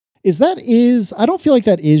I don't feel like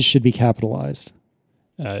that is should be capitalized.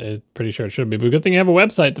 Pretty sure it should be, but good thing you have a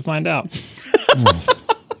website to find out.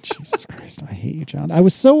 Jesus Christ, I hate you, John. I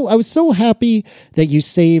was so happy that you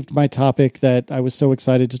saved my topic that I was so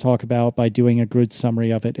excited to talk about by doing a good summary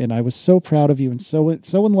of it, and I was so proud of you and so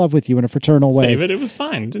in love with you in a fraternal way. Save it. It was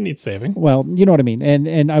fine. It didn't need saving. Well, you know what I mean.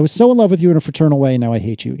 And I was so in love with you in a fraternal way, and now I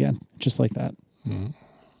hate you again, just like that.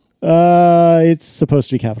 It's supposed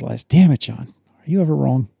to be capitalized. Damn it, John. Are you ever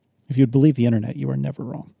wrong? If you'd believe the internet, you are never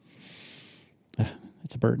wrong.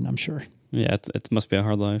 It's a burden, I'm sure. Yeah, it must be a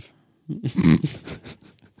hard life.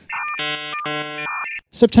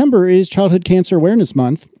 September is Childhood Cancer Awareness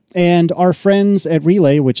Month, and our friends at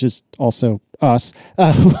Relay, which is also us,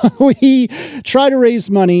 we try to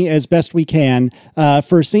raise money as best we can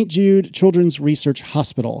for St. Jude Children's Research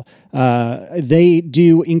Hospital. They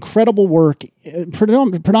do incredible work,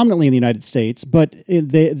 predominantly in the United States, but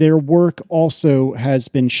their work also has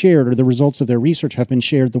been shared, or the results of their research have been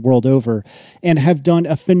shared the world over, and have done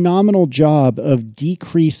a phenomenal job of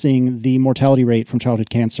decreasing the mortality rate from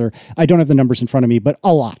childhood cancer. I don't have the numbers in front of me, but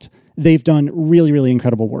a lot. They've done really, really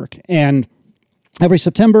incredible work. And every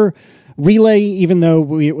September, Relay, even though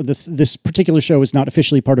this particular show is not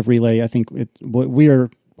officially part of Relay, I think we are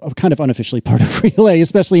kind of unofficially part of Relay,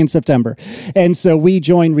 especially in September. And so we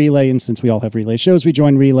join Relay, and since we all have Relay shows, we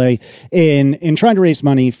join Relay in trying to raise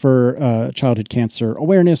money for childhood cancer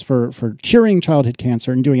awareness, for curing childhood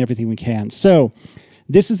cancer, and doing everything we can. So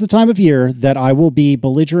this is the time of year that I will be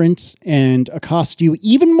belligerent and accost you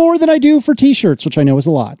even more than I do for T-shirts, which I know is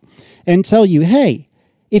a lot, and tell you, hey,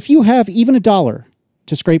 if you have even $1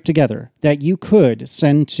 to scrape together that you could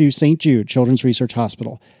send to St. Jude Children's Research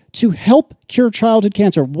Hospital to help cure childhood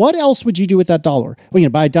cancer, what else would you do with that $1? Well, you know,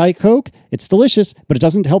 buy a Diet Coke. It's delicious, but it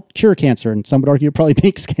doesn't help cure cancer, and some would argue it probably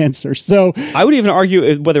makes cancer. So I would even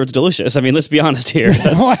argue whether it's delicious. I mean, let's be honest here.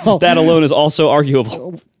 Well, that alone is also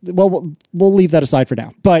arguable. Well, we'll leave that aside for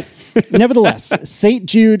now. But nevertheless,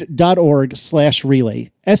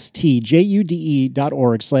 stjude.org/relay,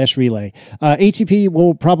 stjude.org/relay. ATP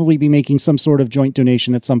will probably be making some sort of joint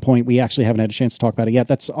donation at some point. We actually haven't had a chance to talk about it yet.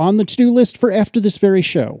 That's on the to-do list for after this very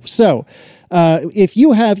show. So if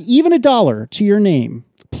you have even $1 to your name,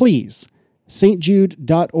 please,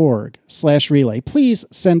 stjude.org/relay. Please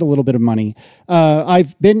send a little bit of money.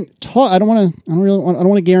 I've been I don't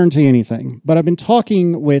want to guarantee anything, but I've been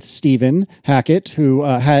talking with Stephen Hackett, who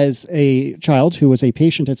has a child who was a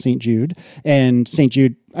patient at St. Jude, and St.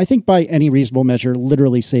 Jude, I think by any reasonable measure,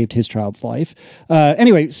 literally saved his child's life.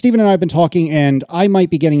 Anyway, Stephen and I have been talking, and I might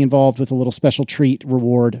be getting involved with a little special treat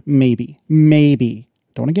reward. Maybe.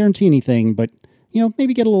 Don't want to guarantee anything, but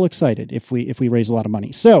maybe get a little excited if we raise a lot of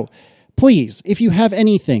money. So please, if you have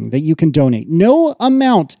anything that you can donate, no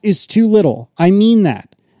amount is too little. I mean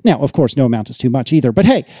that. Now, of course, no amount is too much either, but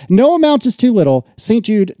hey, no amount is too little.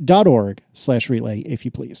 stjude.org/relay, if you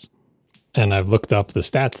please. And I've looked up the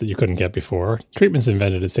stats that you couldn't get before. Treatments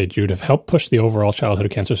invented at St. Jude have helped push the overall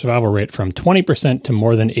childhood cancer survival rate from 20% to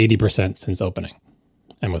more than 80% since opening.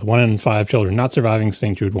 And with 1 in 5 children not surviving,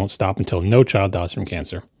 St. Jude won't stop until no child dies from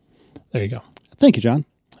cancer. There you go. Thank you, John.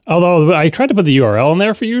 Although I tried to put the URL in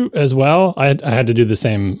there for you as well. I had to do the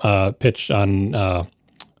same pitch on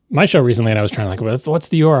my show recently, and I was trying to what's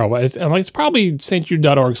the URL? It's probably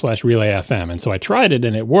stjude.org/relayfm. And so I tried it,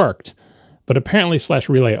 and it worked. But apparently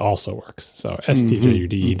 /relay also works. So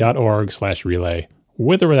stjude.org/relay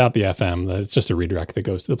with or without the FM. It's just a redirect that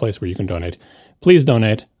goes to the place where you can donate. Please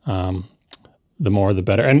donate. The more, the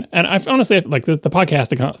better. And I honestly, the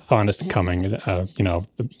podcast-a-thon is coming.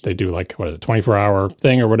 They do 24-hour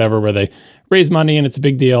thing or whatever where they raise money and it's a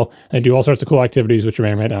big deal. They do all sorts of cool activities, which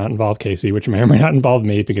may or may not involve Casey, which may or may not involve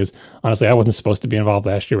me, because honestly, I wasn't supposed to be involved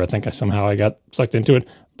last year. I think I got sucked into it.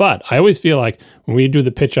 But I always feel like when we do the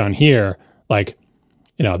pitch on here,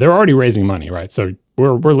 they're already raising money, right? So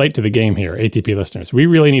we're late to the game here, ATP listeners. We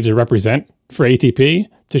really need to represent for ATP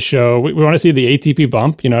to show, we want to see the ATP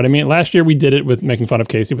bump, you know what I mean? Last year we did it with making fun of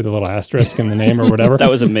Casey with a little asterisk in the name or whatever. That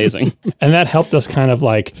was amazing. And that helped us kind of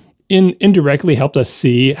indirectly helped us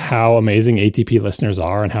see how amazing ATP listeners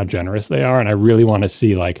are and how generous they are. And I really want to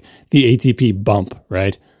see the ATP bump,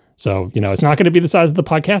 right? So, it's not going to be the size of the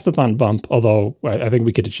podcast-a-thon bump, although I think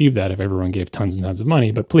we could achieve that if everyone gave tons and tons of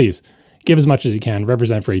money. But please, give as much as you can,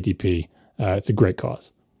 represent for ATP. It's a great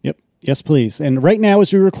cause. Yep. Yes, please. And right now,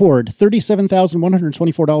 as we record,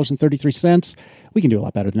 $37,124.33. We can do a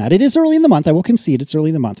lot better than that. It is early in the month. I will concede it's early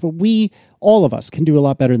in the month, but all of us can do a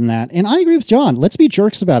lot better than that. And I agree with John. Let's be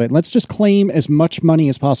jerks about it. Let's just claim as much money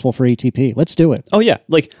as possible for ATP. Let's do it. Oh, yeah.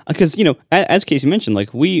 Because, as Casey mentioned,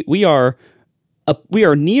 we are we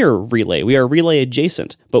are near Relay. We are Relay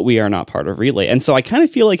adjacent, but we are not part of Relay. And so I kind of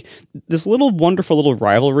feel like this wonderful little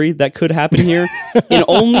rivalry that could happen here in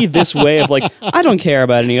only this way of like, I don't care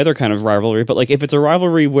about any other kind of rivalry, but like if it's a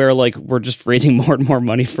rivalry where like we're just raising more and more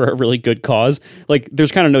money for a really good cause, like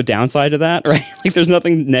there's kind of no downside to that, right? Like there's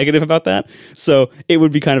nothing negative about that. So it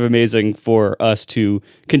would be kind of amazing for us to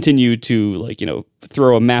continue to like,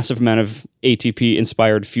 throw a massive amount of ATP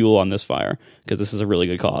inspired fuel on this fire, because this is a really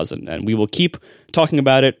good cause, and we will keep talking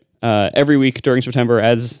about it every week during September,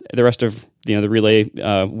 as the rest of the Relay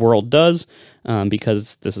world does,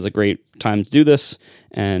 because this is a great time to do this.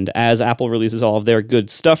 And as Apple releases all of their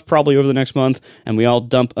good stuff probably over the next month, and we all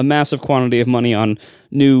dump a massive quantity of money on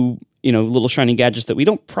new little shiny gadgets that we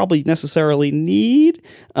don't probably necessarily need,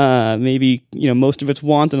 maybe most of it's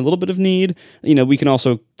want and a little bit of need, we can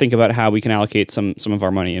also think about how we can allocate some of our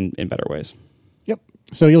money in better ways. Yep.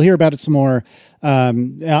 So you'll hear about it some more.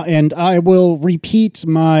 And I will repeat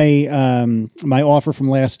my my offer from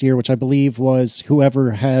last year, which I believe was whoever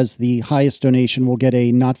has the highest donation will get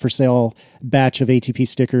a not for sale batch of ATP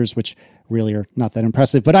stickers, which really are not that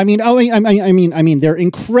impressive. But I mean, they're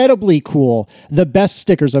incredibly cool. The best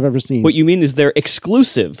stickers I've ever seen. What you mean is they're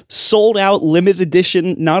exclusive, sold out, limited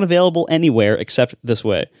edition, not available anywhere except this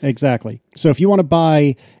way. Exactly. So if you want to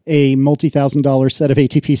buy a multi-$1,000 set of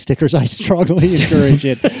ATP stickers, I strongly encourage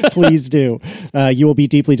it. Please do. You will be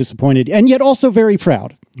deeply disappointed and yet also very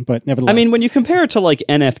proud. But nevertheless, I mean, when you compare it to like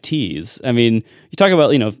NFTs, I mean, you talk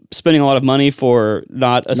about, spending a lot of money for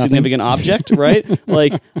not a significant object, right?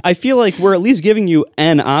 Like, I feel like we're at least giving you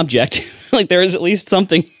an object. Like, there is at least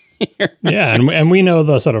something here. Yeah, and we know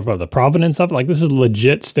the sort of the provenance of it. Like, this is a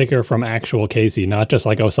legit sticker from actual Casey, not just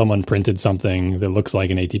like, someone printed something that looks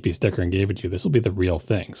like an ATP sticker and gave it to you. This will be the real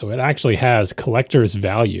thing. So it actually has collector's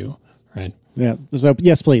value, right? Yeah. So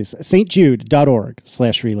yes, please.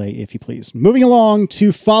 stjude.org/relay, if you please. Moving along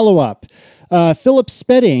to follow up. Philip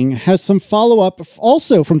Spedding has some follow-up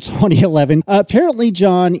also from 2011. Apparently,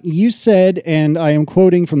 John, you said, and I am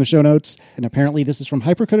quoting from the show notes, and apparently this is from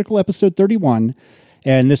Hypercritical episode 31,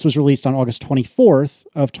 and this was released on August 24th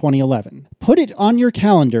of 2011. Put it on your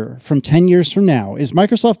calendar from 10 years from now. Is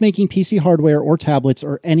Microsoft making PC hardware or tablets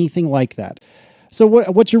or anything like that? So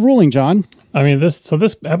what's your ruling, John? I mean, this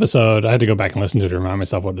episode, I had to go back and listen to it to remind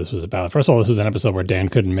myself what this was about. First of all, this was an episode where Dan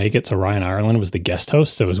couldn't make it, so Ryan Ireland was the guest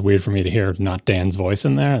host, so it was weird for me to hear not Dan's voice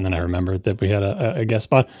in there, and then I remembered that we had a guest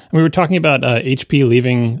spot. And we were talking about HP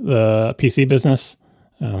leaving the PC business.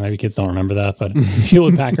 Maybe kids don't remember that, but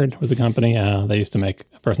Hewlett-Packard was a company. They used to make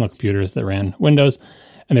personal computers that ran Windows,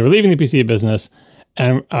 and they were leaving the PC business.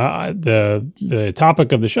 And the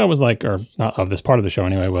topic of the show was like, or not of this part of the show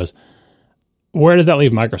anyway, was, where does that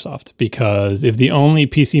leave Microsoft? Because if the only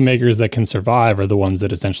PC makers that can survive are the ones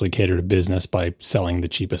that essentially cater to business by selling the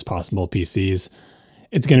cheapest possible PCs,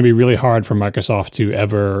 it's going to be really hard for Microsoft to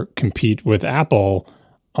ever compete with Apple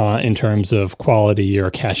in terms of quality or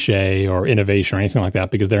cachet or innovation or anything like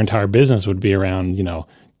that, because their entire business would be around,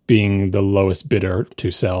 being the lowest bidder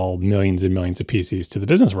to sell millions and millions of PCs to the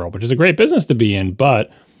business world, which is a great business to be in, but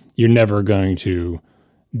you're never going to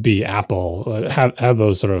be Apple, have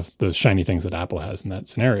those sort of the shiny things that Apple has in that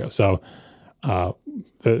scenario. So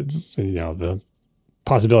the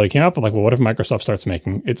possibility came up of like, well, what if Microsoft starts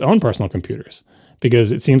making its own personal computers?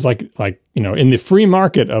 Because it seems like in the free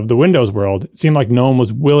market of the Windows world, it seemed like no one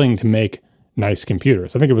was willing to make nice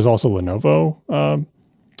computers. I think it was also Lenovo. I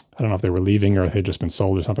don't know if they were leaving or if they'd just been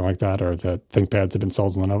sold or something like that, or the ThinkPads had been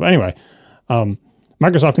sold to Lenovo. Anyway,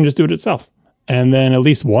 Microsoft can just do it itself. And then at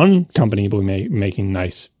least one company will be making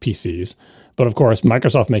nice PCs. But of course,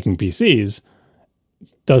 Microsoft making PCs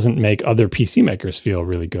doesn't make other PC makers feel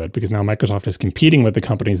really good, because now Microsoft is competing with the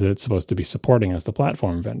companies that it's supposed to be supporting as the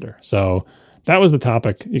platform vendor. So that was the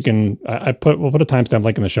topic. We'll put a timestamp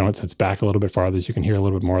link in the show notes that's back a little bit farther so you can hear a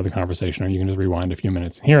little bit more of the conversation, or you can just rewind a few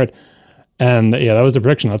minutes and hear it. And yeah, that was the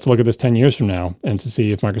prediction. Let's look at this 10 years from now and to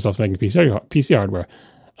see if Microsoft's making PC hardware.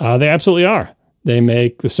 They absolutely are. They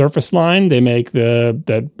make the Surface line. They make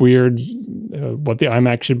that weird, what the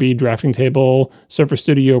iMac should be, drafting table, Surface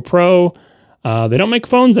Studio Pro. They don't make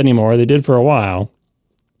phones anymore. They did for a while.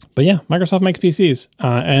 But yeah, Microsoft makes PCs.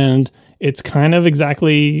 And it's kind of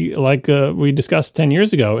exactly like we discussed 10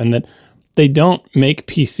 years ago, in that they don't make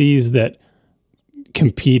PCs that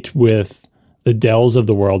compete with the Dells of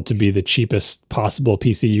the world to be the cheapest possible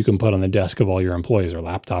PC you can put on the desk of all your employees, or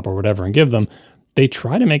laptop or whatever, and give them. They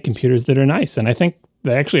try to make computers that are nice. And I think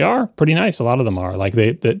they actually are pretty nice. A lot of them are. Like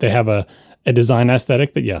they have a design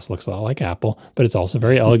aesthetic that, yes, looks a lot like Apple, but it's also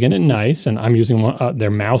very elegant and nice. And I'm using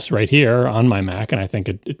their mouse right here on my Mac, and I think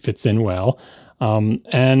it fits in well.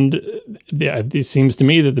 And it seems to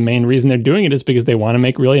me that the main reason they're doing it is because they want to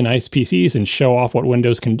make really nice PCs and show off what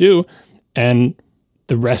Windows can do. And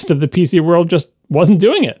the rest of the PC world just wasn't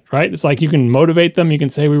doing it, right? It's like you can motivate them. You can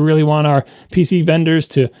say, we really want our PC vendors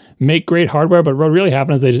to make great hardware. But what really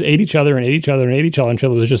happened is they just ate each other and ate each other and ate each other until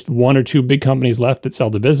there was just one or two big companies left that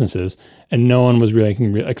sell to businesses. And no one was really,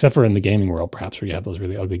 except for in the gaming world, perhaps, where you have those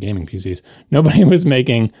really ugly gaming PCs, nobody was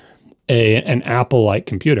making an Apple-like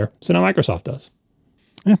computer. So now Microsoft does.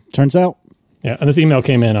 Yeah, turns out. Yeah, and this email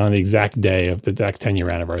came in on the exact day of the exact 10-year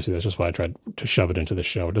anniversary. That's just why I tried to shove it into the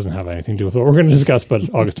show. It doesn't have anything to do with what we're going to discuss,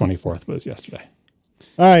 but August 24th was yesterday.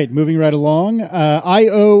 All right, moving right along. I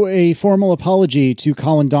owe a formal apology to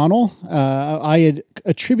Colin Donnell. I had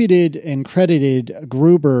attributed and credited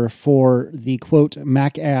Gruber for the, quote,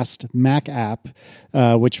 Mac-assed Mac app,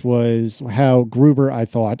 which was how Gruber, I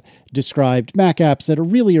thought, described Mac apps that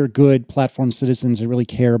really are good platform citizens and really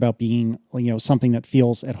care about being, something that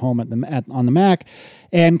feels at home on the Mac.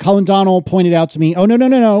 And Colin Donnell pointed out to me, oh,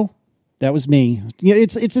 no. That was me.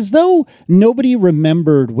 It's as though nobody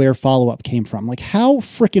remembered where follow-up came from. Like, how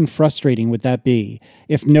freaking frustrating would that be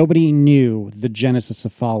if nobody knew the genesis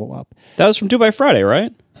of follow-up? That was from 2 by Friday,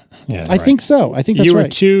 right? Yeah, I think so. I think that's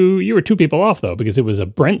right. You were two people off, though, because it was a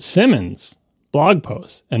Brent Simmons blog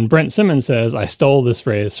post. And Brent Simmons says, I stole this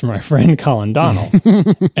phrase from my friend Colin Donnell.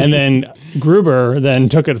 And then Gruber then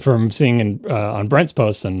took it from seeing on Brent's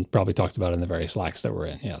posts and probably talked about it in the various Slacks that we're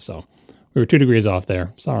in. Yeah, so we were 2 degrees off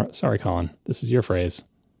there. Sorry, Colin. This is your phrase.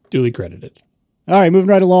 Duly credited. All right, moving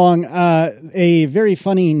right along. A very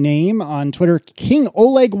funny name on Twitter, King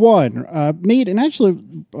Oleg 1, made an actually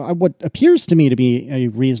what appears to me to be a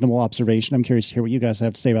reasonable observation. I'm curious to hear what you guys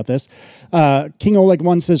have to say about this. King Oleg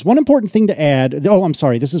 1 says, one important thing to add. Oh, I'm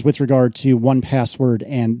sorry. This is with regard to 1Password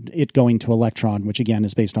and it going to Electron, which again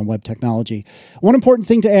is based on web technology. One important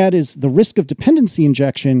thing to add is the risk of dependency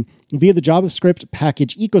injection via the JavaScript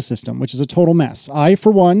package ecosystem, which is a total mess. I, for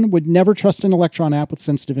one, would never trust an Electron app with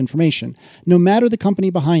sensitive information, no matter the company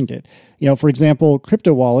behind it. For example,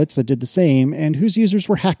 crypto wallets that did the same and whose users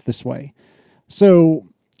were hacked this way. So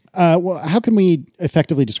how can we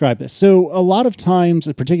effectively describe this? So a lot of times,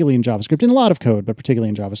 particularly in JavaScript, in a lot of code, but particularly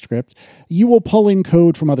in JavaScript, you will pull in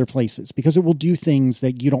code from other places because it will do things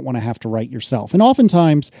that you don't want to have to write yourself. And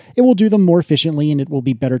oftentimes it will do them more efficiently and it will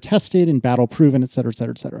be better tested and battle proven, et cetera, et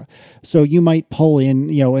cetera, et cetera. So you might pull in,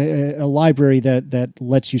 a library that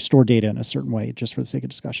lets you store data in a certain way, just for the sake of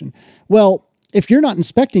discussion. Well, if you're not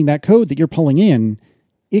inspecting that code that you're pulling in,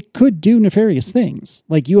 it could do nefarious things.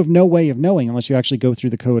 Like, you have no way of knowing unless you actually go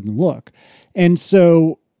through the code and look. And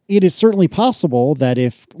so it is certainly possible that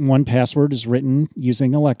if 1Password is written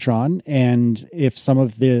using Electron, and if some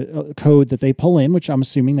of the code that they pull in, which I'm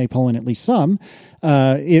assuming they pull in at least some,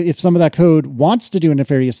 if some of that code wants to do a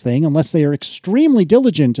nefarious thing, unless they are extremely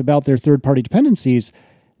diligent about their third-party dependencies,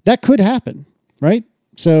 that could happen, right?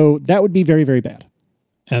 So that would be very, very bad.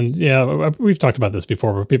 And yeah, we've talked about this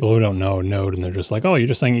before, but people who don't know Node, and they're just like, oh, you're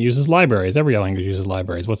just saying it uses libraries. Every language uses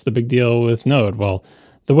libraries. What's the big deal with Node? Well,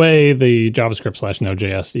 the way the JavaScript /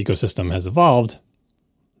 Node.js ecosystem has evolved,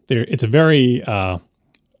 it's a very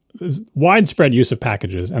widespread use of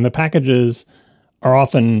packages. And the packages are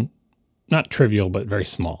often not trivial, but very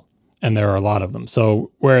small. And there are a lot of them. So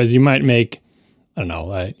whereas you might make, an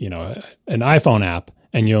iPhone app,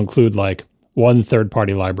 and you include like one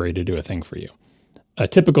third-party library to do a thing for you. A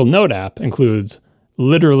typical Node app includes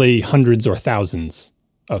literally hundreds or thousands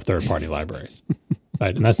of third-party libraries,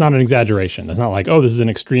 right? And that's not an exaggeration. That's not like, oh, this is an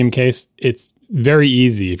extreme case. It's very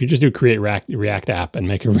easy. If you just do create React app and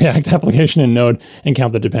make a React application in Node and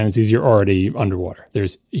count the dependencies, you're already underwater.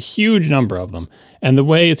 There's a huge number of them. And the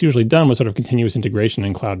way it's usually done with sort of continuous integration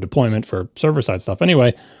and cloud deployment for server-side stuff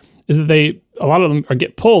anyway, is that a lot of them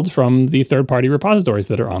get pulled from the third-party repositories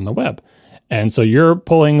that are on the web. And so you're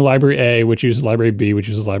pulling library A, which uses library B, which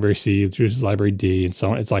uses library C, which uses library D, and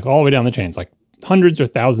so on. It's like all the way down the chain. It's like hundreds or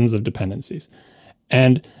thousands of dependencies.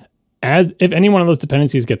 And as if any one of those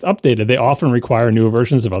dependencies gets updated, they often require newer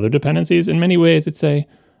versions of other dependencies. In many ways, it's a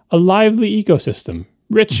lively ecosystem,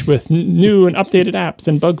 rich with new and updated apps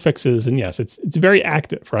and bug fixes. And yes, it's very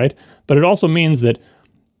active, right? But it also means that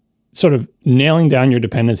sort of nailing down your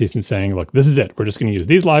dependencies and saying, look, this is it. We're just going to use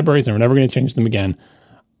these libraries and we're never going to change them again,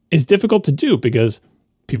 is difficult to do because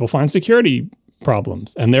people find security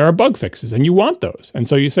problems and there are bug fixes and you want those. And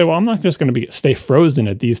so you say, well, I'm not just going to stay frozen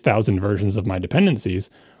at these 1,000 versions of my dependencies.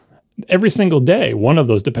 Every single day, one of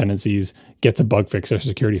those dependencies gets a bug fix or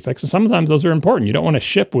security fix. And sometimes those are important. You don't want to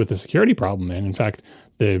ship with a security problem. And in fact,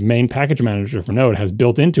 the main package manager for Node has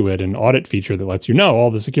built into it an audit feature that lets you know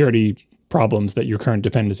all the security problems that your current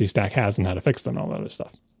dependency stack has and how to fix them and all that other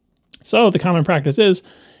stuff. So the common practice is,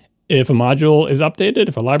 if a module is updated,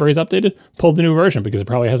 if a library is updated, pull the new version because it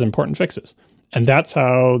probably has important fixes. And that's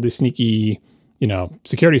how the sneaky,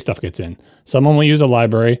 security stuff gets in. Someone will use a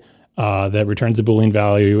library that returns a Boolean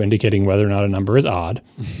value indicating whether or not a number is odd.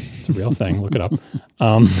 It's a real thing. Look it up.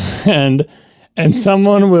 And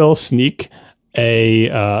someone will sneak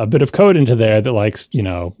a bit of code into there that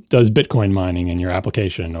does Bitcoin mining in your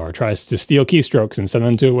application, or tries to steal keystrokes and send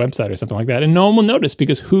them to a website or something like that. And no one will notice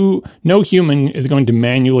because no human is going to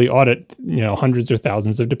manually audit, hundreds or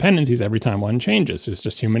thousands of dependencies every time one changes. It's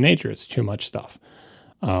just human nature. It's too much stuff.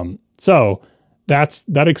 So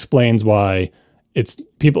that explains why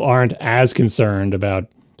people aren't as concerned about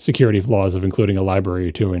security flaws of including a library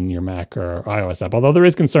or two in your Mac or iOS app. Although there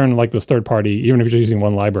is concern like those third party, even if you're just using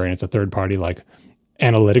one library and it's a third party like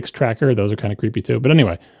analytics tracker, those are kind of creepy too. But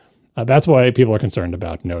anyway, that's why people are concerned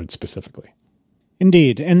about Node specifically.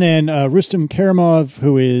 Indeed. And then Rustam Karimov,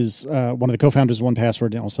 who is one of the co-founders of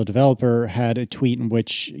 1Password and also a developer, had a tweet in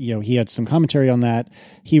which he had some commentary on that.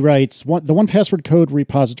 He writes, the 1Password code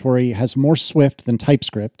repository has more Swift than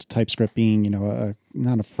TypeScript, TypeScript being,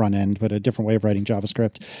 not a front end, but a different way of writing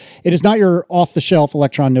JavaScript. It is not your off-the-shelf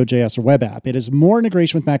Electron, Node.js, or web app. It is more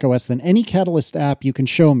integration with macOS than any Catalyst app you can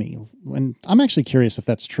show me. And I'm actually curious if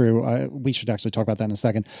that's true. We should actually talk about that in a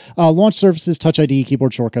second. Launch services, Touch ID,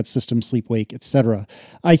 keyboard shortcuts, system, sleep, wake, etc.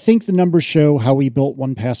 I think the numbers show how we built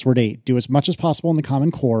 1Password 8. Do as much as possible in the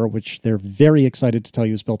Common Core, which they're very excited to tell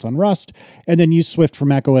you is built on Rust, and then use Swift for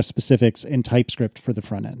macOS specifics and TypeScript for the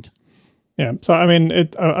front end. Yeah, so I mean,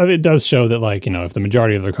 it does show that if the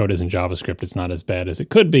majority of their code isn't JavaScript, it's not as bad as it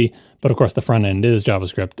could be. But of course, the front end is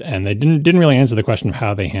JavaScript, and they didn't really answer the question of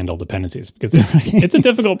how they handle dependencies, because it's a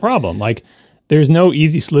difficult problem. Like, there's no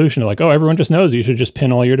easy solution to everyone just knows you should just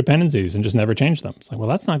pin all your dependencies and just never change them. It's like, well,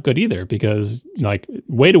 that's not good either, because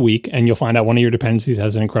wait a week and you'll find out one of your dependencies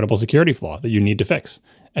has an incredible security flaw that you need to fix,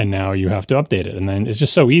 and now you have to update it. And then it's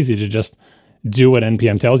just so easy to just do what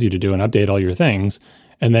NPM tells you to do and update all your things.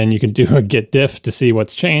 And then you can do a git diff to see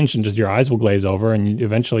what's changed, and just your eyes will glaze over, and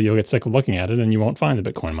eventually you'll get sick of looking at it and you won't find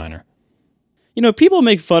the Bitcoin miner. People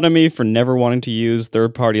make fun of me for never wanting to use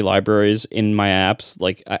third-party libraries in my apps.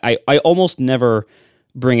 Like, I almost never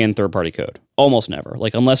bring in third-party code. Almost never.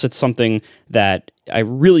 Like, unless it's something that I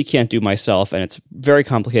really can't do myself and it's very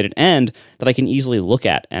complicated and that I can easily look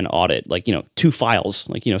at and audit. Like, 2 files.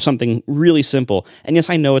 Like, something really simple. And yes,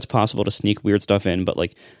 I know it's possible to sneak weird stuff in, but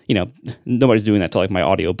nobody's doing that to my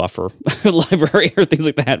audio buffer library or things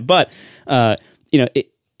like that. But,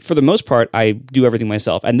 for the most part, I do everything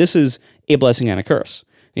myself. And this is a blessing and a curse.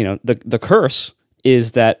 The curse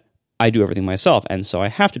is that I do everything myself, and so I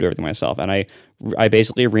have to do everything myself, and I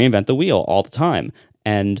basically reinvent the wheel all the time,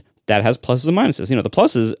 and that has pluses and minuses. The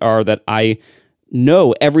pluses are that I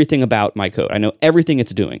know everything about my code. I know everything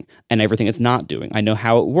it's doing and everything it's not doing. I know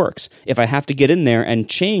how it works. If I have to get in there and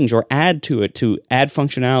change or add to it to add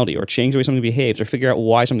functionality or change the way something behaves or figure out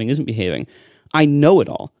why something isn't behaving, I know it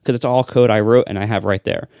all because it's all code I wrote and I have right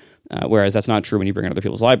there. Whereas that's not true when you bring in other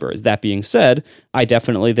people's libraries. That being said, I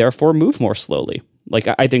definitely therefore move more slowly.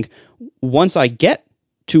 I think once I get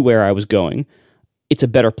to where I was going, it's a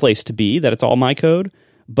better place to be that it's all my code,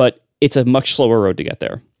 but it's a much slower road to get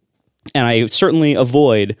there. And I certainly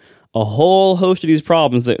avoid a whole host of these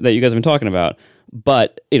problems that you guys have been talking about.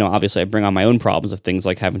 But, obviously I bring on my own problems of things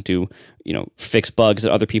like having to, fix bugs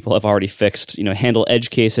that other people have already fixed, handle edge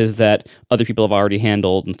cases that other people have already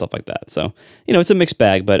handled and stuff like that. So, it's a mixed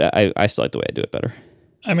bag, but I still like the way I do it better.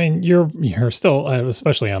 I mean, you're still,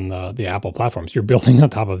 especially on the Apple platforms, you're building on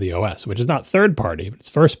top of the OS, which is not third party, but it's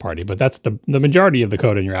first party. But that's the majority of the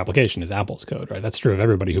code in your application is Apple's code, right? That's true of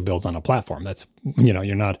everybody who builds on a platform. That's,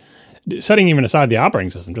 you're not setting even aside the operating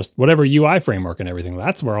system, just whatever UI framework and everything.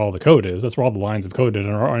 That's where all the code is. That's where all the lines of code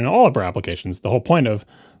are in all of our applications. The whole point of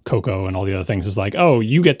Cocoa and all the other things is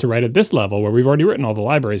you get to write at this level where we've already written all the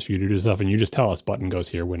libraries for you to do stuff, and you just tell us button goes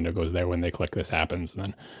here, window goes there, when they click this happens, and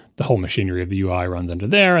then the whole machinery of the UI runs under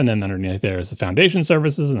there, and then underneath there is the foundation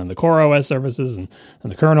services, and then the core OS services, and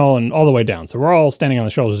the kernel, and all the way down. So we're all standing on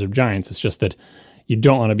the shoulders of giants. It's just that you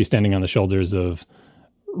don't want to be standing on the shoulders of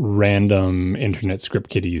random internet script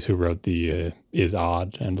kiddies who wrote the is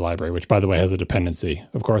odd and library, which by the way has a dependency.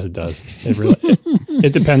 Of course it does.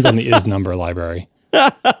 It depends on the is number library.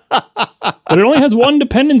 But it only has one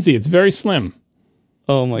dependency. It's very slim.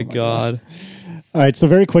 Oh my God. All right, so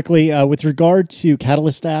very quickly, with regard to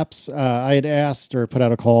Catalyst apps, I had asked or put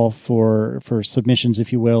out a call for submissions,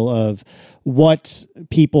 if you will, of what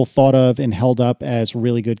people thought of and held up as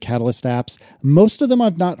really good Catalyst apps. Most of them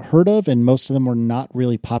I've not heard of, and most of them were not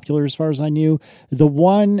really popular as far as I knew. The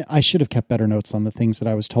one, I should have kept better notes on the things that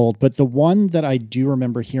I was told, but the one that I do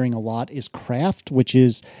remember hearing a lot is Craft, which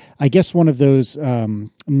is, I guess, one of those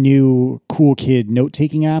new cool kid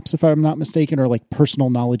note-taking apps, if I'm not mistaken, or like personal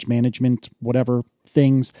knowledge management, whatever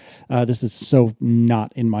things. This is so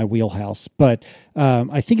not in my wheelhouse, but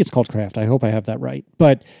I think it's called Craft. I hope I have that right.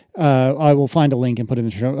 But I will find a link and put it in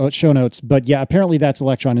the show notes. But yeah, apparently that's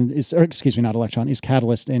is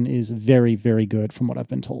Catalyst, and is very, very good from what I've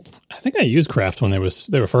been told. I think I used Craft when they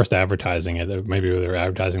were first advertising it. Maybe they were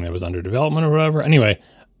advertising that it was under development or whatever. Anyway,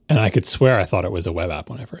 and I could swear I thought it was a web app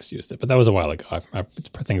when I first used it, but that was a while ago.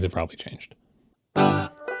 Things have probably changed.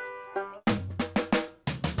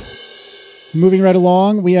 Moving right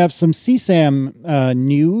along, we have some CSAM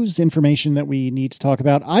news, information that we need to talk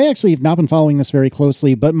about. I actually have not been following this very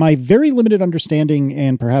closely, but my very limited understanding,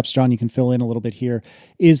 and perhaps, John, you can fill in a little bit here,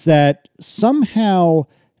 is that somehow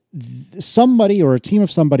somebody or a team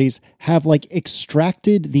of somebody's have like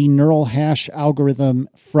extracted the neural hash algorithm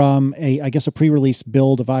from I guess a pre-release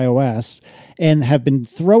build of iOS, and have been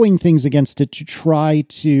throwing things against it to try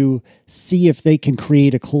to see if they can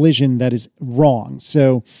create a collision that is wrong.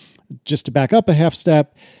 So just to back up a half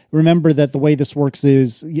step, remember that the way this works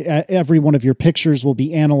is every one of your pictures will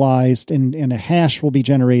be analyzed and a hash will be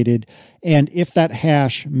generated. And if that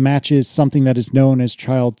hash matches something that is known as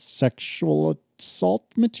child sexual assault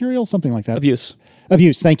material, something like that. Abuse,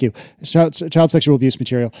 thank you. Child sexual abuse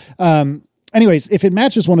material. Anyways, if it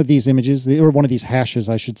matches one of these images, or one of these hashes,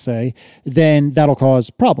 I should say, then that'll cause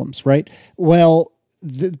problems, right? Well,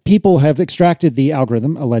 the people have extracted the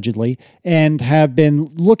algorithm, allegedly, and have been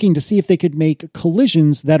looking to see if they could make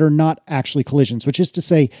collisions that are not actually collisions, which is to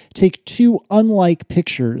say, take two unlike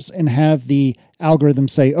pictures and have the algorithm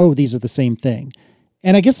say, oh, these are the same thing.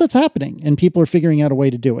 And I guess that's happening, and people are figuring out a way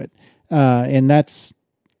to do it. And that's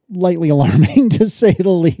lightly alarming, to say the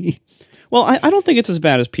least. Well, I don't think it's as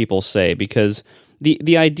bad as people say, because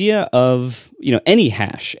the idea of, any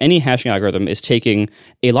hashing algorithm is taking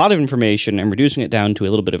a lot of information and reducing it down to a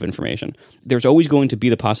little bit of information. There's always going to be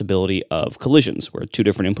the possibility of collisions where two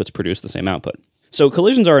different inputs produce the same output. So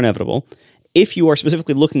collisions are inevitable. If you are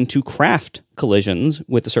specifically looking to craft collisions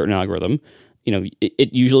with a certain algorithm,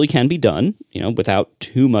 it usually can be done, without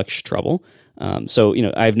too much trouble. So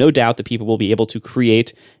I have no doubt that people will be able to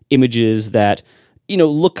create images that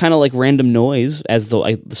look kind of like random noise, as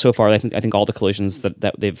though so far I think all the collisions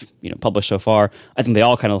that they've published so far, I think they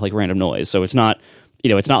all kind of look like random noise. So it's not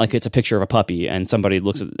it's not like it's a picture of a puppy and somebody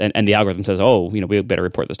looks at and the algorithm says, oh, we better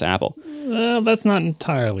report this to Apple. Well, that's not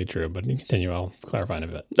entirely true, but you continue. I'll clarify in a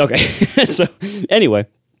bit. Okay. So anyway,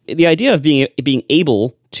 the idea of being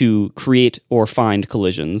able to create or find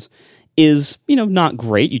collisions is, not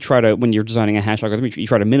great. You try to, when you're designing a hash algorithm, you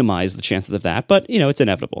try to minimize the chances of that, but, it's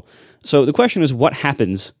inevitable. So the question is, what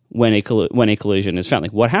happens when a collision is found?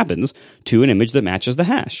 Like, what happens to an image that matches the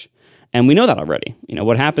hash? And we know that already.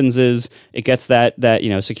 What happens is it gets that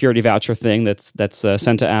security voucher thing that's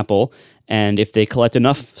sent to Apple, and if they collect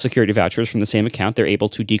enough security vouchers from the same account, they're able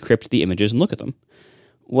to decrypt the images and look at them.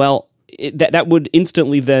 Well, that would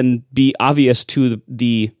instantly then be obvious to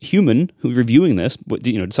the human who's reviewing this,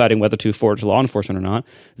 deciding whether to forward to law enforcement or not.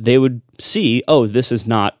 They would see, oh, this is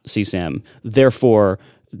not CSAM, therefore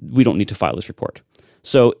we don't need to file this report.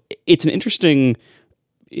 So it's an interesting,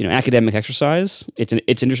 academic exercise. It's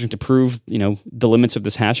interesting to prove, the limits of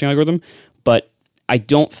this hashing algorithm, but I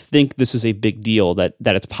don't think this is a big deal that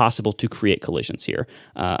it's possible to create collisions here.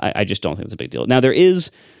 I just don't think it's a big deal. Now there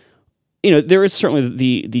is certainly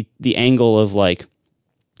the angle of like,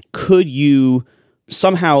 could you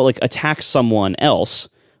somehow like attack someone else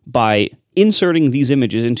by inserting these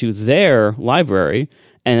images into their library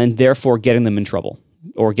and then therefore getting them in trouble,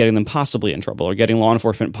 or getting them possibly in trouble, or getting law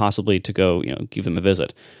enforcement possibly to go, give them a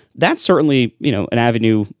visit? That's certainly, an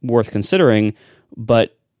avenue worth considering,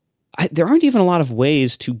 but there aren't even a lot of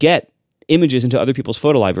ways to get images into other people's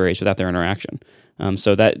photo libraries without their interaction.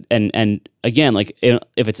 So that, and again, like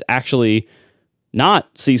if it's actually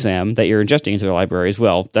not CSAM that you're ingesting into their libraries,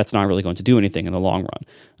 well, that's not really going to do anything in the long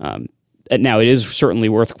run. And now it is certainly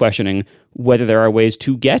worth questioning whether there are ways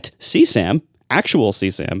to get actual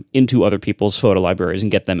CSAM into other people's photo libraries and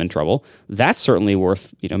get them in trouble. That's certainly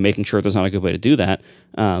worth, making sure there's not a good way to do that.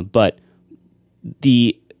 But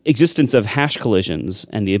the existence of hash collisions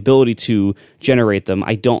and the ability to generate them,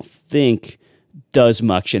 I don't think does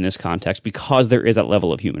much in this context, because there is that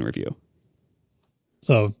level of human review.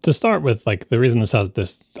 So to start with, like, the reason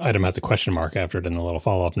this item has a question mark after it in the little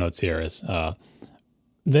follow-up notes here is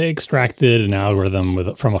They extracted an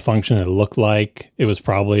algorithm from a function that looked like it was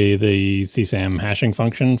probably the CSAM hashing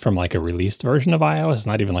function from like a released version of iOS. It's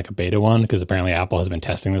not even like a beta one, because apparently Apple has been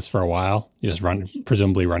testing this for a while. You just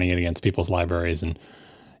presumably running it against people's libraries in,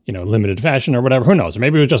 limited fashion or whatever. Who knows? Or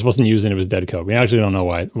maybe it just wasn't used and it was dead code. We actually don't know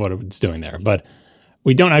what it's doing there, but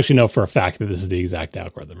we don't actually know for a fact that this is the exact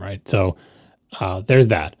algorithm, right? So there's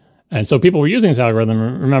that. And so people were using this algorithm.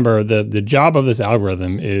 Remember, the job of this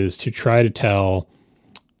algorithm is to try to tell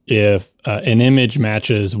if an image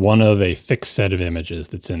matches one of a fixed set of images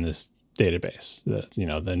that's in this database, the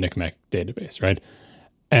NCMEC database, right?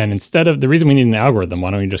 And instead of, the reason we need an algorithm, why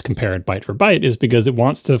don't we just compare it byte for byte, is because it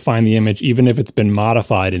wants to find the image even if it's been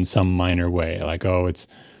modified in some minor way, like, it's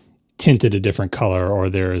tinted a different color, or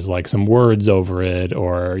there's like some words over it,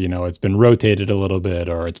 or, it's been rotated a little bit,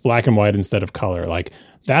 or it's black and white instead of color. Like,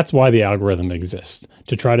 that's why the algorithm exists,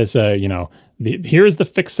 to try to say, here's the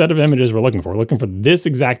fixed set of images we're looking for. We're looking for this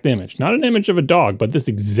exact image, not an image of a dog, but this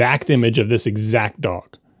exact image of this exact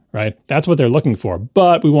dog, right? That's what they're looking for.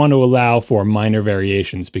 But we want to allow for minor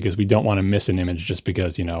variations because we don't want to miss an image just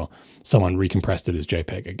because, someone recompressed it as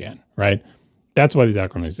JPEG again, right? That's why these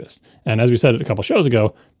algorithms exist. And as we said a couple shows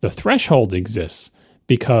ago, the threshold exists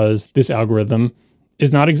because this algorithm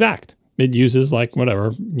is not exact. It uses like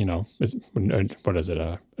whatever, what is it,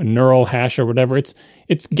 a neural hash or whatever.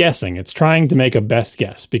 It's guessing. It's trying to make a best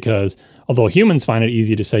guess, because although humans find it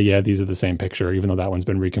easy to say, yeah, these are the same picture, even though that one's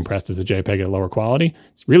been recompressed as a JPEG at a lower quality,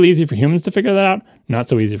 it's really easy for humans to figure that out, not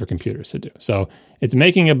so easy for computers to do. So it's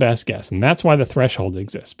making a best guess. And that's why the threshold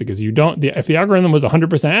exists, because if the algorithm was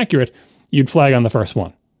 100% accurate, you'd flag on the first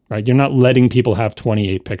one, right? You're not letting people have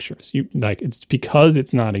 28 pictures. It's because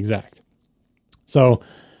it's not exact. So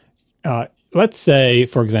let's say,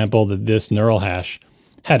 for example, that this neural hash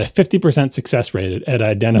had a 50% success rate at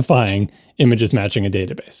identifying images matching a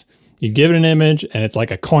database. You give it an image and it's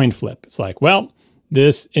like a coin flip. It's like, well,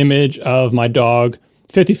 this image of my dog,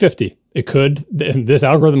 50-50. This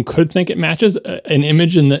algorithm could think it matches an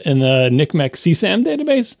image in the NCMEC CSAM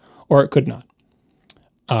database, or it could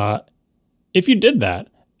not. If you did that,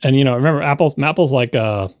 and remember Apple's like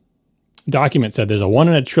document said there's a 1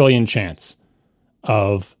 in a trillion chance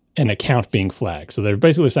of an account being flagged. So they're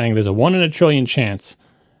basically saying there's a 1 in a trillion chance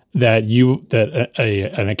that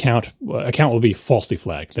an account will be falsely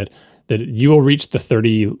flagged, that you will reach the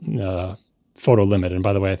 30 photo limit. And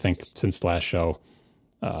by the way, I think since last show,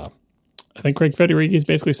 I think Craig Federighi's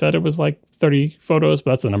basically said it was like 30 photos,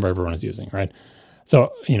 but that's the number everyone is using, right?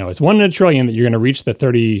 So, it's 1 in a trillion that you're going to reach the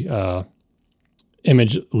 30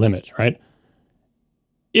 image limit, right?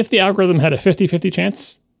 If the algorithm had a 50-50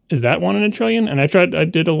 chance, is that 1 in a trillion? And I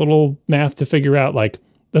did a little math to figure out, like,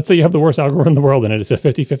 let's say you have the worst algorithm in the world and it is a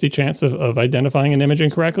 50-50 chance of identifying an image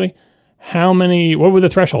incorrectly. What would the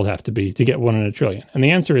threshold have to be to get 1 in a trillion? And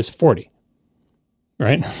the answer is 40,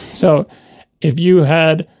 right? So if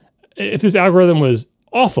this algorithm was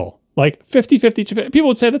awful, like 50-50, people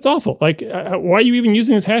would say that's awful. Like, why are you even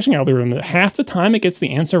using this hashing algorithm? Half the time it gets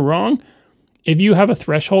the answer wrong. If you have a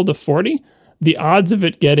threshold of 40, the odds of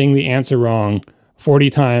it getting the answer wrong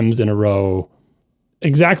 40 times in a row,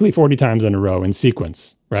 exactly 40 times in a row in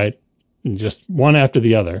sequence, right? Just one after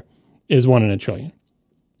the other, is 1 in a trillion.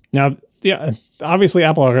 Now, obviously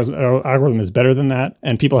Apple algorithm is better than that,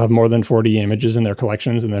 and people have more than 40 images in their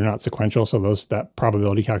collections and they're not sequential, so that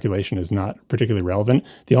probability calculation is not particularly relevant.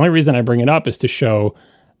 The only reason I bring it up is to show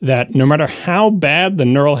that no matter how bad the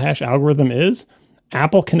neural hash algorithm is,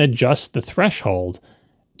 Apple can adjust the threshold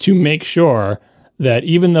to make sure that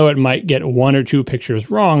even though it might get 1 or 2 pictures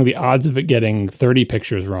wrong, the odds of it getting 30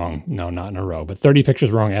 pictures wrong, no, not in a row, but 30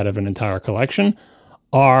 pictures wrong out of an entire collection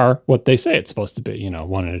are what they say it's supposed to be,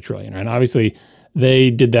 1 in a trillion. And obviously they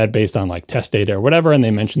did that based on like test data or whatever, and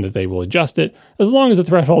they mentioned that they will adjust it as long as the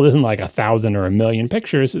threshold isn't like 1,000 or 1,000,000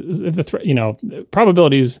 pictures. If the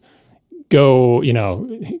probabilities go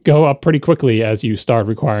up pretty quickly as you start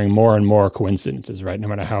requiring more and more coincidences, right? No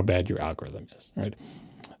matter how bad your algorithm is, right?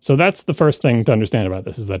 So that's the first thing to understand about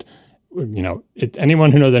this, is that,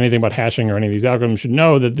 anyone who knows anything about hashing or any of these algorithms should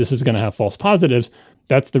know that this is going to have false positives.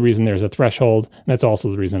 That's the reason there's a threshold. And that's also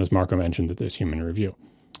the reason, as Marco mentioned, that there's human review.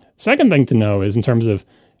 Second thing to know is in terms of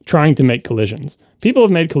trying to make collisions. People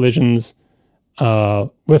have made collisions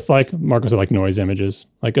with, like Marco said, like noise images.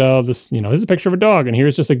 Like, this is a picture of a dog and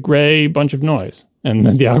here's just a gray bunch of noise. And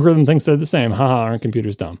then the algorithm thinks they're the same. Haha, aren't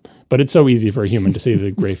computers dumb? But it's so easy for a human to see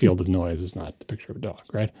the gray field of noise is not the picture of a dog,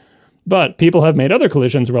 right? But people have made other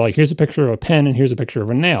collisions where, like, here's a picture of a pen and here's a picture of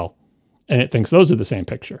a nail. And it thinks those are the same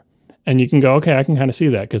picture. And you can go, okay, I can kind of see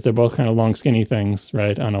that because they're both kind of long, skinny things,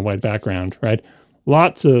 right, on a white background, right?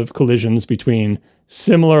 Lots of collisions between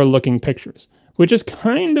similar looking pictures, which is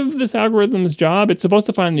kind of this algorithm's job. It's supposed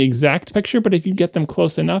to find the exact picture, but if you get them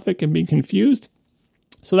close enough, it can be confused.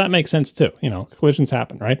 So that makes sense too. Collisions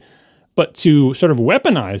happen, right? But to sort of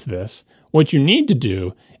weaponize this, what you need to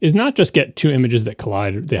do is not just get two images that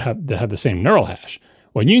collide that have the same neural hash.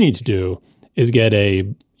 What you need to do is get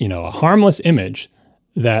a harmless image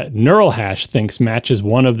that neural hash thinks matches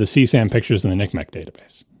one of the CSAM pictures in the NCMEC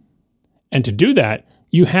database. And to do that,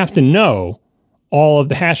 you have to know all of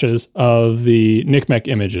the hashes of the NCMEC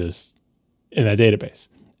images in that database.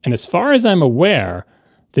 And as far as I'm aware,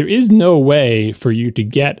 there is no way for you to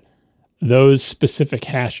get those specific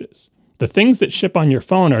hashes. The things that ship on your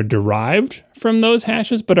phone are derived from those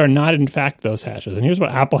hashes, but are not in fact those hashes. And here's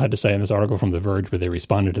what Apple had to say in this article from The Verge, where they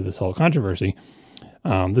responded to this whole controversy.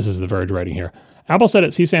 This is The Verge writing here. Apple said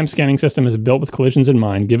its CSAM scanning system is built with collisions in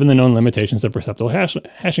mind, given the known limitations of perceptual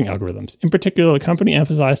hashing algorithms. In particular, the company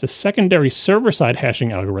emphasized a secondary server-side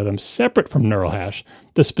hashing algorithm separate from neural hash,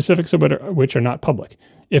 the specifics of which are not public.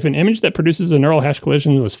 If an image that produces a neural hash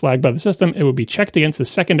collision was flagged by the system, it would be checked against the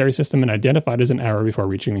secondary system and identified as an error before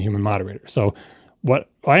reaching the human moderator. So what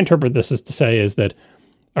I interpret this as to say is that,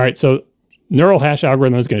 all right, so neural hash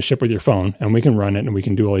algorithm is going to ship with your phone, and we can run it, and we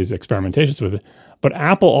can do all these experimentations with it. But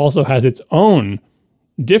Apple also has its own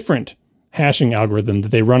different hashing algorithm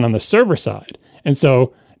that they run on the server side. And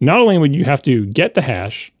so not only would you have to get the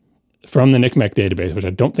hash from the NCMEC database, which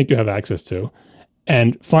I don't think you have access to,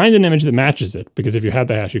 and find an image that matches it, because if you had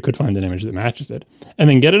the hash, you could find an image that matches it, and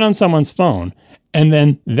then get it on someone's phone, and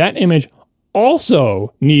then that image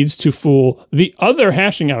also needs to fool the other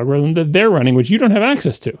hashing algorithm that they're running, which you don't have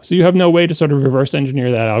access to. So you have no way to sort of reverse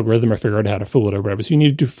engineer that algorithm or figure out how to fool it or whatever. So you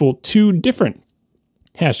need to fool two different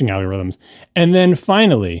hashing algorithms, and then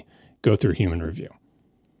finally go through human review.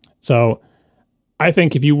 So I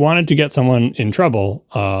think if you wanted to get someone in trouble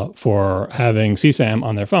for having CSAM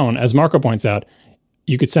on their phone, as Marco points out,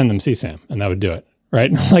 you could send them CSAM and that would do it,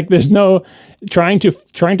 right? Like there's no trying to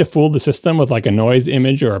fool the system with like a noise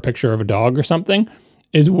image or a picture of a dog or something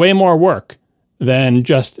is way more work than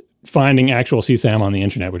just finding actual CSAM on the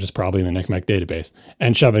internet, which is probably in the NCMEC database,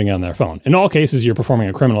 and shoving it on their phone. In all cases, you're performing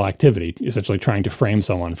a criminal activity, essentially trying to frame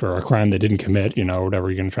someone for a crime they didn't commit, or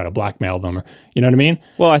whatever. You're going to try to blackmail them, or you know what I mean?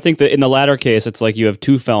 Well, I think that in the latter case, it's like you have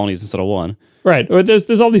two felonies instead of one. Right. Or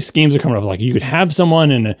there's all these schemes that come up. Like you could have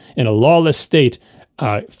someone in a lawless state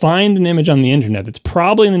find an image on the internet that's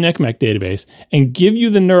probably in the NCMEC database and give you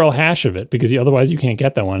the neural hash of it, because otherwise you can't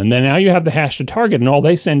get that one. And then now you have the hash to target, and all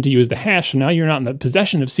they send to you is the hash. So now you're not in the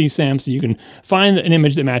possession of CSAM, so you can find an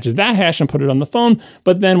image that matches that hash and put it on the phone.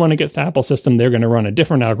 But then when it gets to Apple system, they're going to run a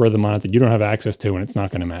different algorithm on it that you don't have access to, and it's not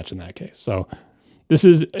going to match in that case. So this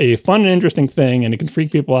is a fun and interesting thing, and it can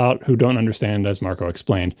freak people out who don't understand, as Marco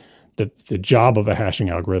explained, that the job of a hashing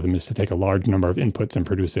algorithm is to take a large number of inputs and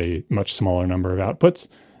produce a much smaller number of outputs,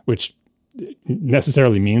 which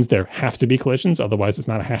necessarily means there have to be collisions. Otherwise, it's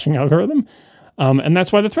not a hashing algorithm. And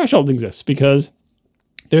that's why the threshold exists, because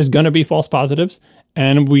there's going to be false positives,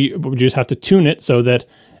 and we just have to tune it so that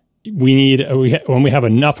when we have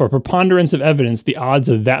enough or preponderance of evidence, the odds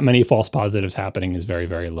of that many false positives happening is very,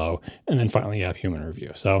 very low. And then finally, you have human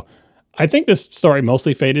review. So I think this story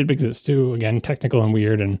mostly faded because it's too, again, technical and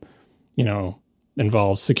weird, and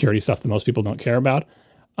involves security stuff that most people don't care about.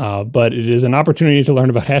 But it is an opportunity to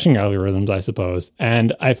learn about hashing algorithms, I suppose.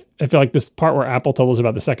 And I feel like this part where Apple told us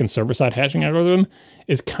about the second server-side hashing algorithm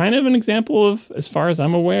is kind of an example of, as far as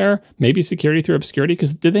I'm aware, maybe security through obscurity.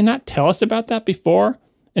 Because did they not tell us about that before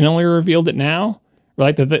and only revealed it now?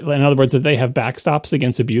 Like, in other words, that they have backstops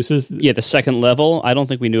against abuses? Yeah, the second level. I don't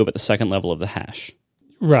think we knew about the second level of the hash.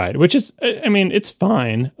 Right, which is, I mean, it's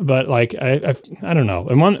fine, but like, I don't know.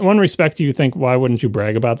 In one respect, you think, why wouldn't you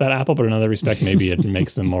brag about that, Apple? But in another respect, maybe it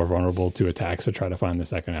makes them more vulnerable to attacks to try to find the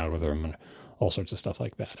second algorithm and all sorts of stuff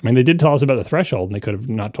like that. I mean, they did tell us about the threshold, and they could have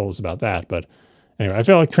not told us about that. But anyway, I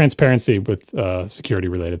feel like transparency with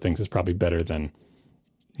security-related things is probably better than,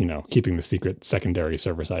 keeping the secret secondary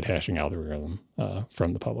server-side hashing algorithm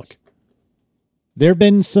from the public. There have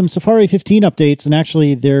been some Safari 15 updates, and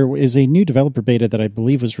actually there is a new developer beta that I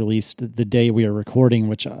believe was released the day we are recording,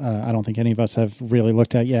 which I don't think any of us have really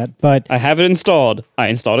looked at yet. But I have it installed. I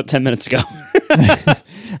installed it 10 minutes ago.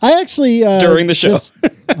 I actually... during the show.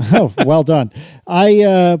 Oh, well done.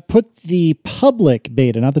 I put the public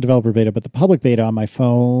beta, not the developer beta, but the public beta on my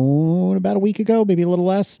phone about a week ago, maybe a little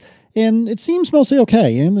less. And it seems mostly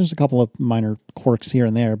okay. And there's a couple of minor quirks here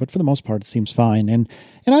and there, but for the most part, it seems fine. And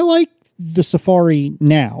I like the Safari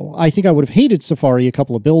now. I think I would have hated Safari a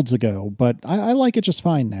couple of builds ago, but I like it just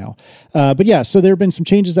fine now. But yeah, so there have been some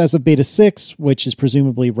changes as of beta 6, which is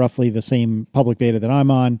presumably roughly the same public beta that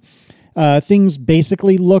I'm on. Things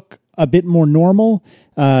basically look a bit more normal.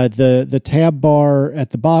 The tab bar at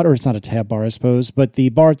the bottom, or it's not a tab bar, I suppose, but the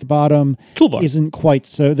bar at the bottom Toolbar. isn't quite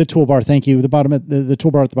so. The toolbar, thank you. The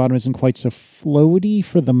toolbar at the bottom isn't quite so floaty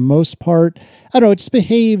for the most part. I don't know. It just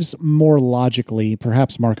behaves more logically.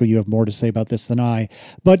 Perhaps Marco, you have more to say about this than I.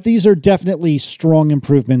 But these are definitely strong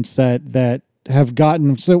improvements that have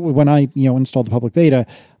gotten. So when I installed the public beta,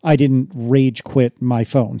 I didn't rage quit my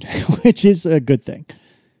phone, which is a good thing.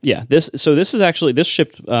 Yeah, this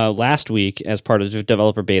shipped last week as part of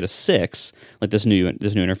developer beta 6, like this new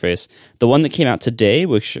interface. The one that came out today,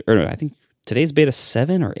 I think today's beta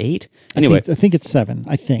 7 or 8. Anyway, I think it's 7.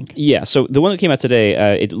 I think. Yeah, so the one that came out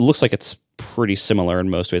today, it looks like it's pretty similar in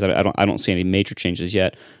most ways. I don't see any major changes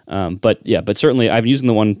yet. But certainly I'm using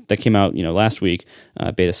the one that came out last week,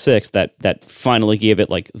 beta 6, that finally gave it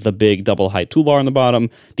like the big double height toolbar on the bottom,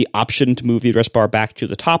 the option to move the address bar back to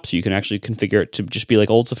the top so you can actually configure it to just be like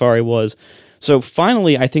old Safari was. So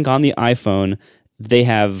finally, I think on the iPhone they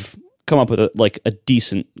have come up with a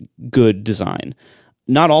decent, good design.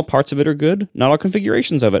 Not all parts of it are good. Not all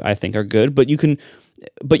configurations of it I think are good, but you can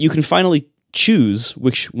finally choose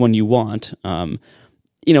which one you want.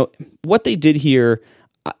 What they did here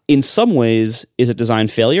in some ways is a design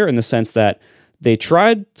failure in the sense that they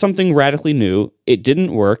tried something radically new, it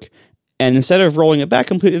didn't work, and instead of rolling it back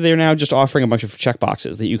completely, they're now just offering a bunch of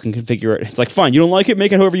checkboxes that you can configure it. It's like, fine, you don't like it,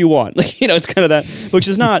 make it however you want. It's kind of that, which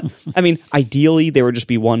is not, ideally there would just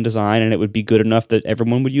be one design and it would be good enough that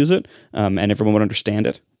everyone would use it, and everyone would understand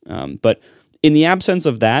it. But in the absence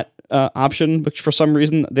of that option, which for some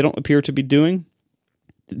reason they don't appear to be doing,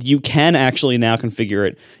 you can actually now configure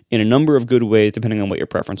it in a number of good ways depending on what your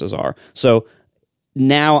preferences are. So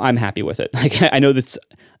now I'm happy with it. I know that's,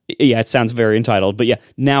 it sounds very entitled, but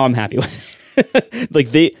now I'm happy with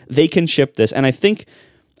it. They can ship this, and I think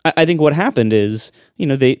what happened is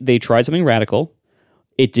they tried something radical,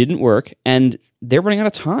 it didn't work, and they're running out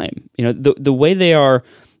of time. The way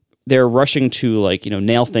they're rushing to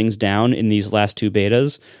nail things down in these last two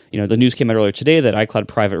betas. The news came out earlier today that iCloud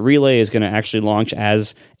Private Relay is going to actually launch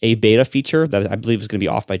as a beta feature that I believe is going to be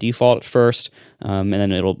off by default at first, and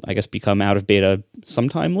then it'll, I guess, become out of beta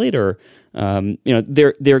sometime later.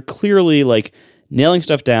 They're clearly nailing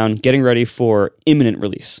stuff down, getting ready for imminent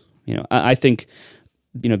release. I think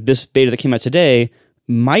this beta that came out today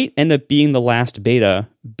might end up being the last beta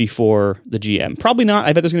before the GM. Probably not.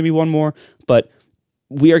 I bet there's going to be one more, but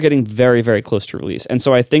we are getting very, very close to release. And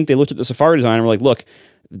so I think they looked at the Safari design and were like, look,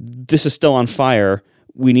 this is still on fire.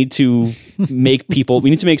 We need to make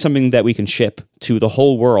something that we can ship to the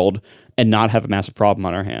whole world and not have a massive problem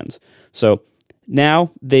on our hands. So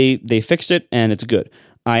now they fixed it and it's good.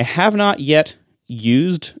 I have not yet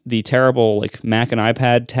used the terrible Mac and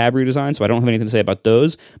iPad tab redesign, so I don't have anything to say about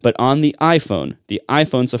those. But on the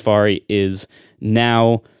iPhone Safari is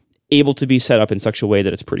now able to be set up in such a way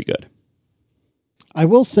that it's pretty good. I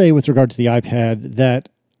will say with regard to the iPad that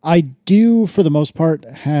I do, for the most part,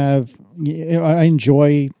 I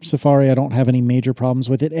enjoy Safari. I don't have any major problems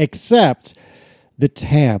with it, except the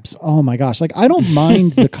tabs. Oh my gosh. I don't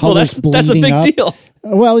mind the colors bleeding up. That's a big deal.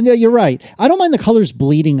 Well, yeah, you're right. I don't mind the colors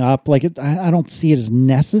bleeding up. I don't see it as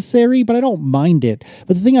necessary, but I don't mind it.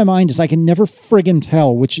 But the thing I mind is I can never friggin'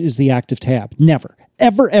 tell which is the active tab. Never.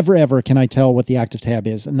 Ever can I tell what the active tab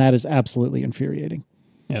is, and that is absolutely infuriating.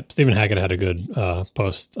 Yep, Stephen Hackett had a good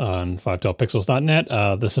post on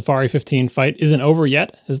 512pixels.net. The Safari 15 fight isn't over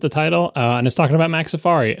yet is the title, and it's talking about Mac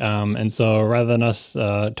Safari. And so rather than us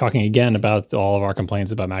talking again about all of our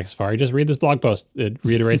complaints about Mac Safari, just read this blog post. It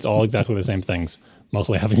reiterates all exactly the same things,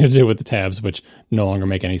 mostly having to do with the tabs, which no longer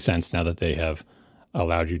make any sense now that they have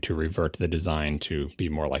allowed you to revert the design to be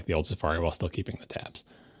more like the old Safari while still keeping the tabs.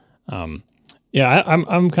 I'm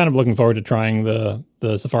kind of looking forward to trying the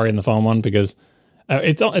Safari and the phone one because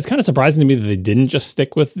it's kind of surprising to me that they didn't just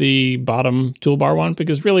stick with the bottom toolbar one,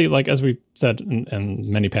 because really, as we said in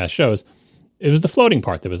many past shows, it was the floating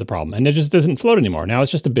part that was the problem, and it just doesn't float anymore. Now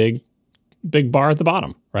it's just a big bar at the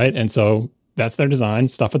bottom, right? And so that's their design,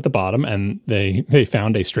 stuff at the bottom, and they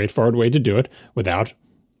found a straightforward way to do it without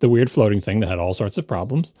the weird floating thing that had all sorts of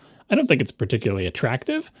problems. I don't think it's particularly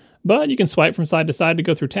attractive, but you can swipe from side to side to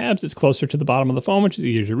go through tabs. It's closer to the bottom of the phone, which is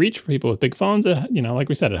easier to reach for people with big phones. Like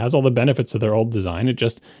we said, it has all the benefits of their old design. It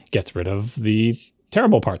just gets rid of the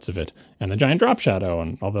terrible parts of it and the giant drop shadow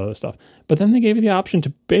and all the other stuff. But then they gave you the option to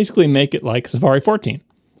basically make it like Safari 14,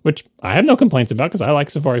 which I have no complaints about because I like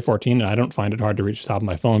Safari 14 and I don't find it hard to reach the top of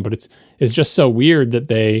my phone. But it's just so weird that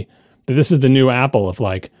this is the new Apple of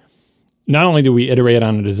not only do we iterate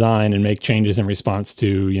on a design and make changes in response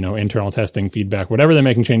to, internal testing, feedback, whatever they're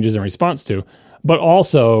making changes in response to, but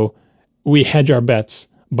also we hedge our bets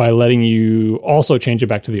by letting you also change it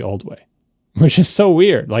back to the old way, which is so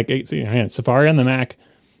weird. Like, Safari on the Mac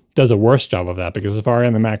does a worse job of that, because Safari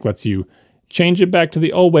on the Mac lets you change it back to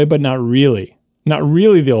the old way, but not really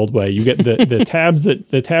the old way. You get the tabs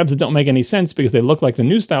that don't make any sense because they look like the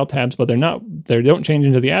new style tabs, but they don't change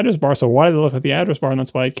into the address bar. So why do they look like the address bar? And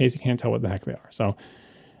that's why Casey can't tell what the heck they are. So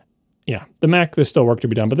yeah, the Mac, there's still work to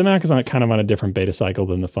be done, but the Mac is kind of on a different beta cycle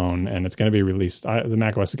than the phone, and it's going to be released. The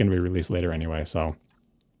Mac OS is going to be released later anyway, so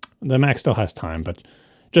the Mac still has time. But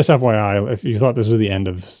just FYI, if you thought this was the end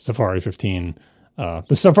of Safari 15,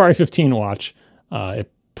 the Safari 15 watch,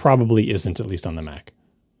 it probably isn't, at least on the Mac.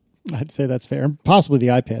 I'd say that's fair. Possibly the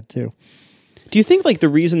iPad too. Do you think like the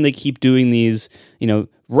reason they keep doing these,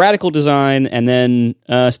 radical design and then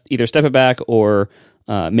either step it back or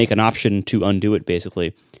make an option to undo it,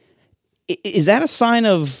 basically, is that a sign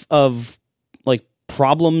of like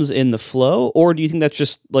problems in the flow, or do you think that's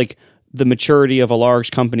just like the maturity of a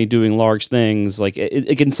large company doing large things? Like,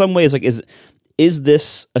 in some ways, like is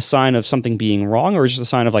this a sign of something being wrong, or is it just a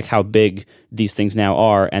sign of like how big these things now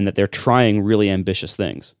are and that they're trying really ambitious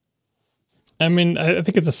things? I mean, I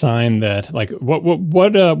think it's a sign that like what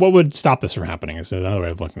would stop this from happening is another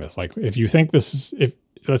way of looking at this. Like, if you think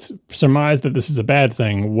let's surmise that this is a bad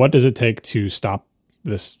thing, what does it take to stop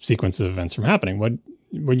this sequence of events from happening?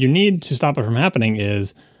 What you need to stop it from happening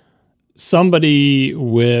is somebody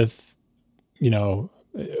with,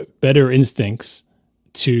 better instincts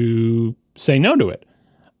to say no to it.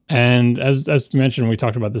 And as mentioned, we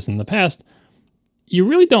talked about this in the past, you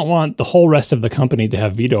really don't want the whole rest of the company to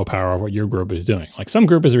have veto power over what your group is doing. Like, some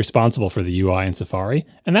group is responsible for the UI in Safari,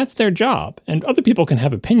 and that's their job. And other people can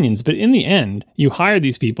have opinions, but in the end, you hire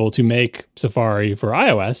these people to make Safari for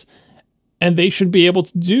iOS, and they should be able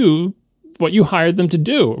to do what you hired them to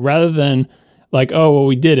do, rather than like, oh, well,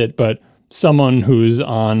 we did it, but someone who's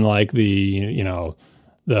on like the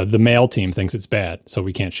mail team thinks it's bad, so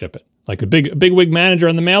we can't ship it. Like, the big wig manager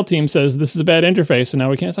on the mail team says this is a bad interface, so now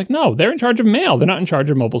we can't. It's like, no, they're in charge of mail. They're not in charge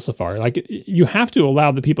of mobile Safari. Like, you have to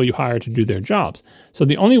allow the people you hire to do their jobs. So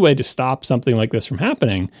the only way to stop something like this from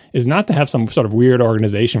happening is not to have some sort of weird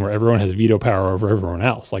organization where everyone has veto power over everyone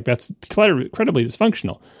else. Like, that's incredibly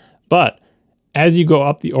dysfunctional. But as you go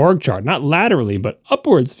up the org chart, not laterally, but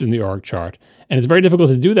upwards from the org chart, and it's very difficult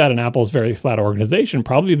to do that in Apple's very flat organization.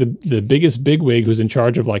 Probably the biggest bigwig who's in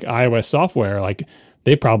charge of like iOS software, like,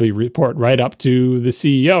 they probably report right up to the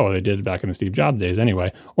CEO. They did it back in the Steve Jobs days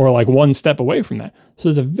anyway, or like one step away from that. So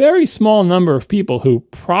there's a very small number of people who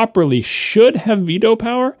properly should have veto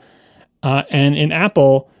power. And in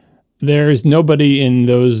Apple, there's nobody in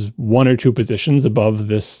those one or two positions above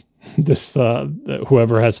this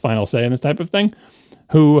whoever has final say in this type of thing,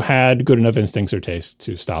 who had good enough instincts or taste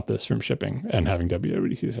to stop this from shipping and having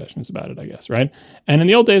WWDC sessions about it, I guess, right? And in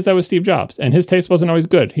the old days, that was Steve Jobs, and his taste wasn't always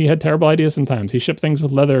good. He had terrible ideas sometimes. He shipped things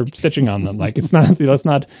with leather stitching on them. Like, let's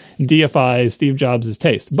not deify Steve Jobs'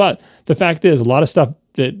 taste. But the fact is, a lot of stuff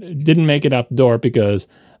that didn't make it out the door because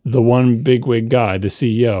the one bigwig guy, the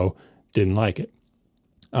CEO, didn't like it.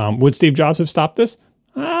 Would Steve Jobs have stopped this?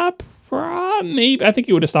 Maybe. I think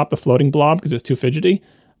he would have stopped the floating blob because it's too fidgety.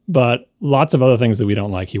 But lots of other things that we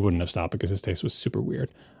don't like, he wouldn't have stopped because his taste was super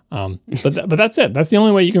weird. But that's it. That's the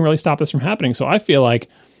only way you can really stop this from happening. So I feel like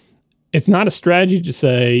it's not a strategy to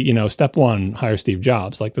say, step one, hire Steve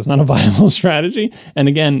Jobs. Like, that's not a viable strategy. And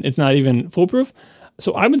again, it's not even foolproof.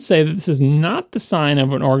 So I would say that this is not the sign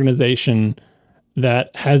of an organization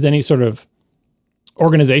that has any sort of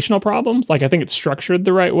organizational problems. Like, I think it's structured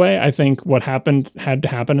the right way. I think what happened had to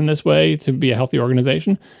happen in this way to be a healthy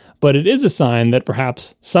organization. But it is a sign that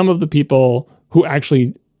perhaps some of the people who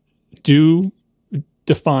actually do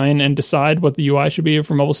define and decide what the UI should be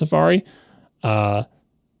for mobile Safari have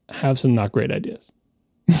some not great ideas.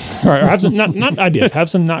 Or have some, not ideas, have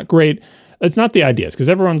some not great. It's not the ideas, because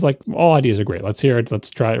everyone's like, all ideas are great. Let's hear it.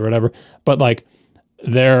 Let's try it or whatever. But like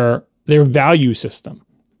their value system,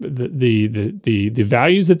 the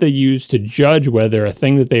values that they use to judge whether a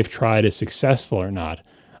thing that they've tried is successful or not,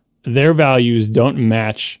 their values don't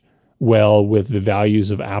match well with the values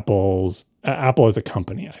of Apple as a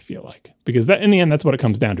company, I feel like. Because that, in the end, that's what it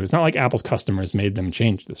comes down to. It's not like Apple's customers made them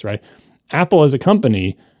change this, right? Apple as a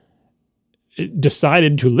company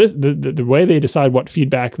decided to listen. The way they decide what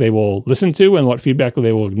feedback they will listen to and what feedback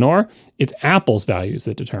they will ignore, it's Apple's values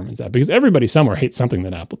that determines that. Because everybody somewhere hates something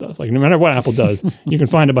that Apple does. Like, no matter what Apple does, you can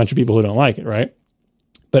find a bunch of people who don't like it, right?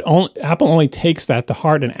 But Apple only takes that to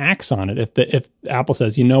heart and acts on it if Apple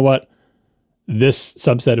says, you know what? This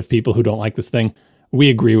subset of people who don't like this thing, we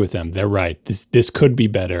agree with them. They're right. This could be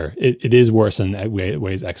better. It is worse in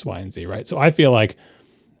ways X, Y, and Z, right? So I feel like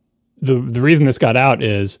the reason this got out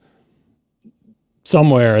is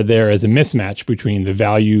somewhere there is a mismatch between the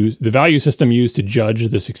value system used to judge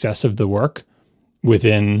the success of the work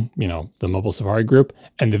within, the Mobile Safari group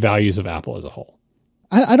and the values of Apple as a whole.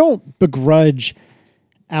 I don't begrudge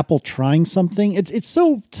Apple trying something. It's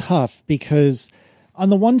so tough because on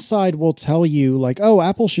the one side, we'll tell you like, oh,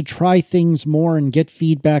 Apple should try things more and get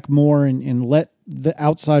feedback more and let the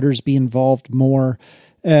outsiders be involved more.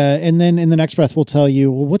 And then in the next breath, we'll tell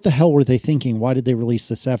you, well, what the hell were they thinking? Why did they release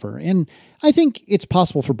this ever? And I think it's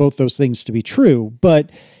possible for both those things to be true, but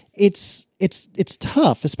it's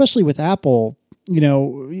tough, especially with Apple.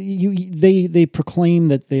 They proclaim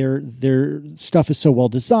that their stuff is so well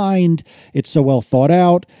designed, it's so well thought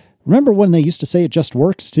out. Remember when they used to say it just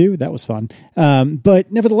works too? That was fun.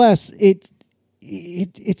 But nevertheless,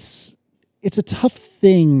 it's a tough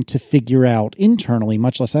thing to figure out internally,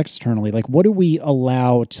 much less externally. Like, what do we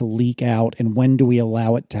allow to leak out and when do we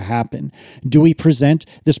allow it to happen? Do we present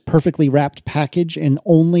this perfectly wrapped package and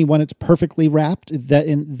only when it's perfectly wrapped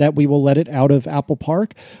that we will let it out of Apple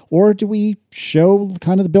Park? Or do we show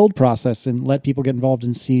kind of the build process and let people get involved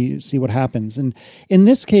and see what happens? And in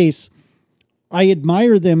this case, I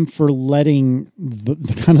admire them for letting the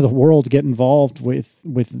kind of the world get involved with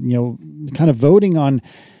kind of voting on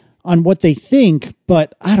what they think,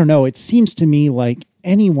 but I don't know. It seems to me like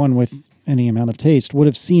anyone with any amount of taste would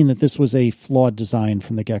have seen that this was a flawed design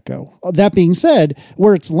from the get-go. That being said,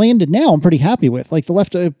 where it's landed now, I'm pretty happy with. Like the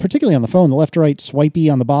left, particularly on the phone, the left-to-right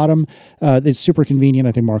swipey on the bottom is super convenient.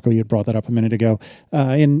 I think, Marco, you had brought that up a minute ago.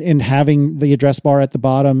 And having the address bar at the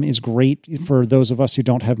bottom is great for those of us who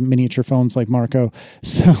don't have miniature phones like Marco.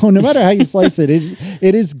 So no matter how you slice it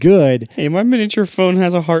is good. Hey, my miniature phone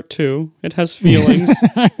has a heart too. It has feelings.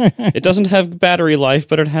 It doesn't have battery life,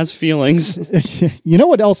 but it has feelings. You know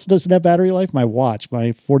what else doesn't have battery life? My watch,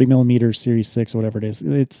 my 40 millimeter Series 6, whatever it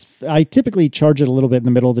is. I typically charge it a little bit in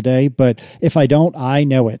the middle of the day, but if I don't, I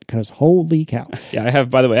know it because holy cow. Yeah,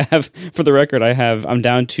 by the way, for the record, I'm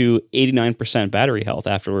down to 89% battery health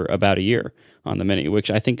after about a year on the Mini,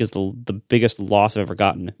 which I think is the biggest loss I've ever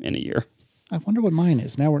gotten in a year. I wonder what mine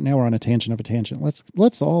is. Now we're on a tangent of a tangent.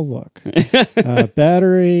 Let's all look.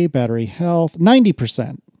 Battery health,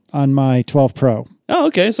 90% on my 12 Pro. Oh,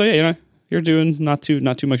 okay. So yeah, you're doing not too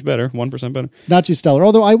much better, 1% better. Not too stellar.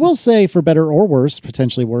 Although I will say, for better or worse,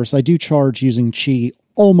 potentially worse, I do charge using Qi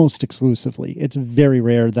almost exclusively. It's very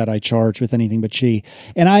rare that I charge with anything but Qi.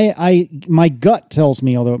 And my gut tells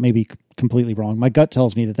me, although it may be completely wrong, my gut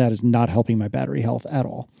tells me that is not helping my battery health at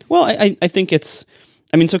all. Well, I think it's...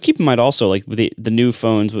 so keep in mind also, like the new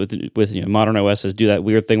phones with modern OSs do that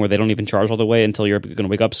weird thing where they don't even charge all the way until you're going to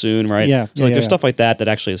wake up soon, right? Yeah. So there's stuff like that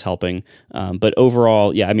actually is helping. But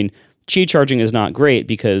overall, yeah, Qi charging is not great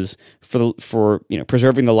because for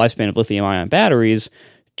preserving the lifespan of lithium-ion batteries,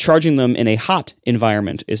 charging them in a hot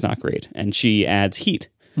environment is not great, and Qi adds heat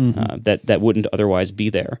that wouldn't otherwise be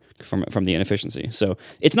there from the inefficiency. So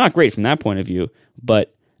it's not great from that point of view.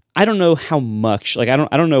 But I don't know how much. Like I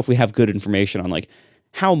don't know if we have good information on like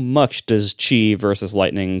how much does Qi versus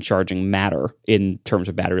Lightning charging matter in terms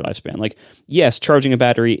of battery lifespan. Like yes, charging a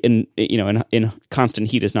battery in constant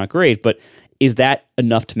heat is not great, but is that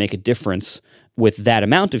enough to make a difference with that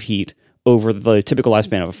amount of heat over the typical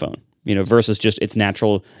lifespan of a phone? Versus just its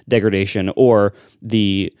natural degradation or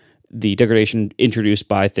the degradation introduced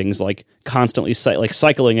by things like constantly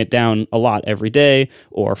cycling it down a lot every day,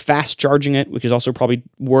 or fast charging it, which is also probably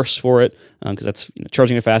worse for it because that's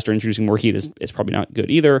charging it faster, introducing more heat is probably not good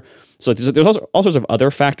either. So there's also all sorts of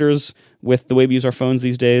other factors with the way we use our phones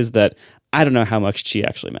these days that I don't know how much Qi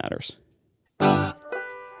actually matters.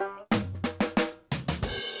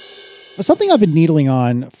 Something I've been needling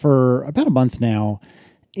on for about a month now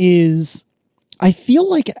is I feel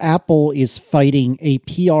like Apple is fighting a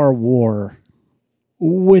PR war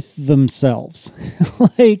with themselves.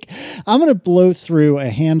 Like, I'm going to blow through a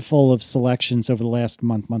handful of selections over the last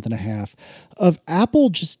month and a half of Apple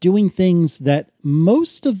just doing things that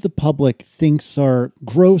most of the public thinks are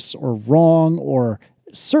gross or wrong or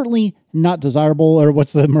certainly not desirable, or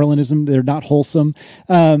what's the Merlinism? They're not wholesome.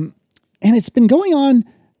 And it's been going on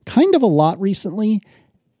kind of a lot recently.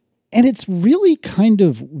 And it's really kind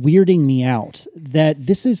of weirding me out that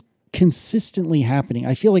this is consistently happening.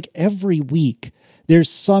 I feel like every week there's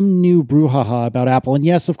some new brouhaha about Apple. And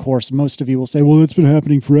yes, of course, most of you will say, well, it's been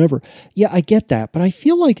happening forever. Yeah, I get that. But I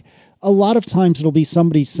feel like a lot of times it'll be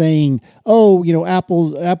somebody saying, oh,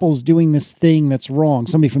 Apple's doing this thing that's wrong,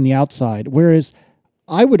 somebody from the outside. Whereas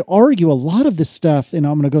I would argue a lot of this stuff, and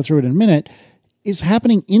I'm going to go through it in a minute, is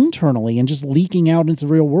happening internally and just leaking out into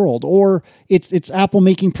the real world, or it's Apple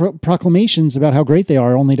making proclamations about how great they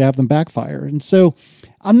are only to have them backfire. And so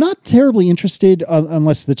I'm not terribly interested,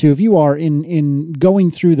 unless the two of you are, in going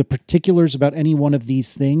through the particulars about any one of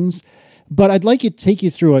these things. But I'd like to take you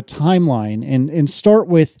through a timeline and start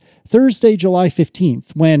with Thursday, July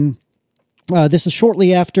 15th, when this is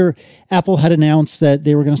shortly after Apple had announced that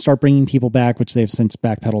they were going to start bringing people back, which they've since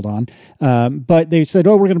backpedaled on. But they said,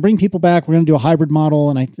 we're going to bring people back. We're going to do a hybrid model.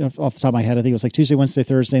 And off the top of my head, I think it was like Tuesday, Wednesday,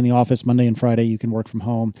 Thursday in the office, Monday and Friday, you can work from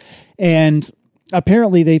home. And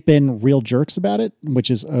apparently they've been real jerks about it, which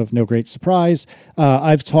is of no great surprise.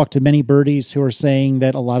 I've talked to many birdies who are saying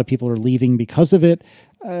that a lot of people are leaving because of it.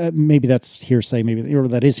 Maybe that's hearsay, or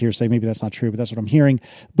that is hearsay. Maybe that's not true, but that's what I'm hearing.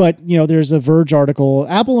 But, there's a Verge article.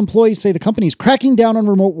 Apple employees say the company's cracking down on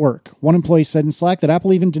remote work. One employee said in Slack that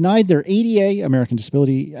Apple even denied their ADA, American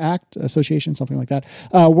Disability Act Association, something like that,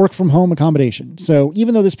 work from home accommodation. So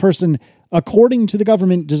even though this person, according to the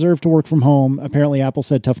government, deserved to work from home, apparently Apple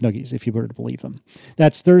said tough noogies, if you were to believe them.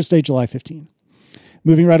 That's Thursday, July 15th.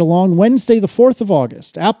 Moving right along, Wednesday, the 4th of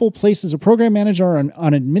August, Apple places a program manager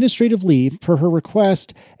on administrative leave per her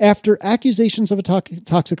request after accusations of a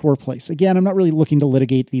toxic workplace. Again, I'm not really looking to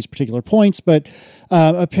litigate these particular points, but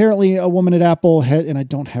apparently a woman at Apple had, and I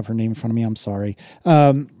don't have her name in front of me, I'm sorry,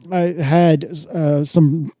 had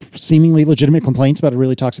some seemingly legitimate complaints about a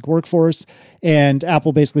really toxic workforce, and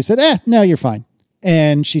Apple basically said, no, you're fine.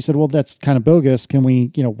 And she said, well, that's kind of bogus. Can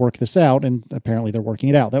we, work this out? And apparently they're working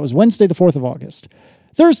it out. That was Wednesday, the 4th of August.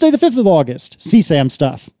 Thursday, the 5th of August, CSAM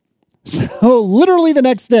stuff. So literally the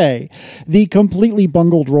next day, the completely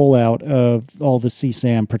bungled rollout of all the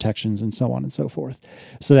CSAM protections and so on and so forth.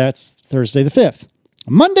 So that's Thursday, the 5th.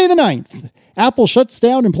 Monday, the 9th, Apple shuts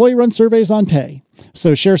down employee-run surveys on pay.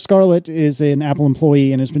 So Cher Scarlett is an Apple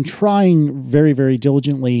employee and has been trying very, very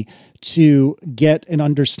diligently to get an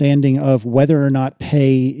understanding of whether or not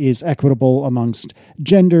pay is equitable amongst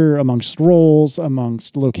gender, amongst roles,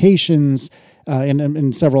 amongst locations,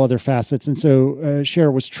 and several other facets. And so Cher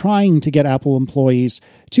was trying to get Apple employees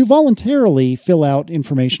to voluntarily fill out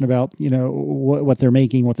information about, what they're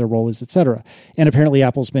making, what their role is, et cetera. And apparently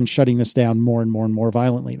Apple's been shutting this down more and more and more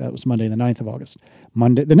violently. That was Monday, the 9th of August.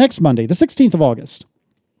 The next Monday, the 16th of August,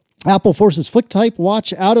 Apple forces FlickType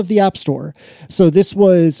Watch out of the App Store. So this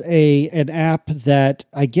was an app that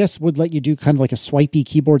I guess would let you do kind of like a swipey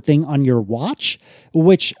keyboard thing on your watch,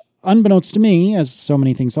 which, unbeknownst to me, as so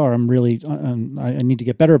many things are, I'm really, I need to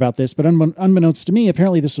get better about this, but unbeknownst to me,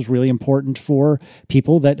 apparently this was really important for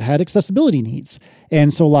people that had accessibility needs.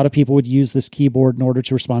 And so a lot of people would use this keyboard in order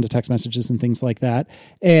to respond to text messages and things like that.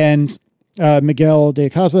 And Miguel de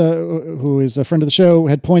Casa, who is a friend of the show,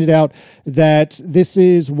 had pointed out that this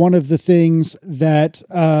is one of the things that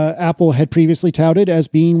Apple had previously touted as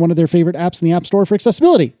being one of their favorite apps in the App Store for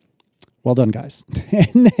accessibility. Well done, guys.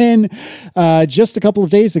 And then just a couple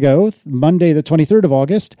of days ago, Monday, the 23rd of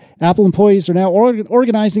August, Apple employees are now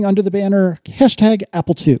organizing under the banner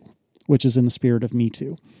 #Apple2, which is in the spirit of Me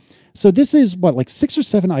Too. So this is like 6 or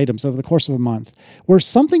 7 items over the course of a month where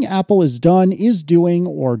something Apple has done, is doing,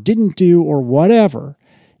 or didn't do, or whatever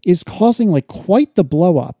is causing quite the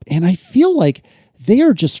blow up. And I feel like they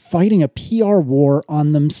are just fighting a PR war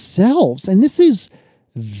on themselves. And this is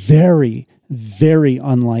very, very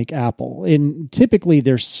unlike Apple. And typically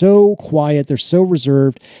they're so quiet, they're so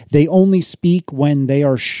reserved, they only speak when they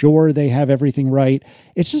are sure they have everything right.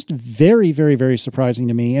 It's just very, very, very surprising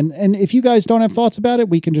to me. And if you guys don't have thoughts about it,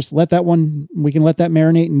 we can just let that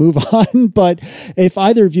marinate and move on. But if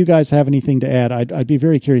either of you guys have anything to add, I'd be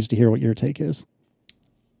very curious to hear what your take is.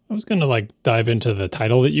 I was going to dive into the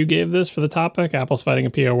title that you gave this for the topic, Apple's fighting a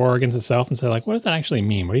PR war against itself, and say what does that actually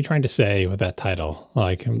mean? What are you trying to say with that title?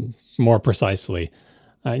 More precisely.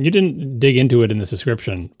 You didn't dig into it in this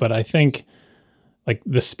description, but I think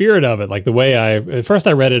the spirit of it, the way at first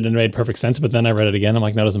I read it and it made perfect sense, but then I read it again. I'm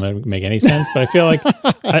like, no, it doesn't make any sense. But I feel like,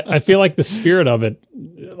 I feel like the spirit of it,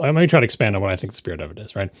 let me try to expand on what I think the spirit of it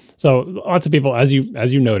is, right? So lots of people, as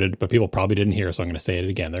you noted, but people probably didn't hear, so I'm going to say it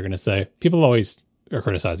again. They're going to say, people always are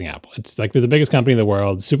criticizing Apple. It's they're the biggest company in the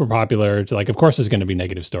world, super popular. Of course there's going to be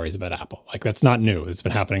negative stories about Apple. That's not new. It's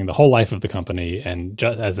been happening the whole life of the company. And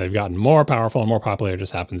just as they've gotten more powerful and more popular, it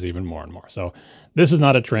just happens even more and more. So this is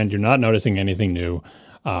not a trend. You're not noticing anything new.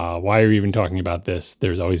 Why are you even talking about this?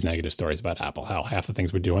 There's always negative stories about Apple. Hell, half the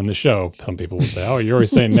things we do on the show, some people will say, oh, you're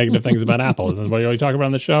always saying negative things about Apple. Isn't what you always talk about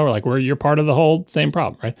on the show? Or you're part of the whole same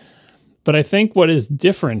problem, right? But I think what is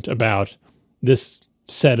different about this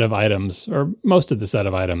set of items, or most of the set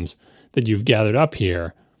of items that you've gathered up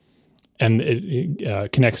here, and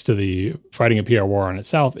it connects to the fighting a PR war on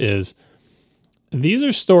itself, is these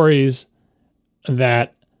are stories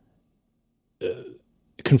that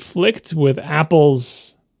conflict with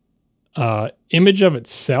Apple's image of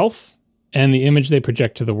itself and the image they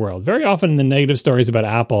project to the world. Very often the negative stories about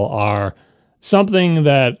Apple are something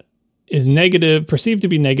that is negative, perceived to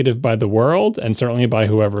be negative by the world and certainly by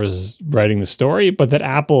whoever is writing the story, but that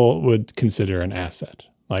Apple would consider an asset.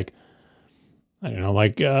 Like, I don't know,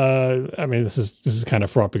 like, I mean, this is kind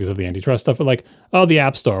of fraught because of the antitrust stuff, but like, oh, the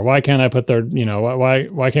App Store, why can't I put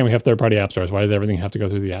why can't we have third-party app stores? Why does everything have to go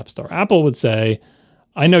through the App Store? Apple would say,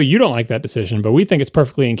 I know you don't like that decision, but we think it's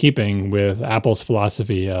perfectly in keeping with Apple's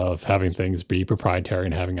philosophy of having things be proprietary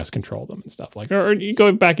and having us control them and stuff like, or you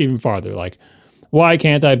go back even farther, like, why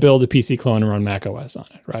can't I build a PC clone and run Mac OS on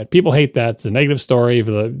it, right? People hate that. It's a negative story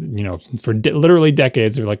for literally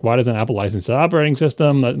decades. They're like, why doesn't Apple license the operating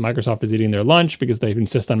system? That Microsoft is eating their lunch because they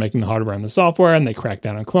insist on making the hardware and the software, and they crack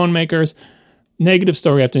down on clone makers. Negative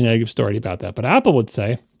story after negative story about that. But Apple would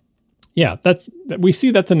say, yeah, we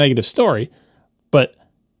see that's a negative story, but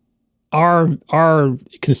our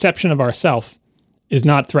conception of ourself is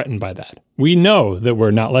not threatened by that. We know that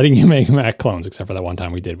we're not letting you make Mac clones, except for that one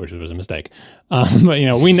time we did, which was a mistake. But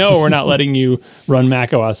we know we're not letting you run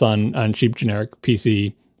Mac OS on cheap generic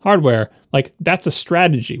PC hardware. Like, that's a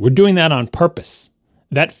strategy. We're doing that on purpose.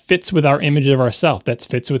 That fits with our image of ourselves. That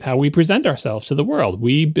fits with how we present ourselves to the world.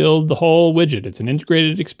 We build the whole widget. It's an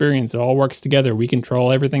integrated experience. It all works together. We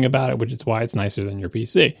control everything about it, which is why it's nicer than your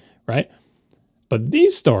PC, right? But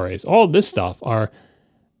these stories, all this stuff, are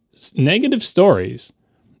negative stories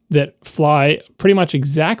that fly pretty much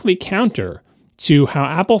exactly counter to how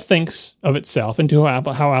Apple thinks of itself and to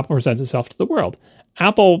how Apple presents itself to the world.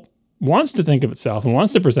 Apple wants to think of itself and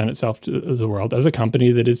wants to present itself to the world as a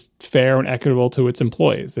company that is fair and equitable to its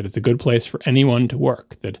employees, that it's a good place for anyone to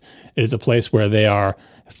work, that it is a place where they are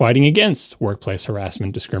fighting against workplace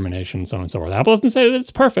harassment, discrimination, so on and so forth. Apple doesn't say that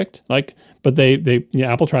it's perfect, but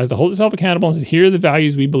Apple tries to hold itself accountable and says, here are the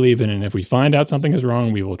values we believe in, and if we find out something is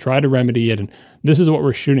wrong, we will try to remedy it, and this is what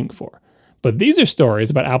we're shooting for. But these are stories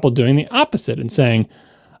about Apple doing the opposite and saying,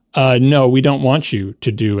 no, we don't want you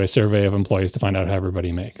to do a survey of employees to find out how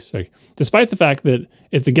everybody makes. Like, despite the fact that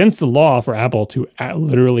it's against the law for Apple to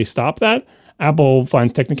literally stop that, Apple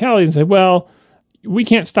finds technicalities and say, well, we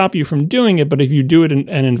can't stop you from doing it, but if you do it and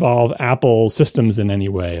involve Apple systems in any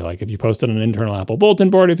way, like if you post it on an internal Apple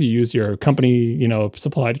bulletin board, if you use your company,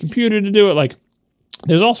 supplied computer to do it, like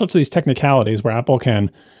there's all sorts of these technicalities where Apple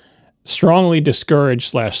can strongly discourage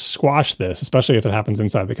 / squash this, especially if it happens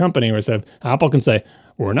inside the company, where Apple can say,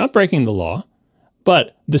 we're not breaking the law,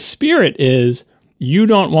 but the spirit is you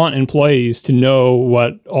don't want employees to know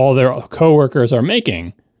what all their coworkers are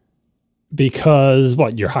making because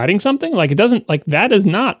you're hiding something? Like, it doesn't, like, that is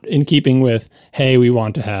not in keeping with, hey, we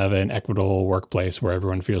want to have an equitable workplace where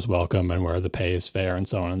everyone feels welcome and where the pay is fair and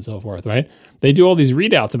so on and so forth, right? They do all these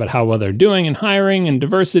readouts about how well they're doing in hiring and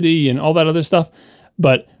diversity and all that other stuff,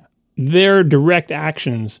 but their direct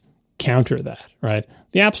actions counter that, right?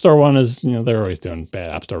 The App Store one is, they're always doing bad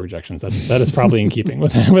App Store rejections. That is probably in keeping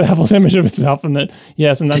with Apple's image of itself, and that,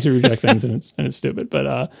 sometimes you reject things and it's stupid.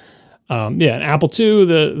 But and Apple II,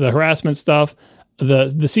 the harassment stuff,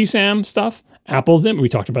 the CSAM stuff, Apple's we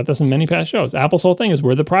talked about this in many past shows. Apple's whole thing is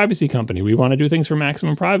we're the privacy company. We want to do things for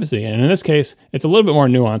maximum privacy. And in this case, it's a little bit more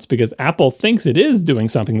nuanced because Apple thinks it is doing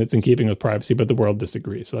something that's in keeping with privacy, but the world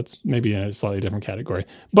disagrees. So that's maybe in a slightly different category.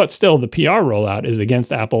 But still, the PR rollout is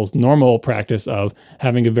against Apple's normal practice of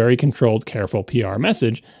having a very controlled, careful PR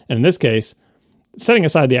message. And in this case, setting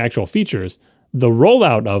aside the actual features, the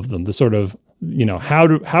rollout of them, the sort of,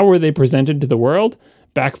 how were they presented to the world,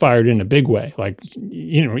 backfired in a big way. Like,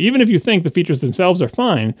 even if you think the features themselves are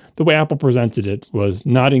fine, the way Apple presented it was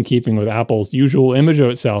not in keeping with Apple's usual image of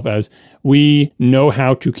itself as we know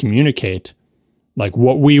how to communicate. Like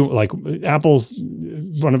one of Apple's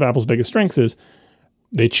biggest strengths is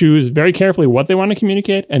they choose very carefully what they want to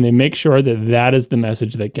communicate, and they make sure that that is the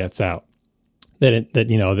message that gets out.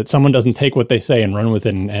 That someone doesn't take what they say and run with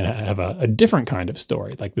it and have a different kind of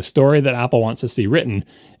story. Like, the story that Apple wants to see written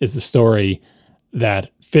is the story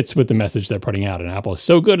that fits with the message they're putting out. And Apple is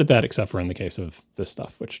so good at that, except for in the case of this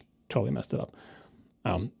stuff, which totally messed it up.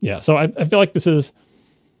 So I feel like this is,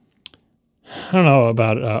 I don't know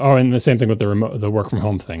about, and the same thing with the work from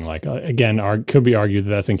home thing. Like, again, could be argued that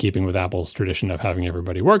that's in keeping with Apple's tradition of having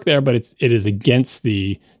everybody work there, but it is against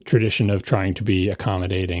the tradition of trying to be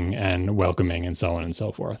accommodating and welcoming and so on and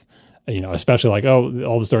so forth. Especially like,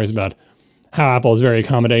 all the stories about how Apple is very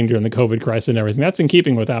accommodating during the COVID crisis and everything. That's in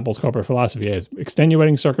keeping with Apple's corporate philosophy. It's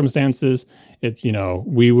extenuating circumstances.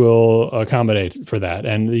 We will accommodate for that.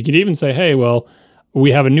 And you could even say, hey, well,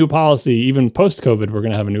 we have a new policy, even post-COVID, we're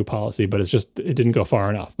going to have a new policy, but it didn't go far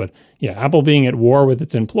enough. But yeah, Apple being at war with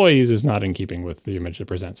its employees is not in keeping with the image it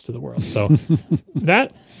presents to the world. So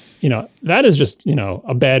that is just,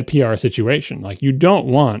 a bad PR situation. Like, you don't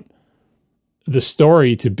want the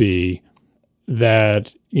story to be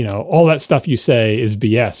that, all that stuff you say is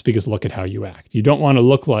BS because look at how you act. You don't want to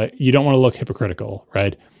look hypocritical,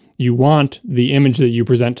 right? You want the image that you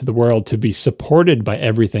present to the world to be supported by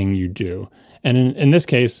everything you do. And in this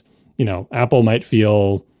case, Apple might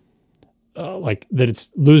feel like that it's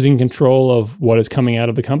losing control of what is coming out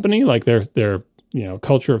of the company. Like their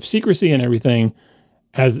culture of secrecy and everything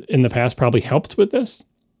has in the past probably helped with this.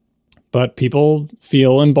 But people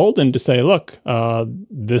feel emboldened to say, look,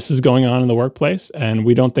 this is going on in the workplace and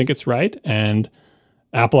we don't think it's right. And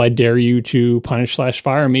Apple, I dare you to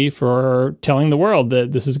punish/fire me for telling the world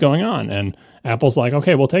that this is going on. And Apple's like,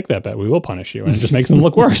 okay, we'll take that bet. We will punish you. And it just makes them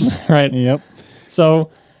look worse, right? Yep.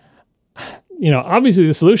 So, obviously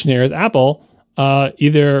the solution here is Apple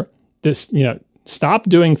either stop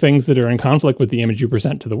doing things that are in conflict with the image you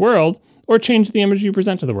present to the world or change the image you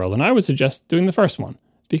present to the world. And I would suggest doing the first one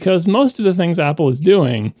because most of the things Apple is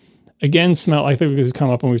doing, again, I think we've come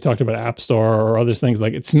up when we've talked about App Store or other things.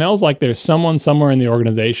 Like, it smells like there's someone somewhere in the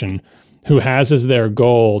organization who has as their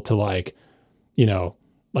goal to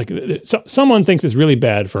someone thinks it's really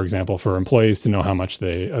bad, for example, for employees to know how much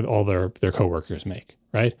all their coworkers make,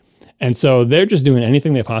 right? And so they're just doing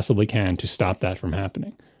anything they possibly can to stop that from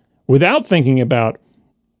happening without thinking about,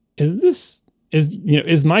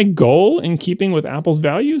 is my goal in keeping with Apple's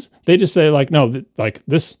values? They just say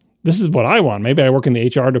this is what I want. Maybe I work in the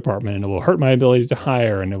HR department and it will hurt my ability to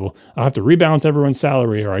hire and I'll have to rebalance everyone's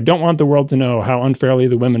salary, or I don't want the world to know how unfairly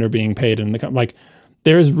the women are being paid in the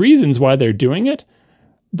there's reasons why they're doing it.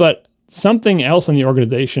 But something else in the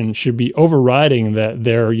organization should be overriding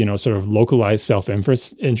their, sort of localized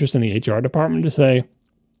self-interest in the HR department to say,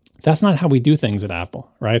 that's not how we do things at Apple,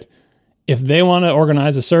 right? If they want to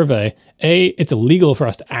organize a survey, it's illegal for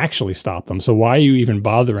us to actually stop them. So why are you even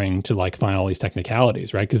bothering to find all these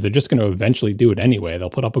technicalities, right? Because they're just going to eventually do it anyway. They'll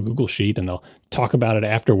put up a Google Sheet and they'll talk about it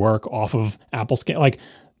after work off of Apple Scan,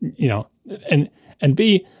 and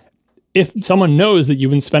B, if someone knows that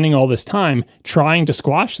you've been spending all this time trying to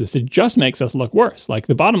squash this, it just makes us look worse. Like,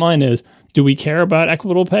 the bottom line is, do we care about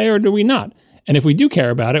equitable pay or do we not? And if we do care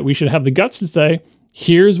about it, we should have the guts to say,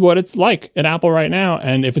 here's what it's like at Apple right now.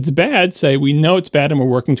 And if it's bad, say, we know it's bad and we're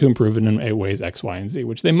working to improve it in ways X, Y, and Z,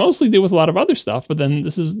 which they mostly do with a lot of other stuff. But then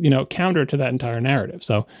this is, counter to that entire narrative.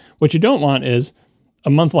 So what you don't want is a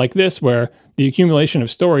month like this where the accumulation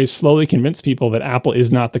of stories slowly convince people that Apple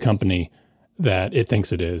is not the company that it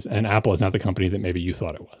thinks it is, and Apple is not the company that maybe you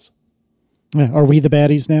thought it was. Are we the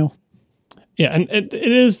baddies now? Yeah, and it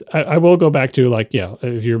is. I will go back to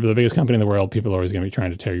if you're the biggest company in the world, people are always going to be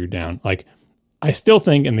trying to tear you down. I still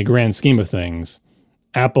think in the grand scheme of things,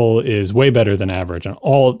 Apple is way better than average on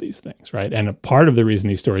all of these things, right? And a part of the reason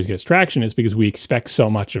these stories get traction is because we expect so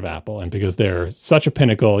much of Apple, and because they're such a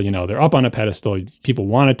pinnacle. They're up on a pedestal. People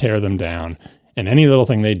want to tear them down, and any little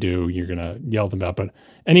thing they do, you're going to yell them about. But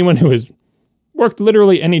anyone who has worked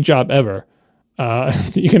literally any job ever,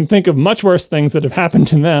 you can think of much worse things that have happened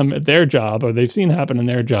to them at their job, or they've seen happen in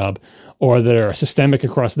their job, or that are systemic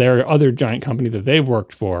across their other giant company that they've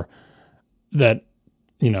worked for, that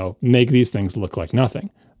make these things look like nothing.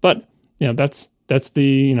 But that's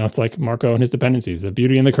the it's like Marco and his dependencies, the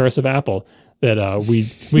beauty and the curse of Apple, that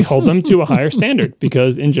we hold them to a higher standard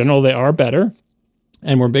because in general they are better.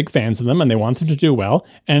 And we're big fans of them, and they want them to do well.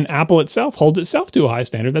 And Apple itself holds itself to a high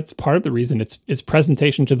standard. That's part of the reason its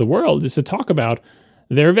presentation to the world is to talk about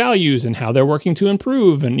their values and how they're working to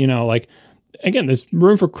improve. And, again, there's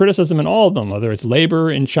room for criticism in all of them, whether it's labor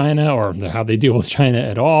in China or how they deal with China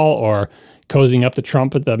at all, or cozying up to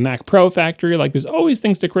Trump at the Mac Pro factory. There's always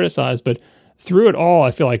things to criticize. But through it all, I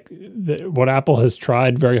feel like what Apple has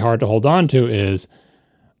tried very hard to hold on to is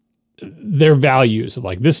their values.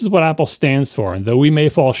 This is what Apple stands for. And though we may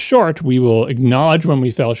fall short, we will acknowledge when we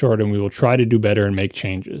fell short and we will try to do better and make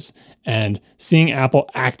changes. And seeing Apple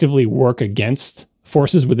actively work against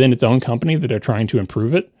forces within its own company that are trying to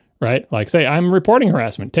improve it, right? Say, I'm reporting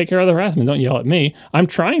harassment. Take care of the harassment. Don't yell at me. I'm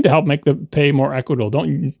trying to help make the pay more equitable.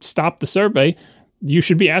 Don't stop the survey. You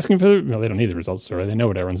should be asking for they don't need the results of the survey. They know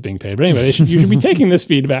what everyone's being paid. But anyway, you should be taking this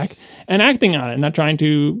feedback and acting on it, not trying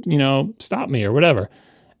to, stop me or whatever.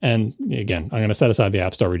 And again, I'm going to set aside the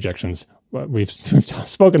App Store rejections. We've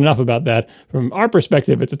spoken enough about that. From our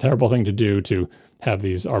perspective, it's a terrible thing to do to have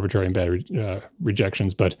these arbitrary and bad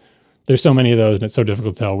rejections. But there's so many of those, and it's so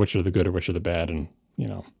difficult to tell which are the good or which are the bad. And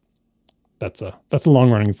that's a long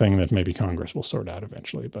running thing that maybe Congress will sort out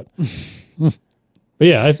eventually. But But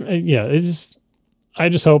yeah, I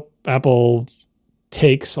just hope Apple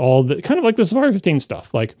takes all the kind of like the Safari 15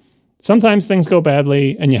 stuff. Like sometimes things go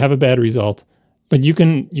badly and you have a bad result, but you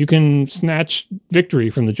can snatch victory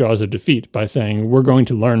from the jaws of defeat by saying, we're going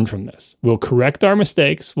to learn from this. We'll correct our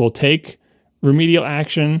mistakes. We'll take remedial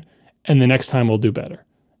action, and the next time we'll do better.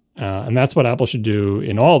 And that's what Apple should do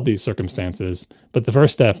in all of these circumstances. But the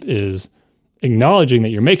first step is acknowledging that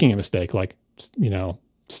you're making a mistake. Like,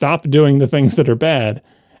 stop doing the things that are bad,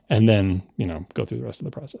 and then, go through the rest of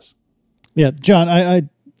the process. Yeah, John, I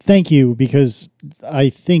thank you, because I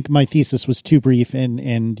think my thesis was too brief,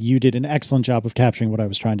 and you did an excellent job of capturing what I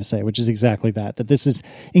was trying to say, which is exactly that this is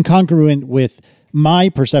incongruent with my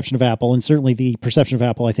perception of Apple, and certainly the perception of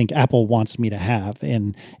Apple I think Apple wants me to have.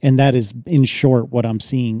 And that is, in short, what I'm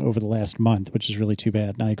seeing over the last month, which is really too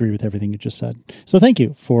bad. And I agree with everything you just said. So thank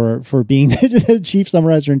you for being the chief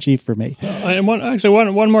summarizer in chief for me. And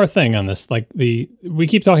one more thing on this. Like we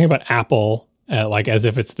keep talking about Apple like as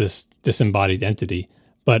if it's this disembodied entity,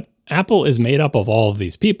 but Apple is made up of all of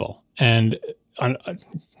these people. And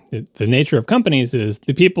the nature of companies is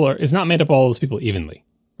it's not made up of all those people evenly.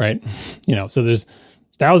 Right. So there's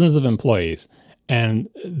thousands of employees, and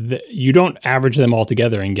you don't average them all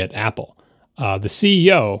together and get Apple. The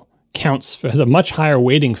CEO has a much higher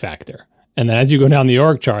weighting factor. And then as you go down the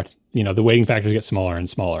org chart, the weighting factors get smaller and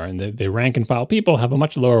smaller, and the rank and file people have a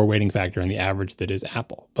much lower weighting factor in the average that is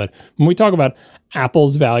Apple. But when we talk about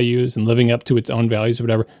Apple's values and living up to its own values or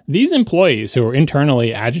whatever, these employees who are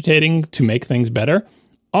internally agitating to make things better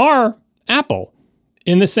are Apple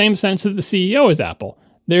in the same sense that the CEO is Apple.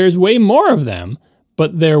 There's way more of them,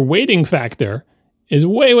 but their weighting factor is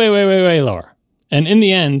way, way, way, way, way lower. And in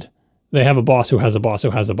the end, they have a boss who has a boss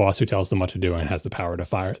who has a boss who tells them what to do and has the power to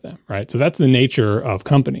fire them, right? So that's the nature of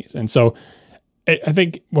companies. And so I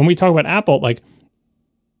think when we talk about Apple, like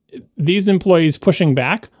these employees pushing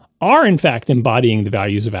back are in fact embodying the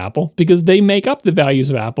values of Apple, because they make up the values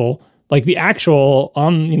of Apple, like the actual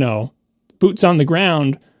boots on the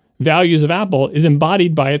ground values of Apple is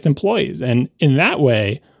embodied by its employees. And in that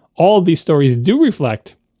way, all of these stories do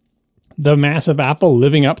reflect the massive Apple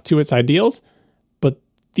living up to its ideals, but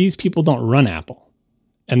these people don't run Apple.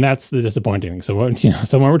 And that's the disappointing thing. So when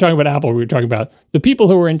we're talking about Apple, we're talking about the people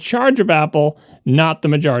who are in charge of Apple, not the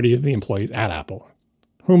majority of the employees at Apple,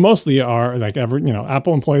 who mostly are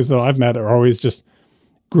Apple employees that I've met are always just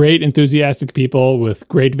great, enthusiastic people with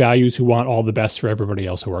great values who want all the best for everybody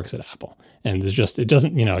else who works at Apple. And it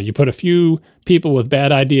doesn't, you put a few people with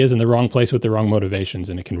bad ideas in the wrong place with the wrong motivations,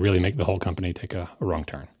 and it can really make the whole company take a wrong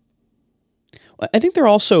turn. I think there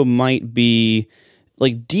also might be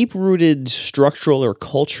like deep-rooted structural or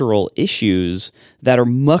cultural issues that are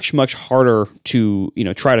much, much harder to,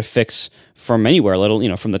 try to fix from anywhere,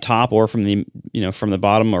 from the top or from the, from the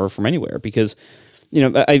bottom or from anywhere. Because,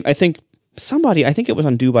 I think it was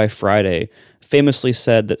on Dubai Friday, famously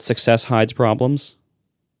said that success hides problems.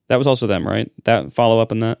 That was also them, right? That follow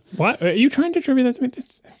up on that. What are you trying to attribute that to me?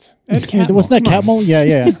 It's Ed Catmull. Wasn't that Catmull?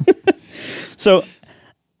 Yeah. So,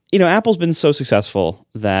 Apple's been so successful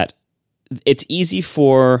that it's easy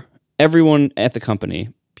for everyone at the company,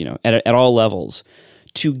 at all levels,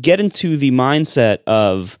 to get into the mindset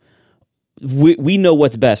of we know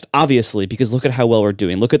what's best, obviously, because look at how well we're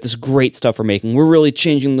doing. Look at this great stuff we're making. We're really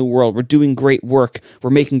changing the world. We're doing great work. We're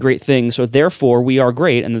making great things. So therefore, we are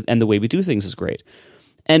great, and the way we do things is great.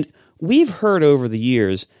 And we've heard over the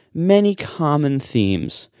years many common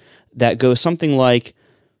themes that go something like,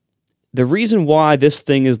 the reason why this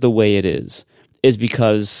thing is the way it is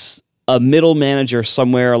because a middle manager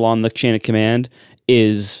somewhere along the chain of command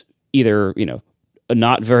is either,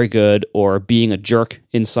 not very good or being a jerk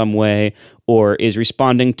in some way, or is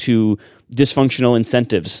responding to dysfunctional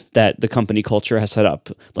incentives that the company culture has set up.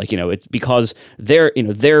 Like, it's because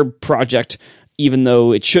their project, even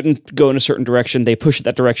though it shouldn't go in a certain direction, they push it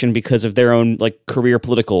that direction because of their own career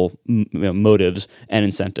political motives and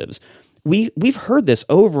incentives. We've heard this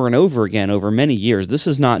over and over again over many years. This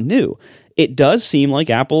is not new. It does seem like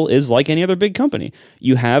Apple is like any other big company.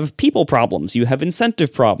 You have people problems, you have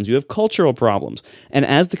incentive problems, you have cultural problems. And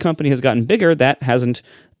as the company has gotten bigger, that hasn't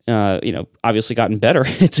obviously gotten better.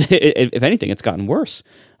 If anything, it's gotten worse.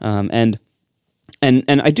 And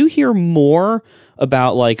I do hear more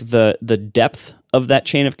about the depth of that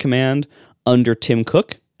chain of command under Tim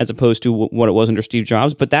Cook as opposed to what it was under Steve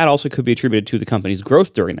Jobs, but that also could be attributed to the company's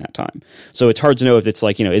growth during that time. So it's hard to know if it's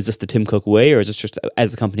is this the Tim Cook way, or is this just as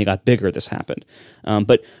the company got bigger, this happened?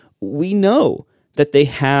 But we know that they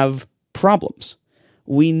have problems.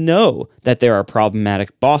 We know that there are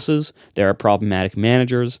problematic bosses, there are problematic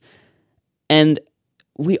managers, and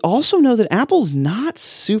we also know that Apple's not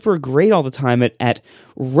super great all the time at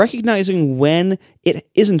recognizing when it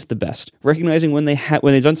isn't the best, recognizing when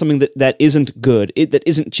they've done something that isn't good, that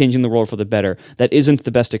isn't changing the world for the better, that isn't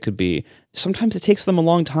the best it could be. Sometimes it takes them a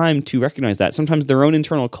long time to recognize that. Sometimes their own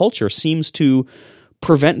internal culture seems to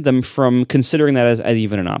prevent them from considering that as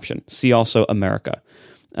even an option. See also America.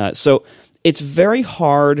 So it's very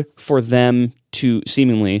hard for them to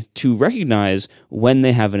recognize when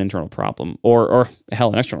they have an internal problem or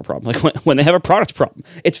hell, an external problem, like when they have a product problem.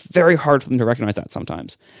 It's very hard for them to recognize that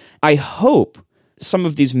sometimes. I hope some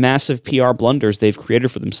of these massive PR blunders they've created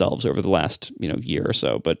for themselves over the last year or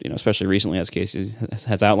so, but especially recently, as Casey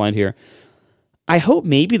has outlined here, I hope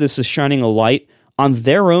maybe this is shining a light on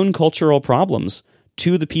their own cultural problems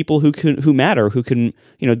to the people who matter, who can,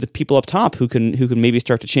 the people up top who can maybe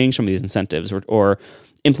start to change some of these incentives or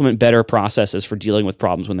implement better processes for dealing with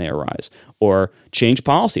problems when they arise, or change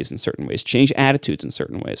policies in certain ways, change attitudes in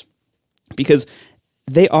certain ways. Because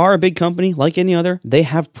they are a big company like any other. They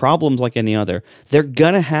have problems like any other. They're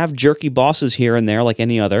going to have jerky bosses here and there like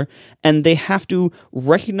any other, and they have to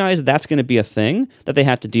recognize that's going to be a thing that they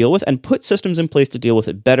have to deal with and put systems in place to deal with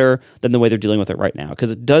it better than the way they're dealing with it right now,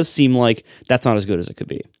 because it does seem like that's not as good as it could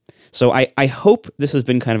be. So I hope this has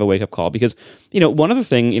been kind of a wake-up call, because, one other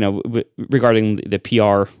thing, regarding the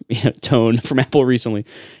PR tone from Apple recently,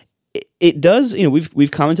 it does,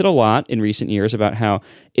 we've commented a lot in recent years about how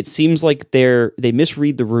it seems like they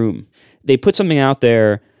misread the room. They put something out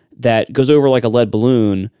there that goes over like a lead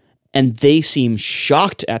balloon, and they seem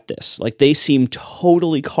shocked at this. Like, they seem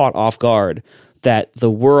totally caught off guard that the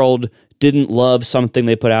world didn't love something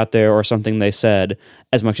they put out there or something they said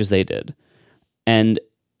as much as they did. And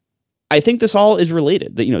I think this all is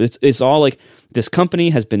related. That it's all like, this company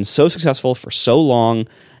has been so successful for so long,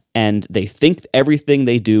 and they think everything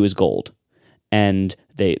they do is gold, and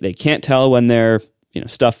they can't tell when their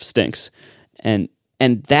stuff stinks, and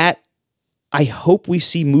that, I hope we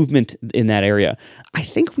see movement in that area. I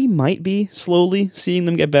think we might be slowly seeing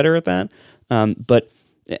them get better at that, but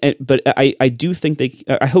I do think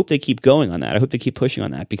I hope they keep going on that. I hope they keep pushing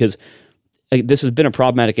on that, because this has been a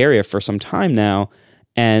problematic area for some time now,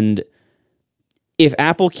 and if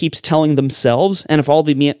Apple keeps telling themselves, and if all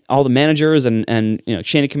the managers and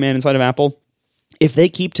chain of command inside of Apple, if they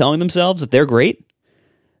keep telling themselves that they're great,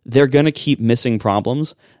 they're going to keep missing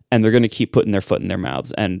problems, and they're going to keep putting their foot in their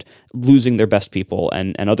mouths and losing their best people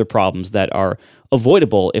and other problems that are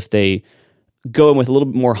avoidable if they go in with a little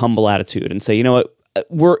bit more humble attitude and say, you know what,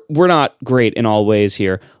 we're not great in all ways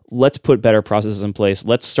here. Let's put better processes in place.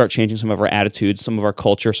 Let's start changing some of our attitudes, some of our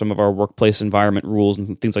culture, some of our workplace environment rules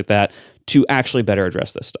and things like that to actually better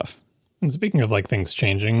address this stuff. And speaking of like things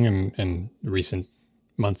changing in recent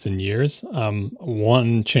months and years,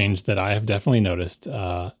 one change that I have definitely noticed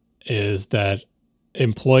is that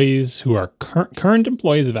employees who are current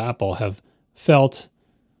employees of Apple have felt,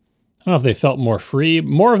 I don't know if they felt more free.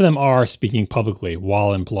 More of them are speaking publicly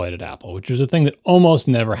while employed at Apple, which is a thing that almost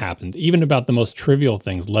never happens, even about the most trivial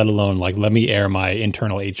things, let alone like, let me air my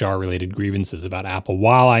internal HR related grievances about Apple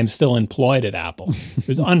while I'm still employed at Apple. It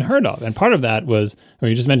was unheard of. And part of that was,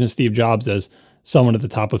 you just mentioned Steve Jobs as someone at the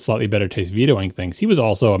top with slightly better taste vetoing things. He was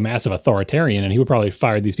also a massive authoritarian, and he would probably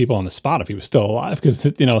fire these people on the spot if he was still alive, because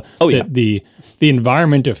the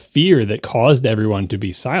environment of fear that caused everyone to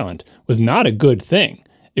be silent was not a good thing.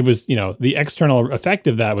 It was, the external effect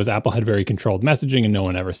of that was Apple had very controlled messaging and no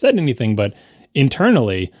one ever said anything. But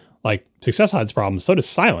internally, like, success hides problems, so does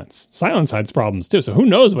silence. Silence hides problems too. So who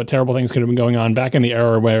knows what terrible things could have been going on back in the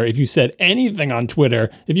era where if you said anything on Twitter,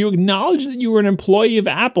 if you acknowledged that you were an employee of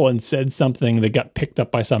Apple and said something that got picked up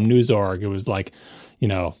by some news org, it was like,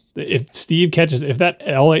 if that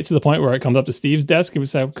elevates to the point where it comes up to Steve's desk, it would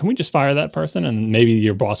say, can we just fire that person? And maybe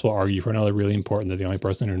your boss will argue for another really important, that the only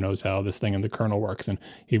person who knows how this thing in the kernel works. And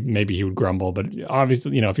he would grumble. But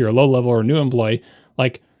obviously, if you're a low level or a new employee,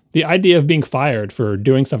 like, the idea of being fired for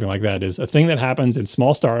doing something like that is a thing that happens in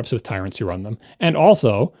small startups with tyrants who run them. And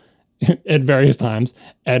also at various times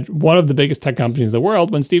at one of the biggest tech companies in the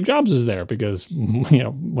world when Steve Jobs was there, because,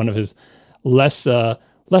 one of his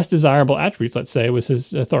less desirable attributes, let's say, was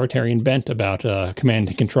his authoritarian bent about command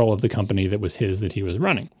and control of the company that was his, that he was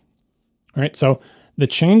running. All right. So the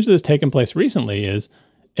change that has taken place recently is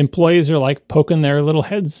employees are like poking their little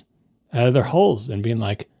heads out of their holes and being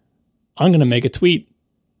like, I'm going to make a tweet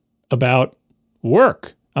about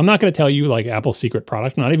work. I'm not going to tell you like Apple's secret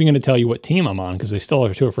product. I'm not even going to tell you what team I'm on, because they still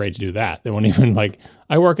are too afraid to do that. They won't even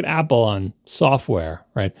I work at Apple on software,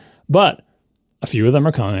 right? But a few of them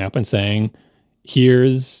are coming up and saying,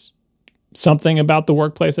 here's something about the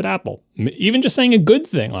workplace at Apple. Even just saying a good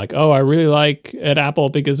thing, like, oh, I really like at Apple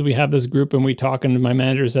because we have this group and we talk and my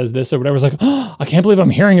manager says this or whatever. It's like, oh, I can't believe I'm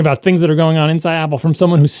hearing about things that are going on inside Apple from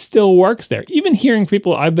someone who still works there. Even hearing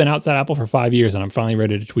people, I've been outside Apple for 5 years and I'm finally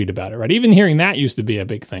ready to tweet about it, right? Even hearing that used to be a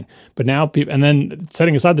big thing. But now people, and then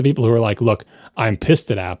setting aside the people who are like, look, I'm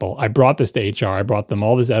pissed at Apple. I brought this to HR. I brought them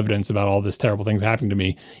all this evidence about all this terrible things happening to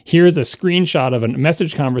me. Here's a screenshot of a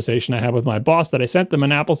message conversation I had with my boss that I sent them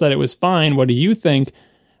and Apple said it was fine. What do you think?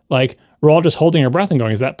 Like, we're all just holding our breath and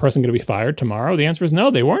going, is that person going to be fired tomorrow? The answer is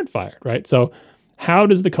no, they weren't fired, right? So how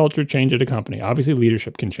does the culture change at a company? Obviously,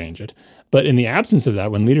 leadership can change it. But in the absence of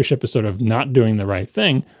that, when leadership is sort of not doing the right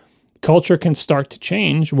thing, culture can start to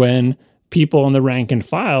change when people in the rank and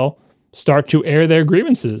file start to air their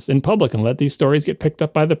grievances in public and let these stories get picked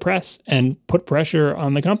up by the press and put pressure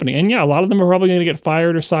on the company. And yeah, a lot of them are probably going to get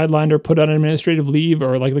fired or sidelined or put on administrative leave,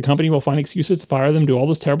 or like the company will find excuses to fire them, do all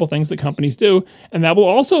those terrible things that companies do. And that will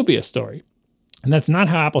also be a story. And that's not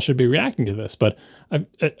how Apple should be reacting to this. But I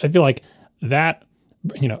feel like that,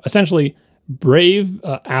 essentially brave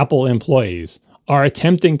Apple employees are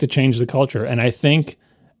attempting to change the culture. And I think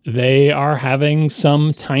they are having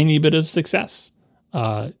some tiny bit of success.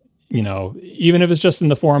 Even if it's just in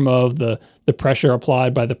the form of the pressure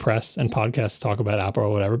applied by the press and podcasts to talk about Apple or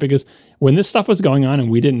whatever, because when this stuff was going on and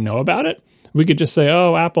we didn't know about it, we could just say,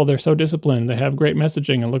 oh, Apple, they're so disciplined. They have great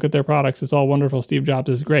messaging and look at their products. It's all wonderful. Steve Jobs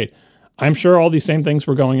is great. I'm sure all these same things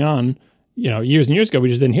were going on, years and years ago. We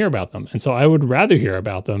just didn't hear about them. And so I would rather hear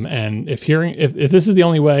about them. And if this is the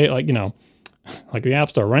only way, like the App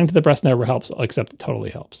Store, running to the press never helps, except it totally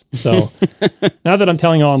helps. So now that I'm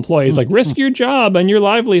telling all employees, like, risk your job and your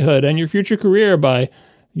livelihood and your future career by,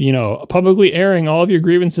 publicly airing all of your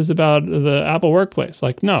grievances about the Apple workplace.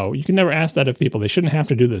 Like, no, you can never ask that of people. They shouldn't have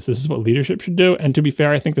to do this. This is what leadership should do. And to be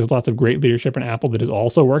fair, I think there's lots of great leadership in Apple that is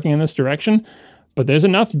also working in this direction. But there's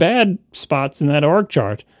enough bad spots in that org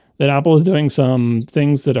chart that Apple is doing some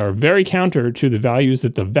things that are very counter to the values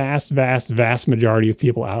that the vast, vast, vast majority of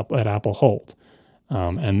people at Apple hold.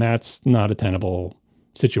 And that's not a tenable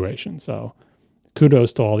situation. So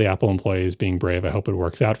kudos to all the Apple employees being brave. I hope it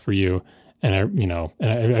works out for you. And I want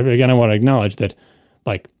to acknowledge that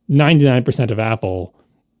like 99% of Apple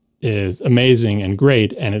is amazing and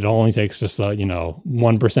great. And it only takes just,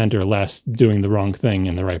 1% or less doing the wrong thing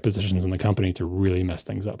in the right positions in the company to really mess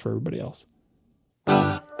things up for everybody else.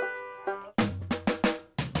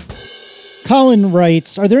 Colin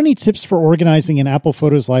writes, are there any tips for organizing an Apple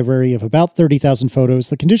Photos library of about 30,000 photos?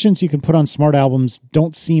 The conditions you can put on smart albums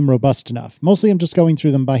don't seem robust enough. Mostly I'm just going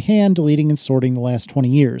through them by hand, deleting and sorting the last 20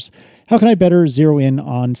 years. How can I better zero in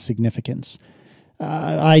on significance?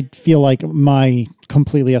 I feel like my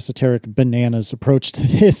completely esoteric bananas approach to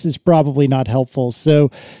this is probably not helpful.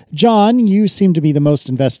 So, John, you seem to be the most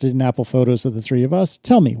invested in Apple Photos of the three of us.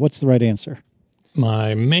 Tell me, what's the right answer?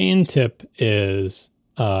 My main tip is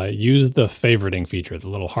use the favoriting feature, the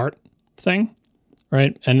little heart thing,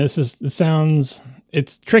 right? And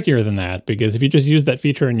it's trickier than that, because if you just use that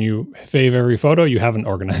feature and you fave every photo, you haven't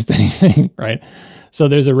organized anything, right? So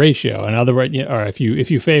there's a ratio. In other words, or if you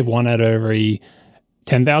fave one out of every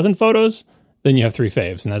 10,000 photos, then you have 3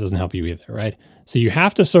 faves, and that doesn't help you either, right? So you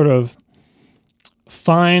have to sort of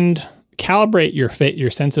calibrate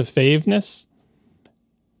your sense of faveness.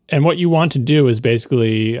 And what you want to do is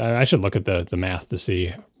basically, I should look at the math to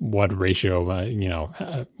see what ratio,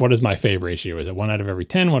 what is my fave ratio? Is it 1 out of every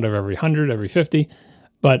 10, 1 out of every 100, every 50?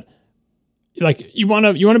 But like, you want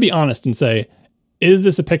to be honest and say, is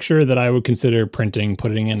this a picture that I would consider printing,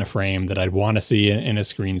 putting in a frame that I'd want to see in a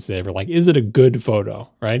screensaver? Like, is it a good photo,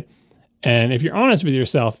 right? And if you're honest with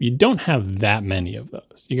yourself, you don't have that many of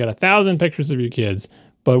those. You got 1,000 pictures of your kids,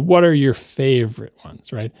 but what are your favorite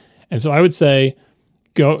ones, right? And so I would say,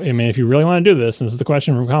 if you really want to do this, and this is the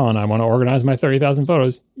question from Colin, I want to organize my 30,000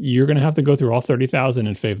 photos, you're going to have to go through all 30,000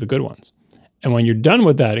 and fave the good ones. And when you're done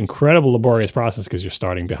with that incredible laborious process, because you're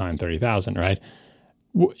starting behind 30,000, right?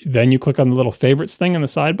 Then you click on the little favorites thing in the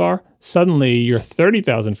sidebar. Suddenly your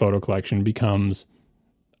 30,000 photo collection becomes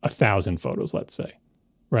 1,000 photos, let's say,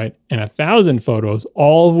 right? And 1,000 photos,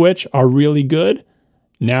 all of which are really good.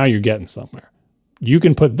 Now you're getting somewhere. You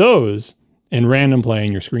can put those in random play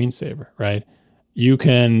in your screensaver, right? You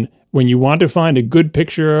can, when you want to find a good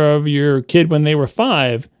picture of your kid when they were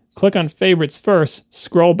 5, click on favorites first,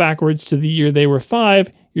 scroll backwards to the year they were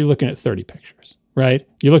 5, you're looking at 30 pictures, right?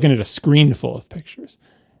 You're looking at a screen full of pictures.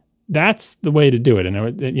 That's the way to do it. And,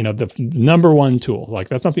 the number one tool, like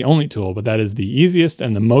that's not the only tool, but that is the easiest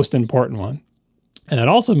and the most important one. And that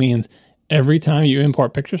also means every time you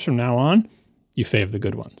import pictures from now on, you fave the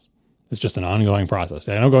good ones. It's just an ongoing process.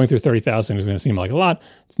 I know going through 30,000 is going to seem like a lot.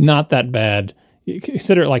 It's not that bad. You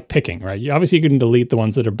consider it like picking, right? Obviously, you can delete the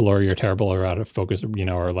ones that are blurry or terrible or out of focus,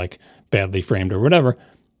 or like badly framed or whatever.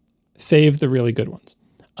 Fave the really good ones.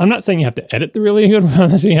 I'm not saying you have to edit the really good ones. I'm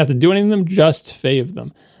not saying you have to do anything with them. Just fave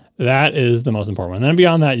them. That is the most important one. And then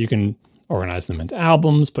beyond that, you can organize them into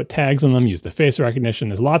albums, put tags on them, use the face recognition.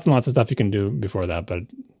 There's lots and lots of stuff you can do before that, but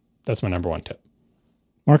that's my number one tip.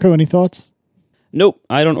 Marco, any thoughts? Nope,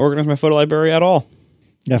 I don't organize my photo library at all.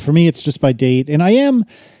 Yeah, for me, it's just by date. And I am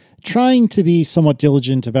trying to be somewhat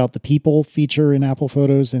diligent about the people feature in Apple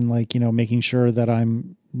Photos and making sure that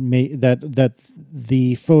that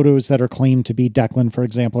the photos that are claimed to be Declan, for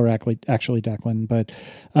example, are actually Declan. But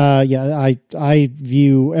I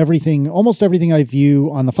view almost everything I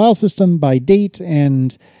view on the file system by date,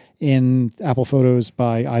 and in Apple Photos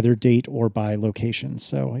by either date or by location.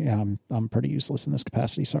 So yeah, I'm pretty useless in this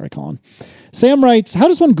capacity. Sorry, Colin. Sam writes, how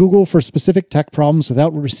does one Google for specific tech problems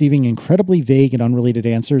without receiving incredibly vague and unrelated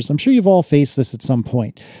answers? I'm sure you've all faced this at some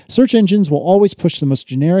point. Search engines will always push the most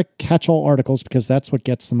generic catch-all articles because that's what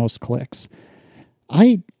gets the most clicks.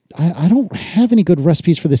 I don't have any good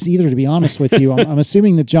recipes for this either, to be honest with you. I'm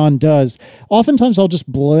assuming that John does. Oftentimes I'll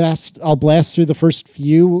just blast through the first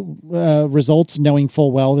few results knowing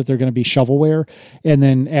full well that they're going to be shovelware. And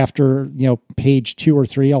then after, page 2 or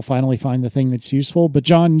 3, I'll finally find the thing that's useful. But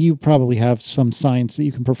John, you probably have some science that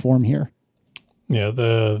you can perform here. Yeah,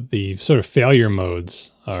 the sort of failure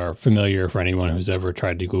modes are familiar for anyone who's ever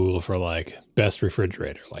tried to Google for like best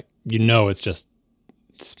refrigerator. Like, it's just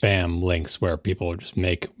spam links where people just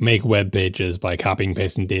make web pages by copying and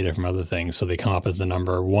pasting data from other things, so they come up as the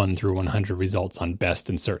number 1 through 100 results on best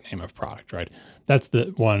insert name of product, right? That's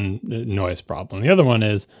the one noise problem. The other one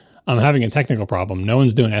is I'm having a technical problem. No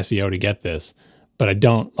one's doing SEO to get this, but I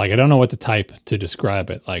don't know what to type to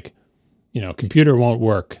describe it. Like, computer won't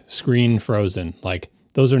work, screen frozen. Like,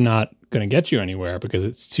 those are not going to get you anywhere because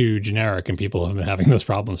it's too generic and people have been having those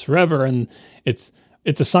problems forever, and it's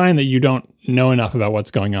a sign that you don't know enough about what's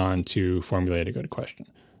going on to formulate a good question.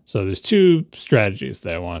 So there's 2 strategies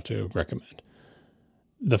that I want to recommend.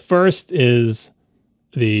 The first is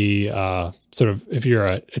the sort of, if you're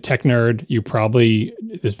a tech nerd,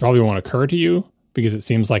 this probably won't occur to you because it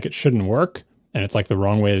seems like it shouldn't work and it's like the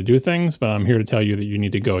wrong way to do things. But I'm here to tell you that you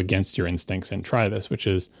need to go against your instincts and try this, which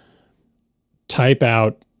is type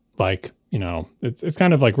out it's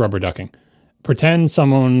kind of like rubber ducking. Pretend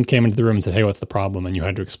someone came into the room and said, hey, what's the problem? And you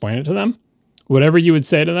had to explain it to them. Whatever you would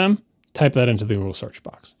say to them, type that into the Google search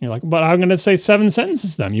box. You're like, but I'm going to say 7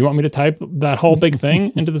 sentences to them. You want me to type that whole big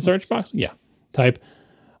thing into the search box? Yeah. Type,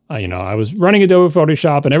 I was running Adobe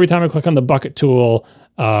Photoshop, and every time I click on the bucket tool,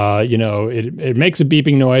 it makes a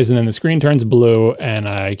beeping noise, and then the screen turns blue, and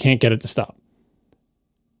I can't get it to stop.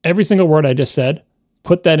 Every single word I just said,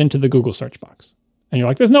 put that into the Google search box. And you're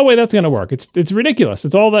like, there's no way that's going to work. It's ridiculous.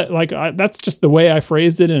 It's all that, that's just the way I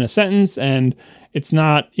phrased it in a sentence. And it's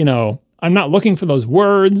not, I'm not looking for those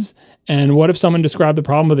words. And what if someone described the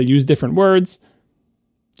problem but they use different words?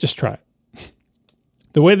 Just try it.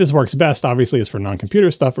 The way this works best, obviously, is for non-computer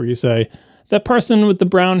stuff where you say, that person with the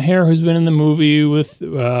brown hair who's been in the movie with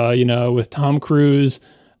Tom Cruise,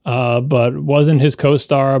 but wasn't his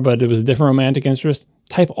co-star, but it was a different romantic interest.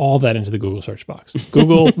 Type all that into the Google search box.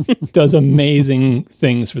 Google does amazing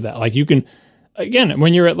things for that. Like, you can, again,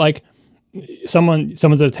 when you're at someone's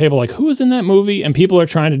at a table, like, who was in that movie? And people are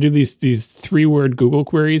trying to do these 3-word Google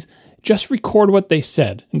queries. Just record what they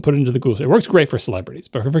said and put it into the Google. It works great for celebrities,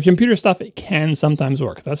 but for computer stuff, it can sometimes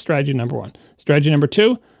work. That's strategy number 1. Strategy number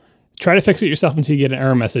 2, try to fix it yourself until you get an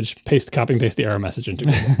error message. Copy and paste the error message into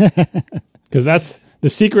Google. Because that's the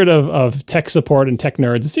secret of tech support and tech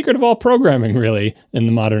nerds. The secret of all programming, really, in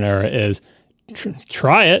the modern era is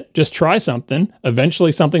try it. Just try something.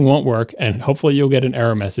 Eventually something won't work, and hopefully you'll get an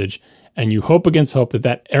error message. And you hope against hope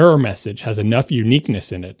that error message has enough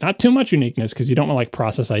uniqueness in it. Not too much uniqueness, because you don't want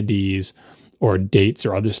process IDs or dates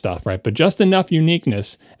or other stuff, right? But just enough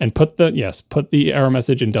uniqueness, and put the error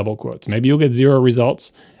message in double quotes. Maybe you'll get 0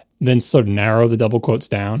 results, then sort of narrow the double quotes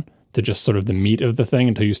down to just sort of the meat of the thing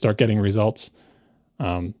until you start getting results.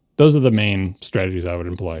 Those are the main strategies I would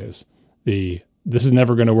employ. Is this is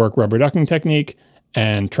never going to work rubber ducking technique,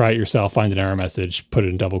 and try it yourself, find an error message, put it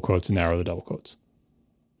in double quotes, and narrow the double quotes.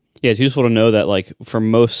 Yeah, it's useful to know that, for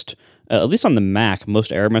most, at least on the Mac,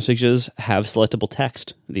 most error messages have selectable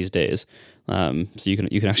text these days. So you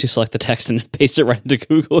can actually select the text and paste it right into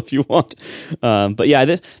Google if you want. But yeah,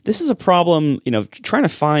 this is a problem. Trying to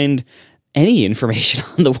find any information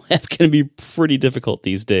on the web can be pretty difficult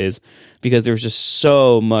these days because there's just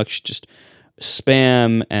so much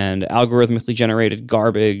spam and algorithmically generated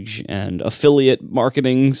garbage and affiliate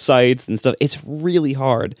marketing sites and stuff. It's really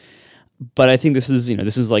hard. But I think this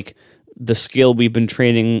is like the skill we've been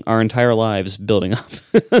training our entire lives building up.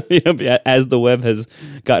 As the web has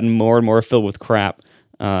gotten more and more filled with crap.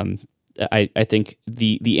 I think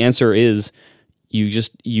the answer is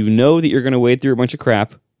you know that you're going to wade through a bunch of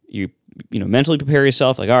crap. You mentally prepare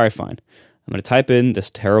yourself like, all right, fine. I'm going to type in this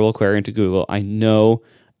terrible query into Google. I know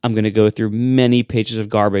I'm going to go through many pages of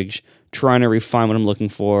garbage trying to refine what I'm looking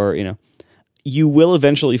for. You will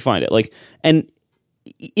eventually find it. And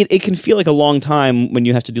it can feel like a long time when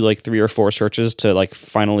you have to do like 3 or 4 searches to like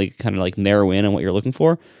finally kind of like narrow in on what you're looking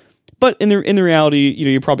for. But in the reality,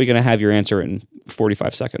 you're probably going to have your answer in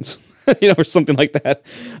 45 seconds, or something like that.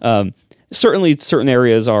 Certainly, certain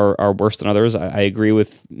areas are worse than others. I agree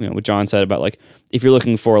with what John said about like if you're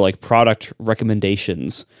looking for like product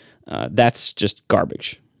recommendations, that's just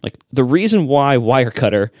garbage. Like the reason why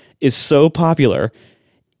Wirecutter is so popular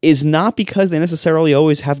is not because they necessarily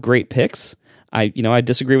always have great picks. I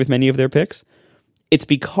disagree with many of their picks. It's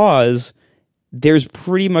because there's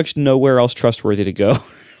pretty much nowhere else trustworthy to go.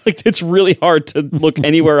 Like it's really hard to look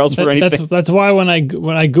anywhere else for anything. That's why when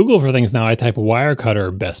I Google for things now, I type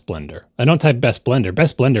Wirecutter Best Blender. I don't type Best Blender.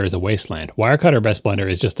 Best Blender is a Wasteland. Wirecutter Best Blender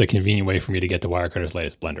is just a convenient way for me to get to Wirecutter's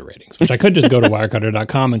latest Blender ratings, which I could just go to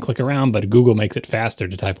wirecutter.com and click around, but Google makes it faster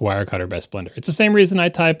to type Wirecutter Best Blender. It's the same reason I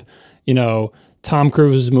type, Tom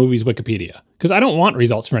Cruise movies Wikipedia, because I don't want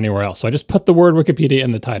results from anywhere else. So I just put the word Wikipedia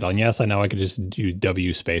in the title. And yes, I know I could just do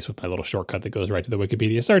W space with my little shortcut that goes right to the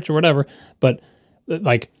Wikipedia search or whatever, but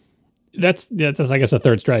like that's I guess a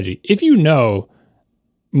third strategy. If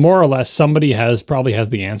more or less somebody probably has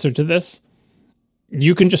the answer to this,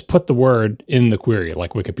 you can just put the word in the query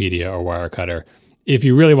like Wikipedia or Wirecutter. If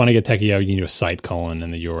you really want to get techie, you need a site colon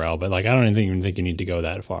in the URL, but like I don't even think you need to go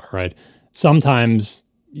that far, right? Sometimes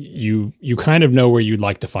you kind of know where you'd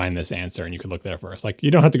like to find this answer and you could look there first. Like you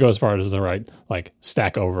don't have to go as far as to write like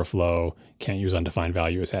Stack Overflow, can't use undefined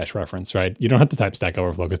value as hash reference, right? You don't have to type Stack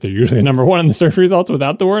Overflow because they're usually number 1 in the search results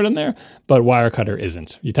without the word in there, but Wirecutter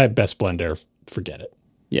isn't. You type Best Blender, forget it.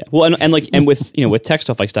 Yeah. Well, and with with tech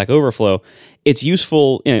stuff like Stack Overflow, it's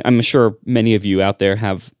useful. I'm sure many of you out there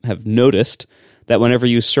have noticed that whenever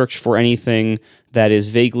you search for anything that is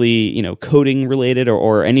vaguely, coding related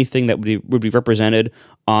or anything that would be represented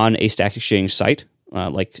on a Stack Exchange site,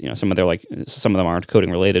 some of them aren't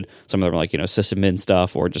coding related. Some of them are like, sysadmin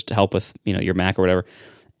stuff or just to help with, your Mac or whatever.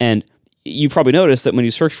 And you probably noticed that when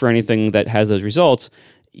you search for anything that has those results,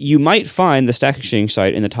 you might find the Stack Exchange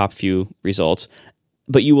site in the top few results,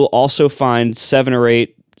 but you will also find 7 or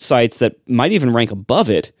 8 sites that might even rank above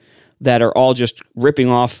it that are all just ripping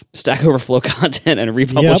off Stack Overflow content and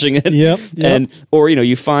republishing it. Yep. And or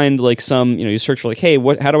you find like some, you search for like, hey,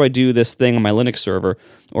 how do I do this thing on my Linux server?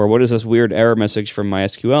 Or what does this weird error message from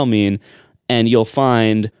MySQL mean? And you'll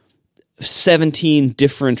find 17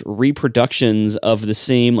 different reproductions of the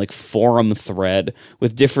same like forum thread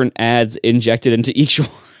with different ads injected into each one.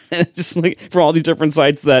 Just like from all these different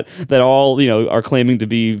sites that all are claiming to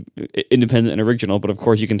be independent and original, but of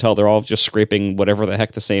course you can tell they're all just scraping whatever the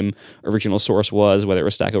heck the same original source was, whether it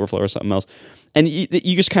was Stack Overflow or something else. And you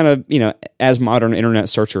just kind of as modern internet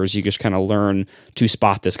searchers, you just kind of learn to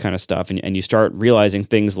spot this kind of stuff, and you start realizing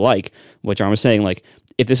things like what John was saying, like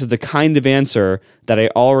if this is the kind of answer that I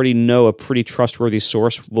already know a pretty trustworthy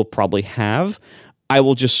source will probably have, I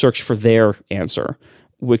will just search for their answer.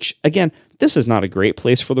 Which, again, this is not a great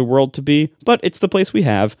place for the world to be, but it's the place we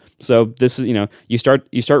have. So this is, you start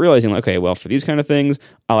realizing, like, okay, well, for these kind of things,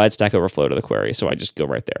 I'll add Stack Overflow to the query, so I just go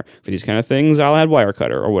right there. For these kind of things, I'll add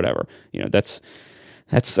Wirecutter or whatever. That's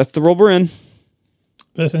the world we're in.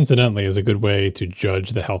 This, incidentally, is a good way to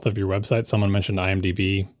judge the health of your website. Someone mentioned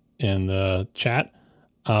IMDb in the chat.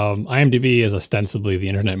 IMDb is ostensibly the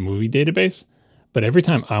Internet Movie Database, but every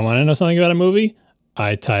time I want to know something about a movie,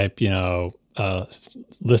 I type,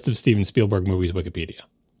 list of Steven Spielberg movies Wikipedia,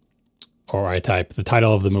 or I type the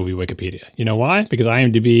title of the movie Wikipedia. You know why? Because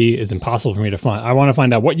IMDb is impossible for me to find. I want to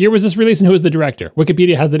find out what year was this released and who was the director.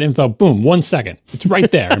 Wikipedia has that info. Boom, 1 second. It's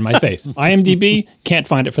right there in my face. IMDb can't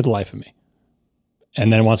find it for the life of me,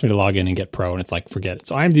 and then it wants me to log in and get pro, and it's like, forget it.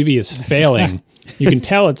 So IMDb is failing. You can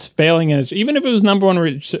tell it's failing, and even if it was number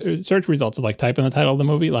 1 search results, like type in the title of the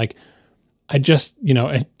movie, like I just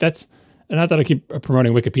that's. And not that I keep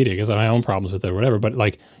promoting Wikipedia because I have my own problems with it or whatever, but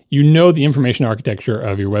like, the information architecture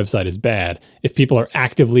of your website is bad if people are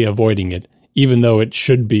actively avoiding it, even though it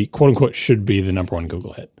should be, quote unquote, should be the number 1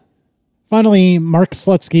 Google hit. Finally, Mark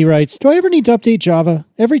Slutsky writes, do I ever need to update Java?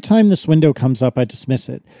 Every time this window comes up, I dismiss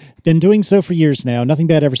it. Been doing so for years now. Nothing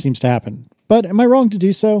bad ever seems to happen. But am I wrong to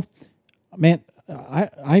do so? Man,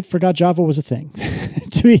 I forgot Java was a thing,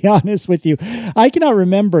 to be honest with you. I cannot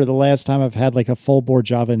remember the last time I've had like a full bore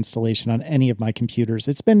Java installation on any of my computers.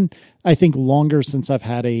 It's been, I think, longer since I've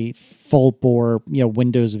had a full bore,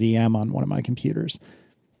 Windows VM on one of my computers.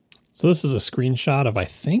 So this is a screenshot of, I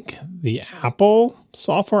think, the Apple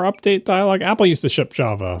software update dialog. Apple used to ship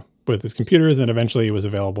Java with its computers, and eventually it was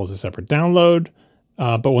available as a separate download.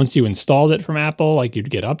 But once you installed it from Apple, like you'd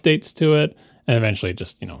get updates to it. And eventually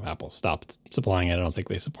just, Apple stopped supplying it. I don't think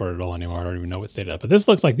they support it all anymore. I don't even know what state it is. But this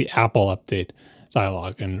looks like the Apple update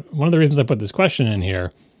dialog. And one of the reasons I put this question in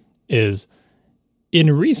here is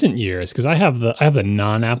in recent years, because I have the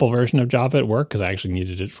non-Apple version of Java at work, because I actually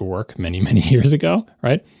needed it for work many, many years ago,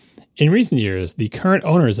 right? In recent years, the current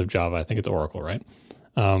owners of Java, I think it's Oracle, right,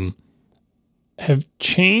 have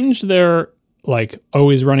changed their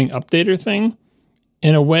always running updater thing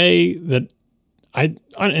in a way that an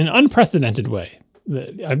unprecedented way.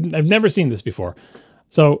 I've never seen this before.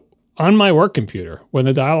 So on my work computer, when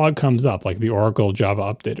the dialog comes up, like the Oracle Java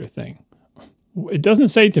updater thing, it doesn't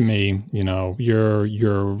say to me,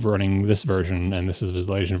 you're running this version and this is a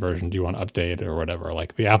visualization version. Do you want to update or whatever?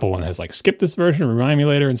 Like the Apple one has skip this version, remind me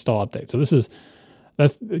later, install update. So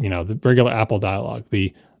that's the regular Apple dialog.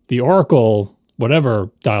 The Oracle whatever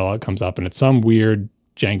dialog comes up, and it's some weird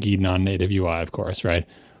janky non-native UI, of course, right?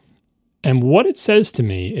 And what it says to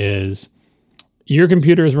me is your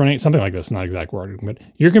computer is running something like this, not exact wording, but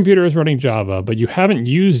your computer is running Java, but you haven't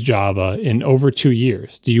used Java in over 2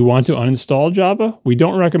 years. Do you want to uninstall Java? We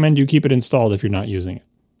don't recommend you keep it installed if you're not using it.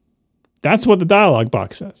 That's what the dialog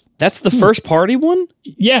box says. That's the first party one?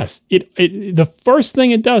 Yes. The first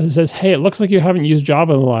thing it does, it says, hey, it looks like you haven't used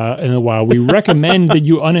Java in a while. We recommend that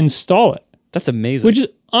you uninstall it. That's amazing. Which is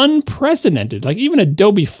unprecedented. Like even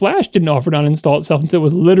Adobe Flash didn't offer to uninstall itself until it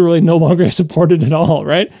was literally no longer supported at all,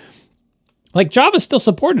 right? Like Java's still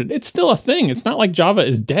supported. It's still a thing. It's not like Java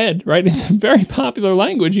is dead, right? It's a very popular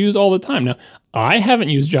language used all the time. Now, I haven't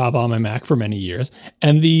used Java on my Mac for many years,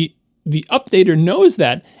 and the updater knows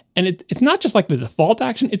that, and it's not just like the default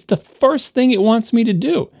action, it's the first thing it wants me to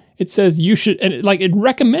do. It says you should, and it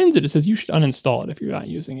recommends it. It says you should uninstall it if you're not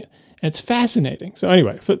using it. And it's fascinating. So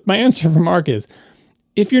anyway, my answer for Mark is,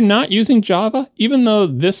 if you're not using Java, even though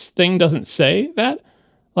this thing doesn't say that,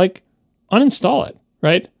 uninstall it,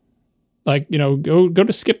 right? Go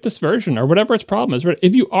to skip this version or whatever its problem is. Right?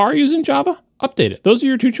 If you are using Java, update it. Those are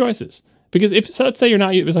your two choices. Because let's say you're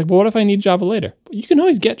not, it's well, what if I need Java later? You can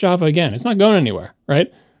always get Java again. It's not going anywhere,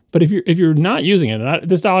 right? But if you're not using it,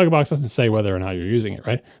 this dialog box doesn't say whether or not you're using it,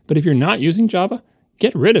 right? But if you're not using Java,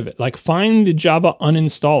 get rid of it. Find the Java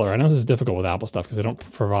uninstaller. I know this is difficult with Apple stuff because they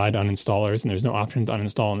don't provide uninstallers and there's no option to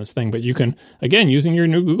uninstall on this thing. But you can, again, using your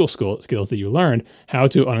new Google skills that you learned, how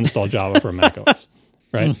to uninstall Java for macOS,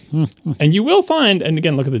 right? And you will find, and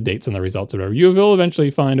again, look at the dates and the results or whatever. You will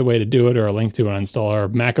eventually find a way to do it, or a link to an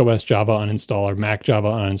uninstaller, macOS Java uninstaller, Mac Java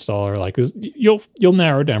uninstaller. You'll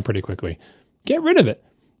narrow it down pretty quickly. Get rid of it.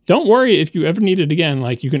 Don't worry if you ever need it again.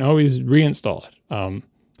 You can always reinstall it. So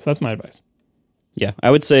that's my advice. Yeah,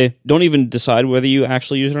 I would say don't even decide whether you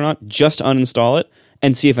actually use it or not. Just uninstall it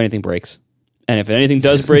and see if anything breaks. And if anything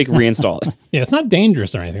does break, reinstall it. Yeah, it's not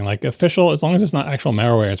dangerous or anything. Official, as long as it's not actual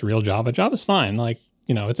malware, it's real Java. Java's fine.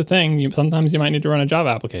 It's a thing. Sometimes you might need to run a Java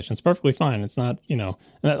application. It's perfectly fine. It's not,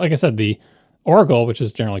 like I said, the Oracle, which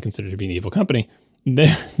is generally considered to be an evil company,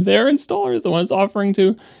 their installer is the one that's offering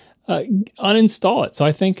to uninstall it. So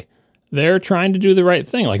I think they're trying to do the right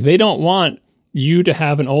thing. They don't want you to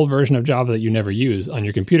have an old version of Java that you never use on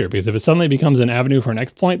your computer, because if it suddenly becomes an avenue for an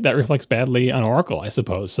exploit, that reflects badly on Oracle, I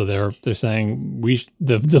suppose. So they're saying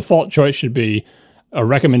the default choice should be a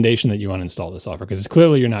recommendation that you uninstall the software, because it's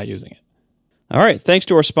clearly you're not using it. All right. Thanks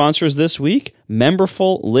to our sponsors this week,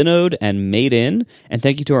 Memberful, Linode, and Made In. And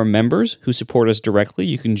thank you to our members who support us directly.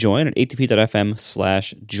 You can join at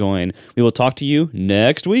atp.fm/join. We will talk to you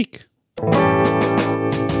next week.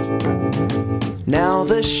 Now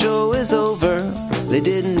the show is over. They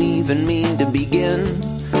didn't even mean to begin,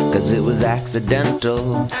 'cause it was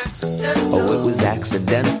accidental. Oh, it was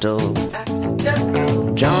accidental.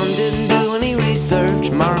 John didn't do any research.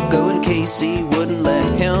 Marco and Casey wouldn't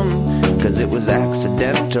let him, 'cause it was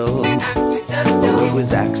accidental. Oh, it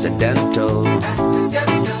was accidental.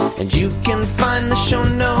 And you can find the show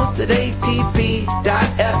notes at atp.fm.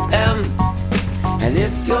 And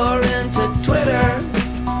if you're into Twitter,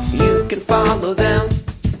 you can follow them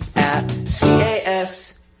at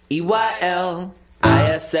CASEYLISS.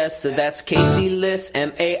 So that's Casey Liss,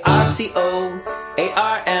 MARCOARMENT,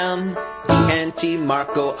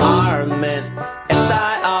 Marco Arment,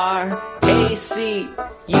 SIRAC,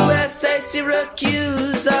 USA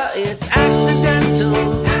Syracuse. It's accidental.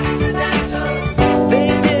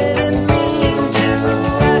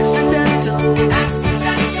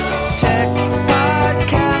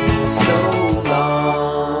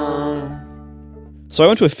 So I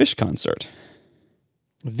went to a Fish concert.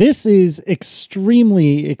 This is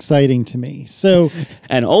extremely exciting to me. So,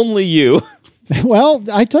 And only you. well,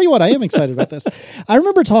 I tell you what, I am excited about this. I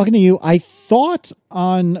remember talking to you. I thought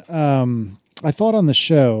on the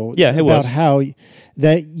show, Yeah, it about was. how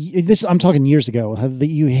that this. I'm talking years ago. How that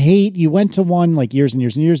you went to one like years and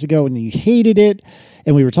years and years ago, and then you hated it.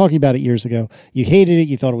 And we were talking about it years ago. You hated it.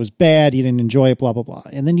 You thought it was bad. You didn't enjoy it. Blah blah blah.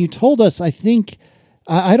 And then you told us.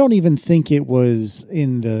 I don't even think it was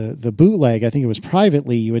in the bootleg. I think it was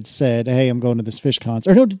privately. You had said, "Hey, I'm going to this Fish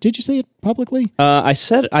concert." Or no, did you say it publicly? I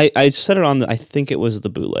said it on. I think it was the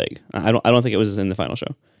bootleg. I don't think it was in the final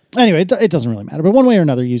show. Anyway, it doesn't really matter. But one way or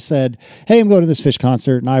another, you said, "Hey, I'm going to this Fish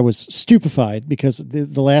concert," and I was stupefied because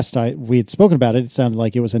the last we had spoken about it, it sounded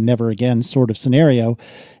like it was a never again sort of scenario,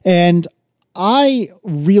 and I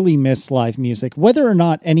really miss live music. Whether or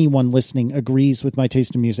not anyone listening agrees with my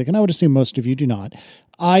taste in music, and I would assume most of you do not,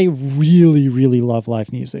 I really, really love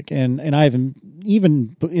live music. And I haven't,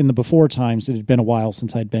 even in the before times, it had been a while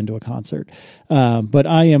since I'd been to a concert. But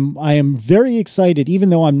I am very excited, even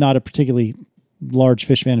though I'm not a particularly large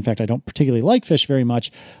Fish fan. In fact, I don't particularly like Fish very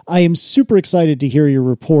much. I am super excited to hear your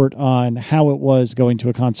report on how it was going to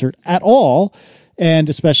a concert at all, and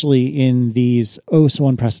especially in these so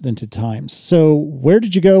unprecedented times. So where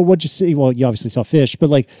did you go? What'd you see? Well, you obviously saw Fish, but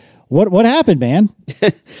like, what happened, man?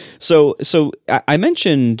 So I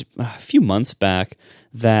mentioned a few months back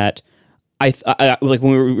that I like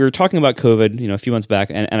when we were talking about COVID, a few months back,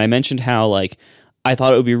 and I mentioned how like I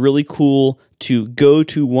thought it would be really cool to go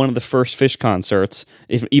to one of the first Fish concerts,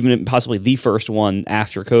 even possibly the first one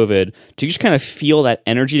after COVID, to just kind of feel that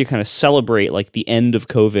energy, to kind of celebrate like the end of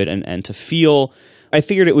COVID and to feel. I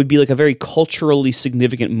figured it would be like a very culturally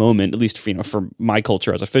significant moment, at least for my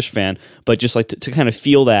culture as a Fish fan, but just like to kind of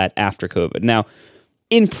feel that after COVID. Now,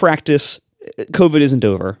 in practice, COVID isn't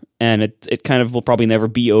over, and it kind of will probably never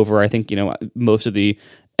be over. I think most of the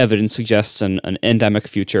evidence suggests an endemic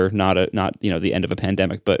future, not the end of a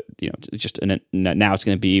pandemic, but just now it's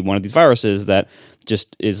going to be one of these viruses that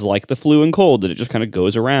just is like the flu and cold, that it just kind of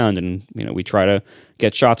goes around, and we try to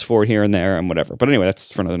get shots for it here and there and whatever. But anyway, that's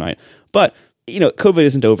for another night. But COVID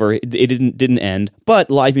isn't over. It didn't end, but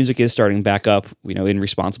live music is starting back up, in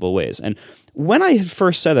responsible ways. And when I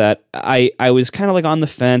first said that, I was kind of like on the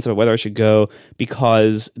fence about whether I should go,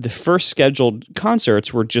 because the first scheduled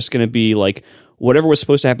concerts were just going to be like whatever was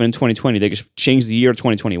supposed to happen in 2020. They just changed the year to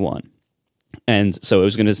 2021, and so it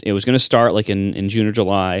was gonna start like in June or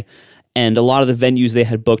July. And a lot of the venues they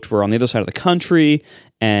had booked were on the other side of the country,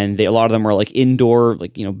 and a lot of them were like indoor,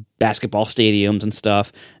 like basketball stadiums and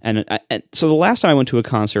stuff. And so the last time I went to a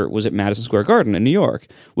concert was at Madison Square Garden in New York,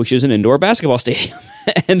 which is an indoor basketball stadium.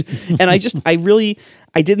 and I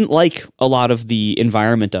didn't like a lot of the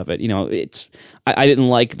environment of it. I didn't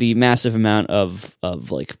like the massive amount of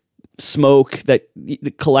like smoke that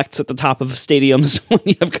collects at the top of statiums when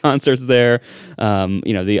you have concerts there. I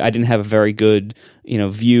didn't have a very good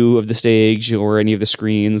view of the stage or any of the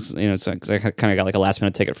screens. Because I kind of got like a last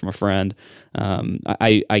minute ticket from a friend. I don't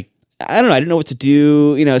know. I didn't know what to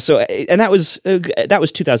do. So and that was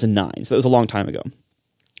 2009. So that was a long time ago.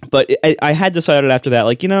 But I had decided after that,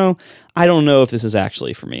 like, I don't know if this is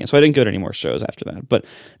actually for me. So I didn't go to any more shows after that. But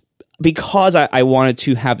because I wanted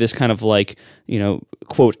to have this kind of like,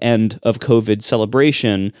 quote, end of COVID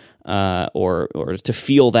celebration, or to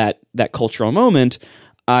feel that cultural moment,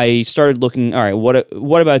 I started looking, all right,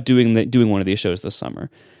 what about doing one of these shows this summer?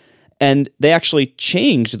 And they actually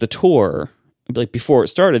changed the tour. Like before it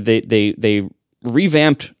started, they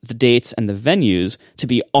revamped the dates and the venues to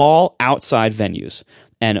be all outside venues,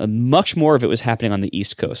 and much more of it was happening on the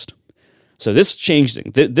East Coast. So this changed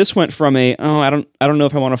things. This went from I don't know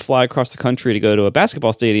if I want to fly across the country to go to a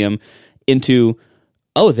basketball stadium, into,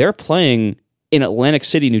 they're playing in Atlantic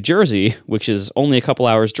City, New Jersey, which is only a couple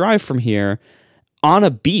hours drive from here, on a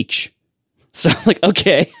beach. So I'm like,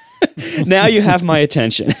 okay, now you have my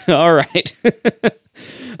attention. All right.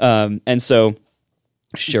 And so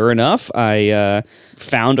sure enough, I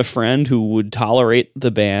found a friend who would tolerate the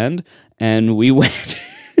band, and we went.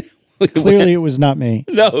 Clearly, it was not me.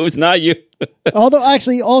 No, it was not you. Although,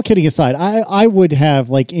 actually, all kidding aside, I would have,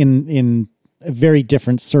 like, in very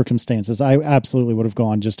different circumstances, I absolutely would have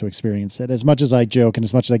gone just to experience it. As much as I joke and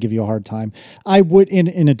as much as I give you a hard time, I would,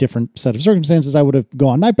 in a different set of circumstances, I would have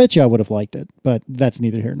gone. I bet you I would have liked it, but that's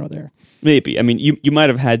neither here nor there. Maybe. I mean, you might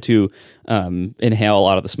have had to inhale a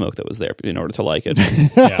lot of the smoke that was there in order to like it.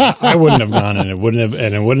 Yeah, I wouldn't have gone, and it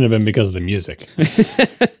wouldn't have been because of the music.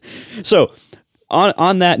 So,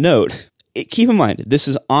 on that note, keep in mind, this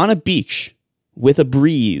is on a beach with a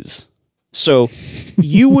breeze. So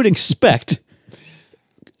you would expect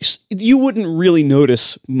you wouldn't really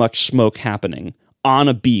notice much smoke happening on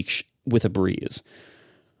a beach with a breeze.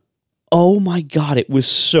 Oh my God, it was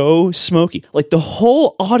so smoky. Like the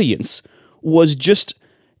whole audience was just,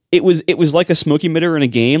 it was like a smoke emitter in a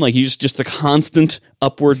game. Like you just the constant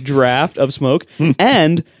upward draft of smoke.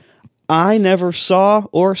 And I never saw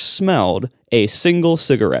or smelled a single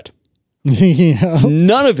cigarette. Yeah.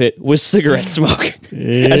 None of it was cigarette smoke.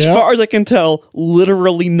 Yep. As far as I can tell,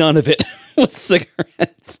 literally none of it was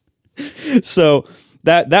cigarettes. So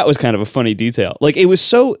that was kind of a funny detail. Like it was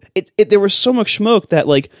so there was so much smoke that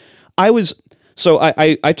like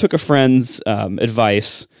I took a friend's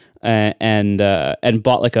advice and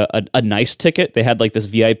bought like a nice ticket. They had like this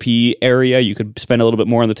VIP area. You could spend a little bit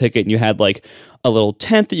more on the ticket, and you had like a little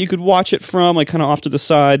tent that you could watch it from, like kind of off to the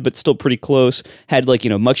side, but still pretty close. Had like,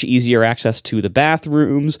 much easier access to the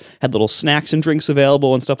bathrooms, had little snacks and drinks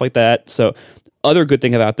available and stuff like that. So other good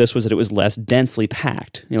thing about this was that it was less densely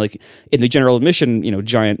packed. Like in the general admission,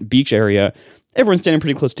 giant beach area, everyone's standing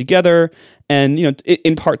pretty close together. And,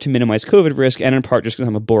 in part to minimize COVID risk, and in part just because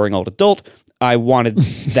I'm a boring old adult, I wanted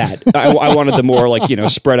that. I wanted the more like,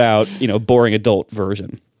 spread out, boring adult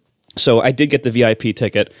version. So I did get the VIP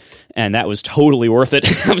ticket, and that was totally worth it.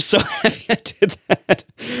 I'm so happy I did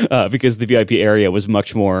that because the VIP area was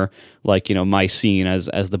much more like, my scene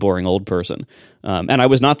as the boring old person. And I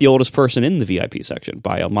was not the oldest person in the VIP section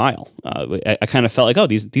by a mile. I kind of felt like, oh,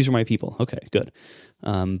 these are my people. Okay, good.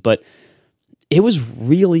 But it was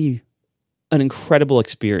really an incredible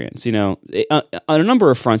experience, on a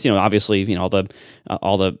number of fronts. Obviously, all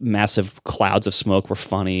the massive clouds of smoke were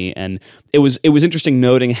funny, and it was interesting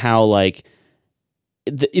noting how like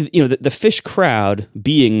the Fish crowd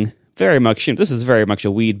being very much, this is very much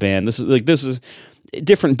a weed band. This is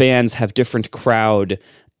different bands have different crowd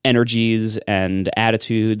energies and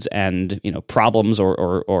attitudes and problems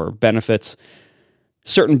or benefits.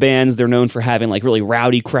 Certain bands, they're known for having like really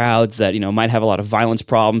rowdy crowds that might have a lot of violence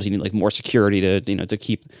problems. You need like more security to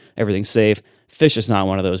keep everything safe. Fish is not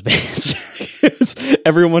one of those bands.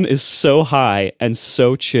 Everyone is so high and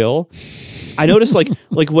so chill. I noticed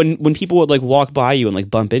like when people would like walk by you and like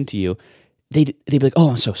bump into you, they'd be like, "Oh,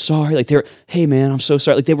 I'm so sorry." Like "Hey man, I'm so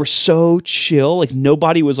sorry." Like they were so chill. Like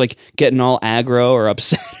nobody was like getting all aggro or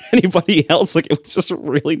upset at anybody else. Like it was just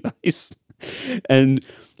really nice. And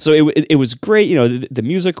so it was great. The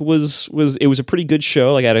music was a pretty good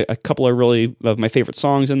show. Like I had a couple of my favorite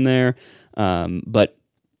songs in there. But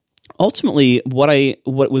ultimately, what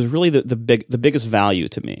was really the biggest value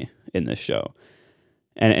to me in this show,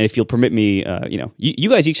 and if you'll permit me, you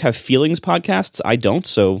guys each have feelings podcasts. I don't,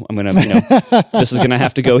 so I'm gonna this is gonna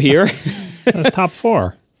have to go here. That's top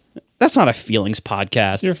 4. That's not a feelings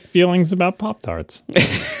podcast. Your feelings about Pop-Tarts.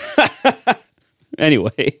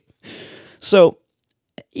 Anyway, so.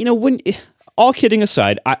 When all kidding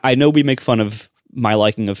aside, I know we make fun of my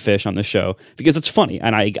liking of Fish on the show because it's funny,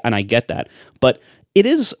 and I get that. But it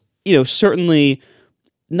is, certainly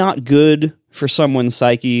not good for someone's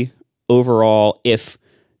psyche overall if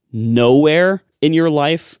nowhere in your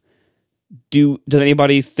life does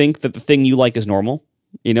anybody think that the thing you like is normal.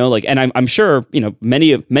 And I'm sure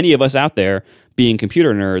many of us out there being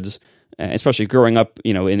computer nerds, especially growing up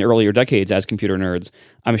in earlier decades as computer nerds,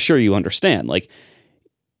 I'm sure you understand like.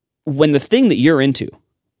 When the thing that you're into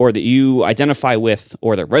or that you identify with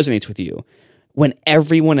or that resonates with you, when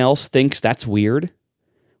everyone else thinks that's weird,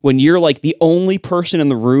 when you're like the only person in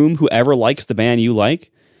the room who ever likes the band you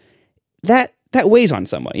like, that weighs on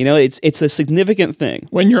someone. It's a significant thing.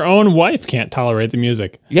 When your own wife can't tolerate the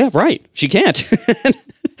music. Yeah, right. She can't.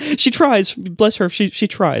 She tries. Bless her. She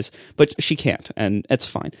tries, but she can't, and it's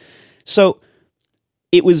fine. So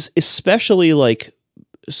it was especially like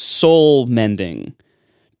soul mending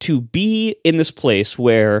to be in this place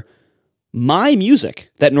where my music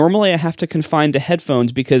that normally I have to confine to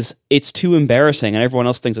headphones because it's too embarrassing and everyone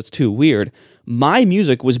else thinks it's too weird, my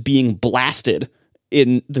music was being blasted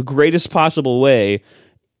in the greatest possible way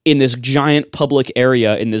in this giant public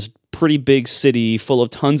area in this pretty big city full of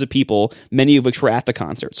tons of people, many of which were at the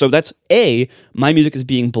concert. So that's A, my music is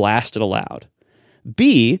being blasted aloud.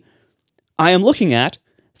 B, I am looking at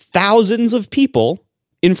thousands of people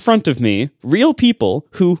in front of me, real people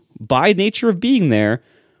who, by nature of being there,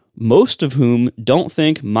 most of whom don't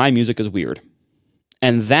think my music is weird.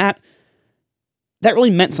 And that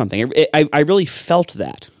really meant something. I really felt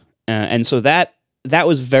that. And so that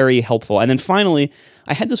was very helpful. And then finally,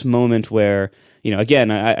 I had this moment where,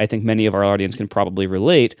 again, I think many of our audience can probably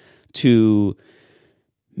relate to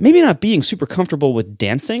maybe not being super comfortable with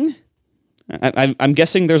dancing. I'm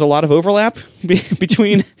guessing there's a lot of overlap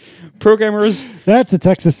between programmers. That's a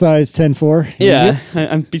Texas size 10-4. Yeah,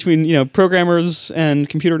 I'm between programmers and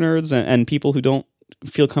computer nerds and people who don't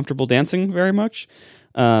feel comfortable dancing very much.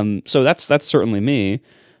 So that's certainly me.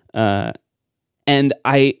 And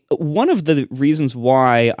one of the reasons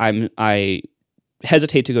why I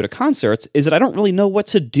hesitate to go to concerts is that I don't really know what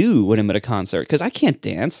to do when I'm at a concert, because I can't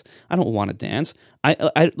dance. I don't want to dance.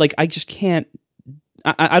 I just can't.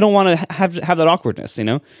 I don't want to have that awkwardness,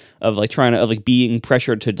 of like trying to being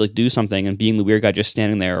pressured to like do something and being the weird guy just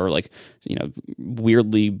standing there, or like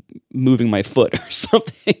weirdly moving my foot or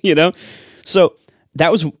something, So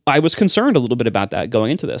I was concerned a little bit about that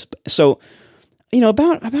going into this. So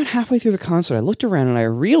about halfway through the concert, I looked around and I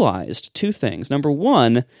realized two things. Number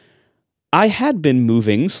one, I had been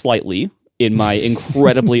moving slightly in my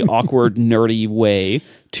incredibly awkward, nerdy way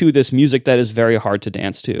to this music that is very hard to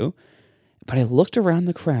dance to. But I looked around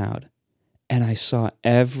the crowd and I saw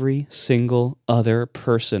every single other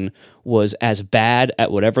person was as bad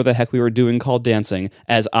at whatever the heck we were doing called dancing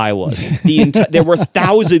as I was. There were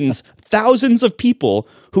thousands of people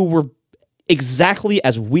who were exactly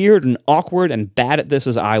as weird and awkward and bad at this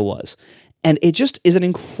as I was. And it just is an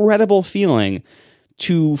incredible feeling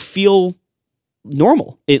to feel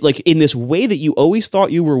normal. It, like, in this way that you always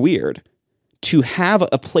thought you were weird, to have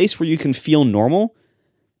a place where you can feel normal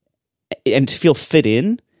and to feel fit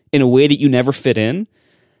in a way that you never fit in,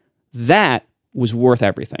 that was worth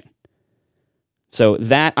everything. So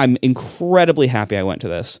that, I'm incredibly happy I went to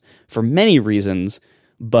this for many reasons,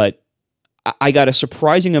 but I got a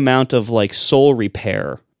surprising amount of like soul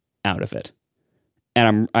repair out of it.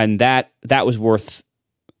 And that was worth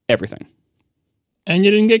everything. And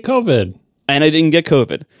you didn't get COVID. And I didn't get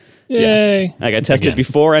COVID. Yay. Yeah. I got tested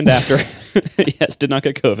before and after. Yes, did not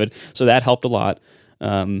get COVID. So that helped a lot.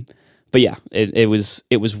 But yeah, it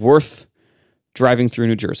was worth driving through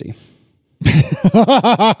New Jersey.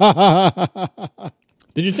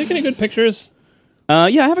 Did you take any good pictures?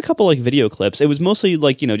 Yeah, I have a couple like video clips. It was mostly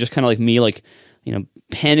like, just kind of like me, like,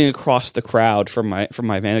 panning across the crowd from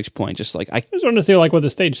my vantage point. Just like I just wanted to see like what the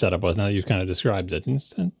stage setup was now that you've kind of described it. And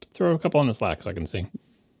just throw a couple on the Slack so I can see.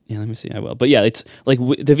 Yeah, let me see. I will. But yeah, it's like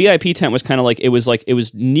the VIP tent was kind of like it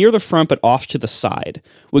was near the front but off to the side,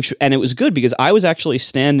 and it was good because I was actually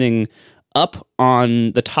standing up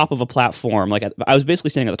on the top of a platform. Like I was basically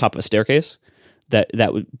standing at the top of a staircase that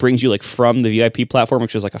brings you like from the VIP platform,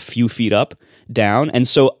 which was like a few feet up, down. And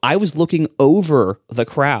so I was looking over the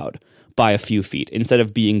crowd by a few feet instead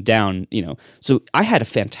of being down, So I had a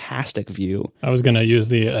fantastic view. I was going to use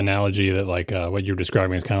the analogy that like what you're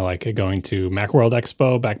describing is kind of like going to Macworld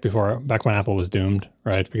Expo back when Apple was doomed,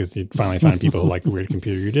 right? Because you'd finally find people who like the weird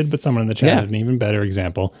computer you did, but someone in the chat had an even better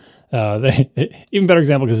example. Even better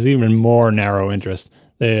example because it's even more narrow interest.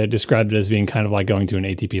 They described it as being kind of like going to an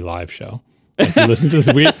ATP live show. Like you listen to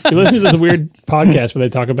this weird podcast where they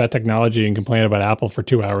talk about technology and complain about Apple for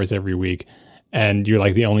 2 hours every week. And you're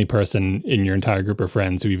like the only person in your entire group of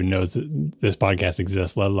friends who even knows that this podcast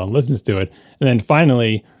exists, let alone listens to it. And then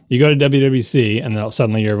finally, you go to WWDC, and then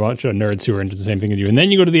suddenly you're a bunch of nerds who are into the same thing as you. And then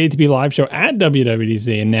you go to the ATP live show at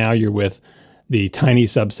WWDC, and now you're with the tiny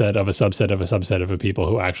subset of a subset of a subset of people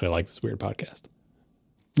who actually like this weird podcast.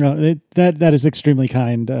 No, that is extremely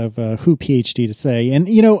kind of Who PhD to say. And,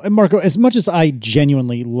 Marco, as much as I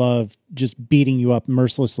genuinely love just beating you up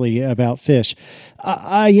mercilessly about fish,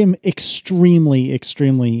 I am extremely,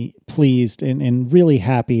 extremely pleased and really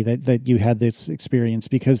happy that you had this experience,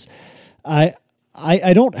 because I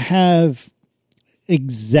don't have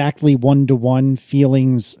exactly one-to-one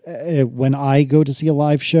feelings when I go to see a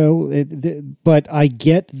live show, but I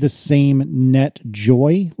get the same net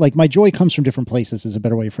joy. Like, my joy comes from different places is a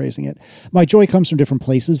better way of phrasing it. My joy comes from different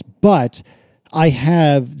places, but I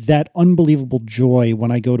have that unbelievable joy when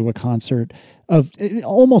I go to a concert of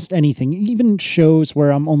almost anything, even shows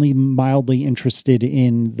where I'm only mildly interested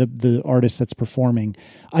in the artist that's performing.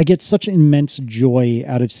 I get such immense joy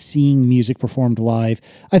out of seeing music performed live.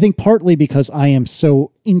 I think partly because I am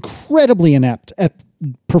so incredibly inept at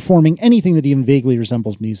performing anything that even vaguely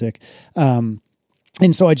resembles music.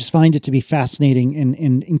 And so I just find it to be fascinating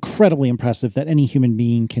and incredibly impressive that any human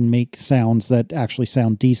being can make sounds that actually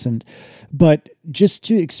sound decent. But just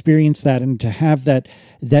to experience that and to have that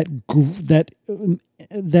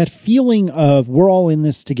feeling of we're all in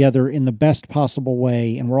this together in the best possible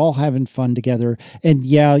way, and we're all having fun together. And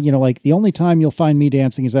yeah, like the only time you'll find me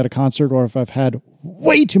dancing is at a concert, or if I've had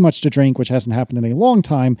way too much to drink, which hasn't happened in a long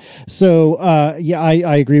time. So,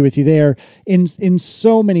 I agree with you there. In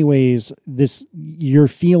so many ways, your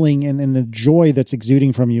feeling and the joy that's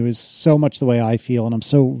exuding from you is so much the way I feel. And I'm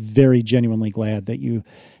so very genuinely glad that you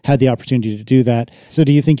had the opportunity to do that. So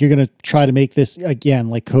do you think you're going to try to make this, again,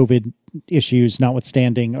 like COVID issues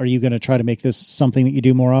notwithstanding, are you going to try to make this something that you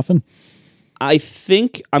do more often? I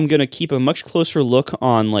think I'm going to keep a much closer look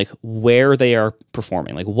on like where they are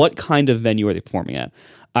performing, like what kind of venue are they performing at.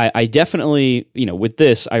 I definitely, with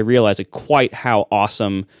this, I realize like quite how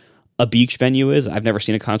awesome a beach venue is. I've never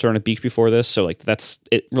seen a concert on a beach before this, so like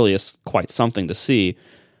it really is quite something to see.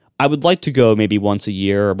 I would like to go maybe once a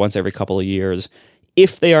year or once every couple of years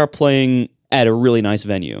if they are playing at a really nice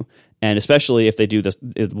venue. And especially if they do this,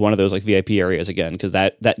 one of those like VIP areas again, because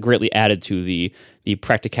that greatly added to the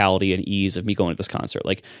practicality and ease of me going to this concert.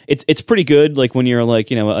 Like it's pretty good. Like when you're like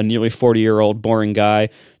a nearly 40-year-old boring guy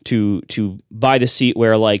to buy the seat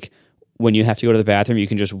where like when you have to go to the bathroom you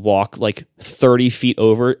can just walk like 30 feet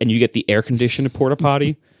over and you get the air conditioned porta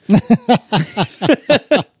potty.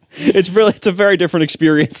 It's a very different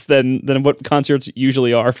experience than what concerts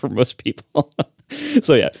usually are for most people.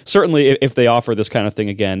 So yeah, certainly if they offer this kind of thing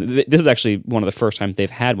again, this is actually one of the first times they've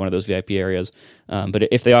had one of those VIP areas. But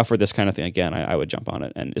if they offer this kind of thing again, I would jump on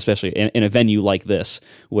it, and especially in a venue like this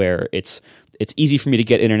where it's easy for me to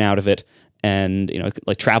get in and out of it, and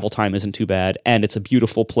like travel time isn't too bad, and it's a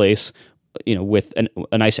beautiful place, with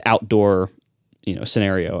a nice outdoor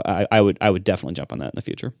scenario. I would definitely jump on that in the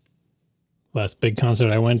future. Last big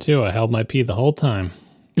concert I went to, I held my pee the whole time.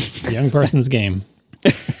 It's a young person's game.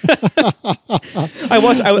 I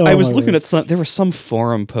was looking at there was some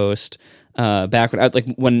forum post back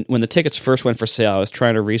when the tickets first went for sale. I was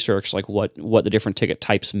trying to research like what the different ticket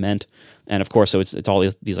types meant, and of course, so it's all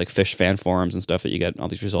these like Fish fan forums and stuff that you get all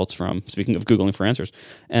these results from. Speaking of Googling for answers,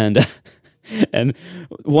 and and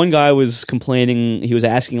one guy was complaining. He was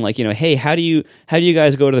asking like, hey, how do you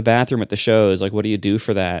guys go to the bathroom at the shows? Like, what do you do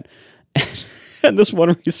for that? And this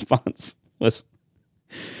one response was,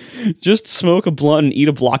 just smoke a blunt and eat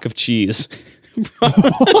a block of cheese.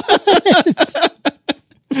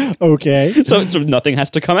 Okay. So nothing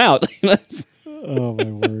has to come out. Oh, my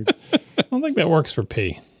word. I don't think that works for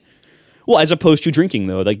pee. Well, as opposed to drinking,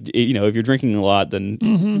 though. Like, if you're drinking a lot, then...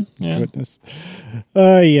 Mm-hmm. Yeah. Goodness.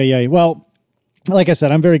 Yeah. Well, like I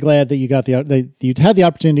said, I'm very glad that you got you had the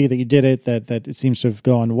opportunity, that you did it, that it seems to have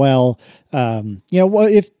gone well.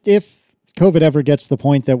 If COVID ever gets to the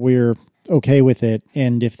point that we're okay with it,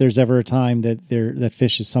 and if there's ever a time that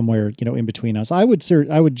Fish is somewhere in between us, I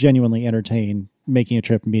would genuinely entertain making a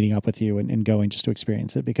trip and meeting up with you and going just to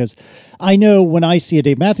experience it, because I know when I see a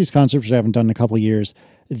Dave Matthews concert, which I haven't done in a couple of years,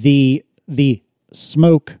 the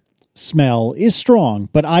smoke smell is strong,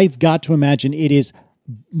 but I've got to imagine it is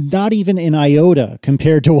not even an iota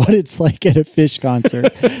compared to what it's like at a Fish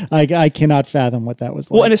concert. I cannot fathom what that was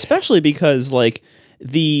like. Well, and especially because like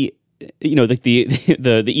the email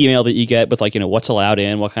that you get with like what's allowed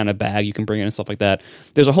in, what kind of bag you can bring in and stuff like that.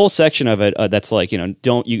 There's a whole section of it that's like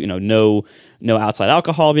no outside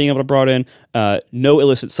alcohol being able to brought in, no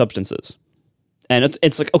illicit substances, and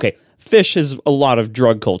it's like, okay, Fish has a lot of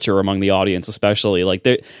drug culture among the audience, especially like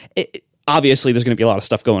obviously there's going to be a lot of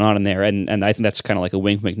stuff going on in there, and I think that's kind of like a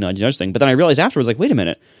wink nudge thing. But then I realized afterwards, like, wait a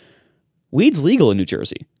minute, weed's legal in New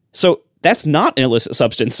Jersey, so that's not an illicit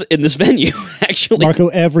substance in this venue, actually. Marco,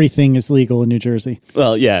 everything is legal in New Jersey.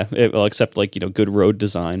 Well, yeah, except like, good road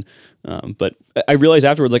design. But I realized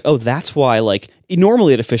afterwards, like, oh, that's why, like,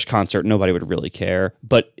 normally at a Fish concert, nobody would really care.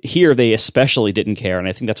 But here they especially didn't care. And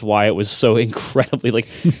I think that's why it was so incredibly, like,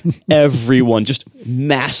 everyone, just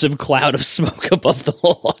massive cloud of smoke above the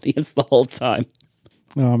whole audience the whole time.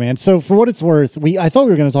 Oh, man. So for what it's worth, I thought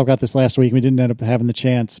we were going to talk about this last week. We didn't end up having the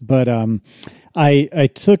chance, but I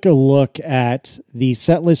took a look at the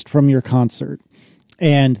set list from your concert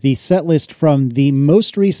and the set list from the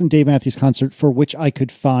most recent Dave Matthews concert for which I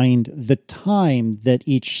could find the time that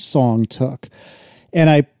each song took. And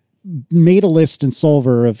I made a list in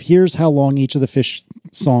Solver of here's how long each of the Fish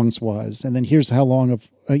songs was, and then here's how long of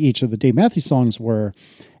each of the Dave Matthews songs were.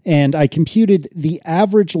 And I computed the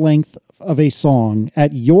average length of a song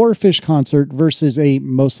at your Fish concert versus a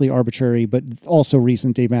mostly arbitrary but also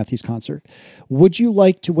recent Dave Matthews concert. Would you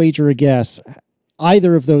like to wager a guess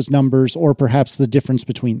either of those numbers, or perhaps the difference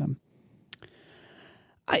between them?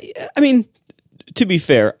 I mean, to be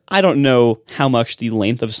fair, I don't know how much the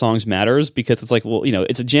length of songs matters, because it's like, well,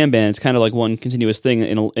 it's a jam band. It's kind of like one continuous thing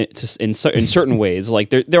in certain ways.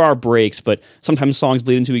 Like there are breaks, but sometimes songs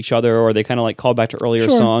bleed into each other, or they kind of like call back to earlier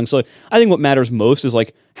songs. So I think what matters most is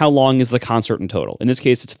like how long is the concert in total. In this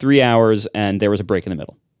case, it's 3 hours, and there was a break in the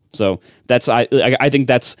middle. So that's I think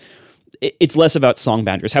that's it's less about song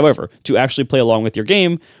boundaries. However, to actually play along with your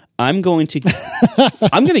game, I'm going to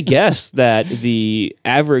guess that the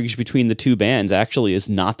average between the two bands actually is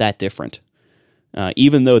not that different,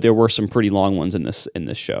 even though there were some pretty long ones in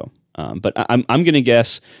this show. But I'm going to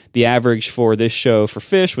guess the average for this show for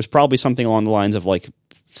Fish was probably something along the lines of like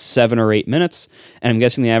 7 or 8 minutes, and I'm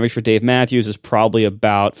guessing the average for Dave Matthews is probably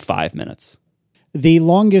about 5 minutes. The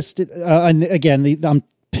longest, and again, I'm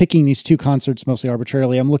picking these two concerts mostly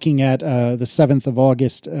arbitrarily. I'm looking at the 7th of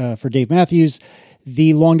August for Dave Matthews.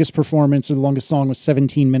 The longest performance or the longest song was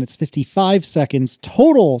 17 minutes, 55 seconds.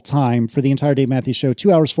 Total time for the entire Dave Matthews show,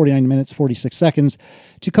 2 hours, 49 minutes, 46 seconds.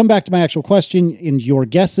 To come back to my actual question, in your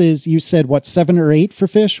guesses, you said, 7 or 8 for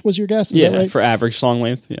Fish was your guess? Is that right? For average song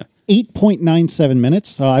length, yeah. 8.97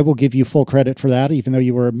 minutes. So I will give you full credit for that. Even though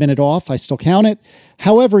you were a minute off, I still count it.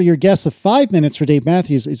 However, your guess of 5 minutes for Dave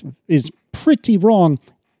Matthews is pretty wrong.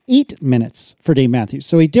 8 minutes for Dave Matthews.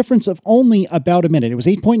 So a difference of only about a minute. It was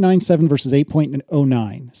 8.97 versus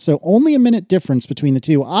 8.09. So only a minute difference between the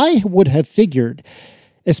two. I would have figured,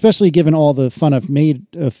 especially given all the fun I've made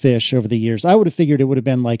of Fish over the years, I would have figured it would have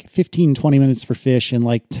been like 15, 20 minutes for Fish and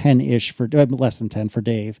like 10-ish for, less than 10 for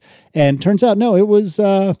Dave. And turns out, no, it was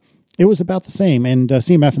about the same. And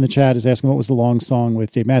CMF in the chat is asking what was the long song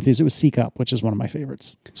with Dave Matthews. It was Seek Up, which is one of my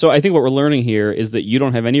favorites. So I think what we're learning here is that you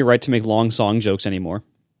don't have any right to make long song jokes anymore.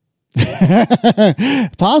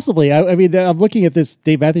 Possibly. I mean, I'm looking at this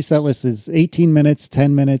Dave Matthews set list is 18 minutes,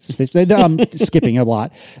 10 minutes, 15. I'm skipping a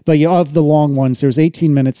lot, but of the long ones, there's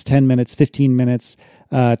 18 minutes, 10 minutes, 15 minutes,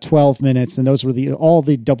 12 minutes, and those were all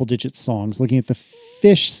the double digit songs. Looking at the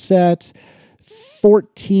Fish set,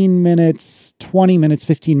 14 minutes, 20 minutes,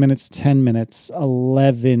 15 minutes, 10 minutes,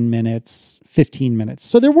 11 minutes, 15 minutes.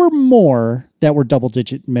 So there were more that were double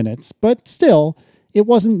digit minutes, but still, it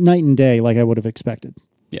wasn't night and day like I would have expected.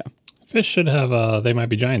 Yeah. Fish should have They Might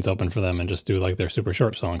Be Giants open for them and just do like their super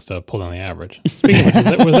short songs to pull down the average. Speaking of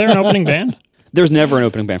which, was there an opening band? There's never an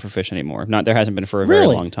opening band for Fish anymore. There hasn't been for a very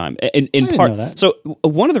long time. In part, know that. So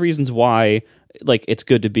one of the reasons why like it's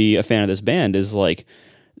good to be a fan of this band is like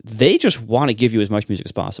they just want to give you as much music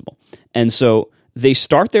as possible, and so they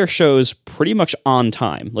start their shows pretty much on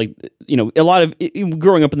time. Like, a lot of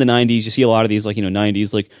growing up in the 90s, you see a lot of these, like,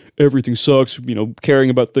 90s, like everything sucks, caring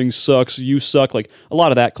about things sucks, you suck, like a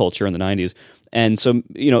lot of that culture in the 90s. And so,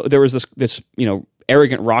 there was this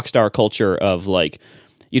arrogant rock star culture of like,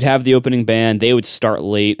 you'd have the opening band, they would start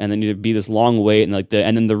late, and then there'd be this long wait, and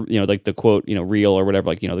then the quote, reel or whatever,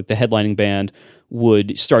 like the headlining band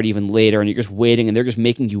would start even later, and you're just waiting, and they're just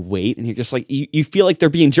making you wait, and you're just like, you feel like they're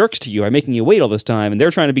being jerks to you by making you wait all this time, and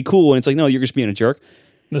they're trying to be cool, and it's like, no, you're just being a jerk.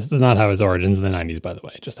 This is not how his origins in the 90s, by the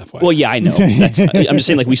way, just FYI. Well, yeah, I know. I'm just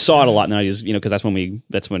saying, like, we saw it a lot in the 90s, because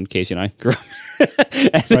that's when Casey and I grew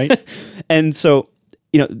up. Right. And so,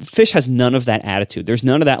 Fish has none of that attitude. There's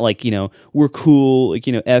none of that, like, we're cool, like,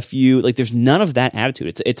 F you. Like, there's none of that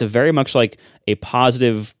attitude. It's a very much like a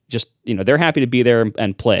positive, just, they're happy to be there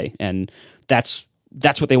and play, and that's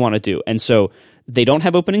what they want to do. And so they don't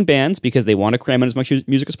have opening bands because they want to cram in as much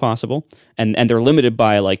music as possible, and they're limited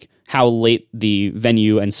by like how late the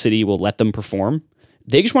venue and city will let them perform.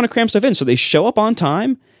 They just want to cram stuff in, so they show up on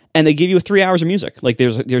time and they give you 3 hours of music. Like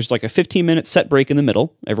there's like a 15-minute set break in the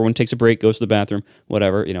middle. Everyone takes a break, goes to the bathroom,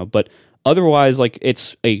 whatever, but otherwise, like,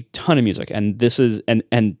 it's a ton of music. And this is and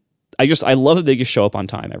I love that they just show up on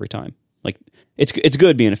time every time. Like, it's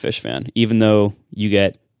good being a Fish fan, even though you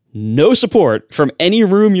get no support from any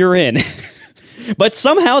room you're in. But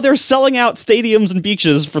somehow they're selling out stadiums and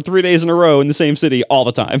beaches for 3 days in a row in the same city all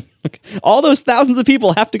the time. All those thousands of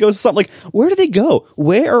people have to go to something. Like, where do they go?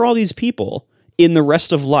 Where are all these people in the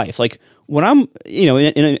rest of life? Like, when I'm,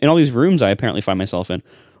 in all these rooms I apparently find myself in,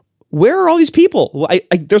 where are all these people? Well,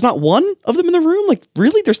 there's not one of them in the room? Like,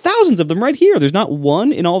 really? There's thousands of them right here. There's not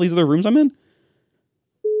one in all these other rooms I'm in?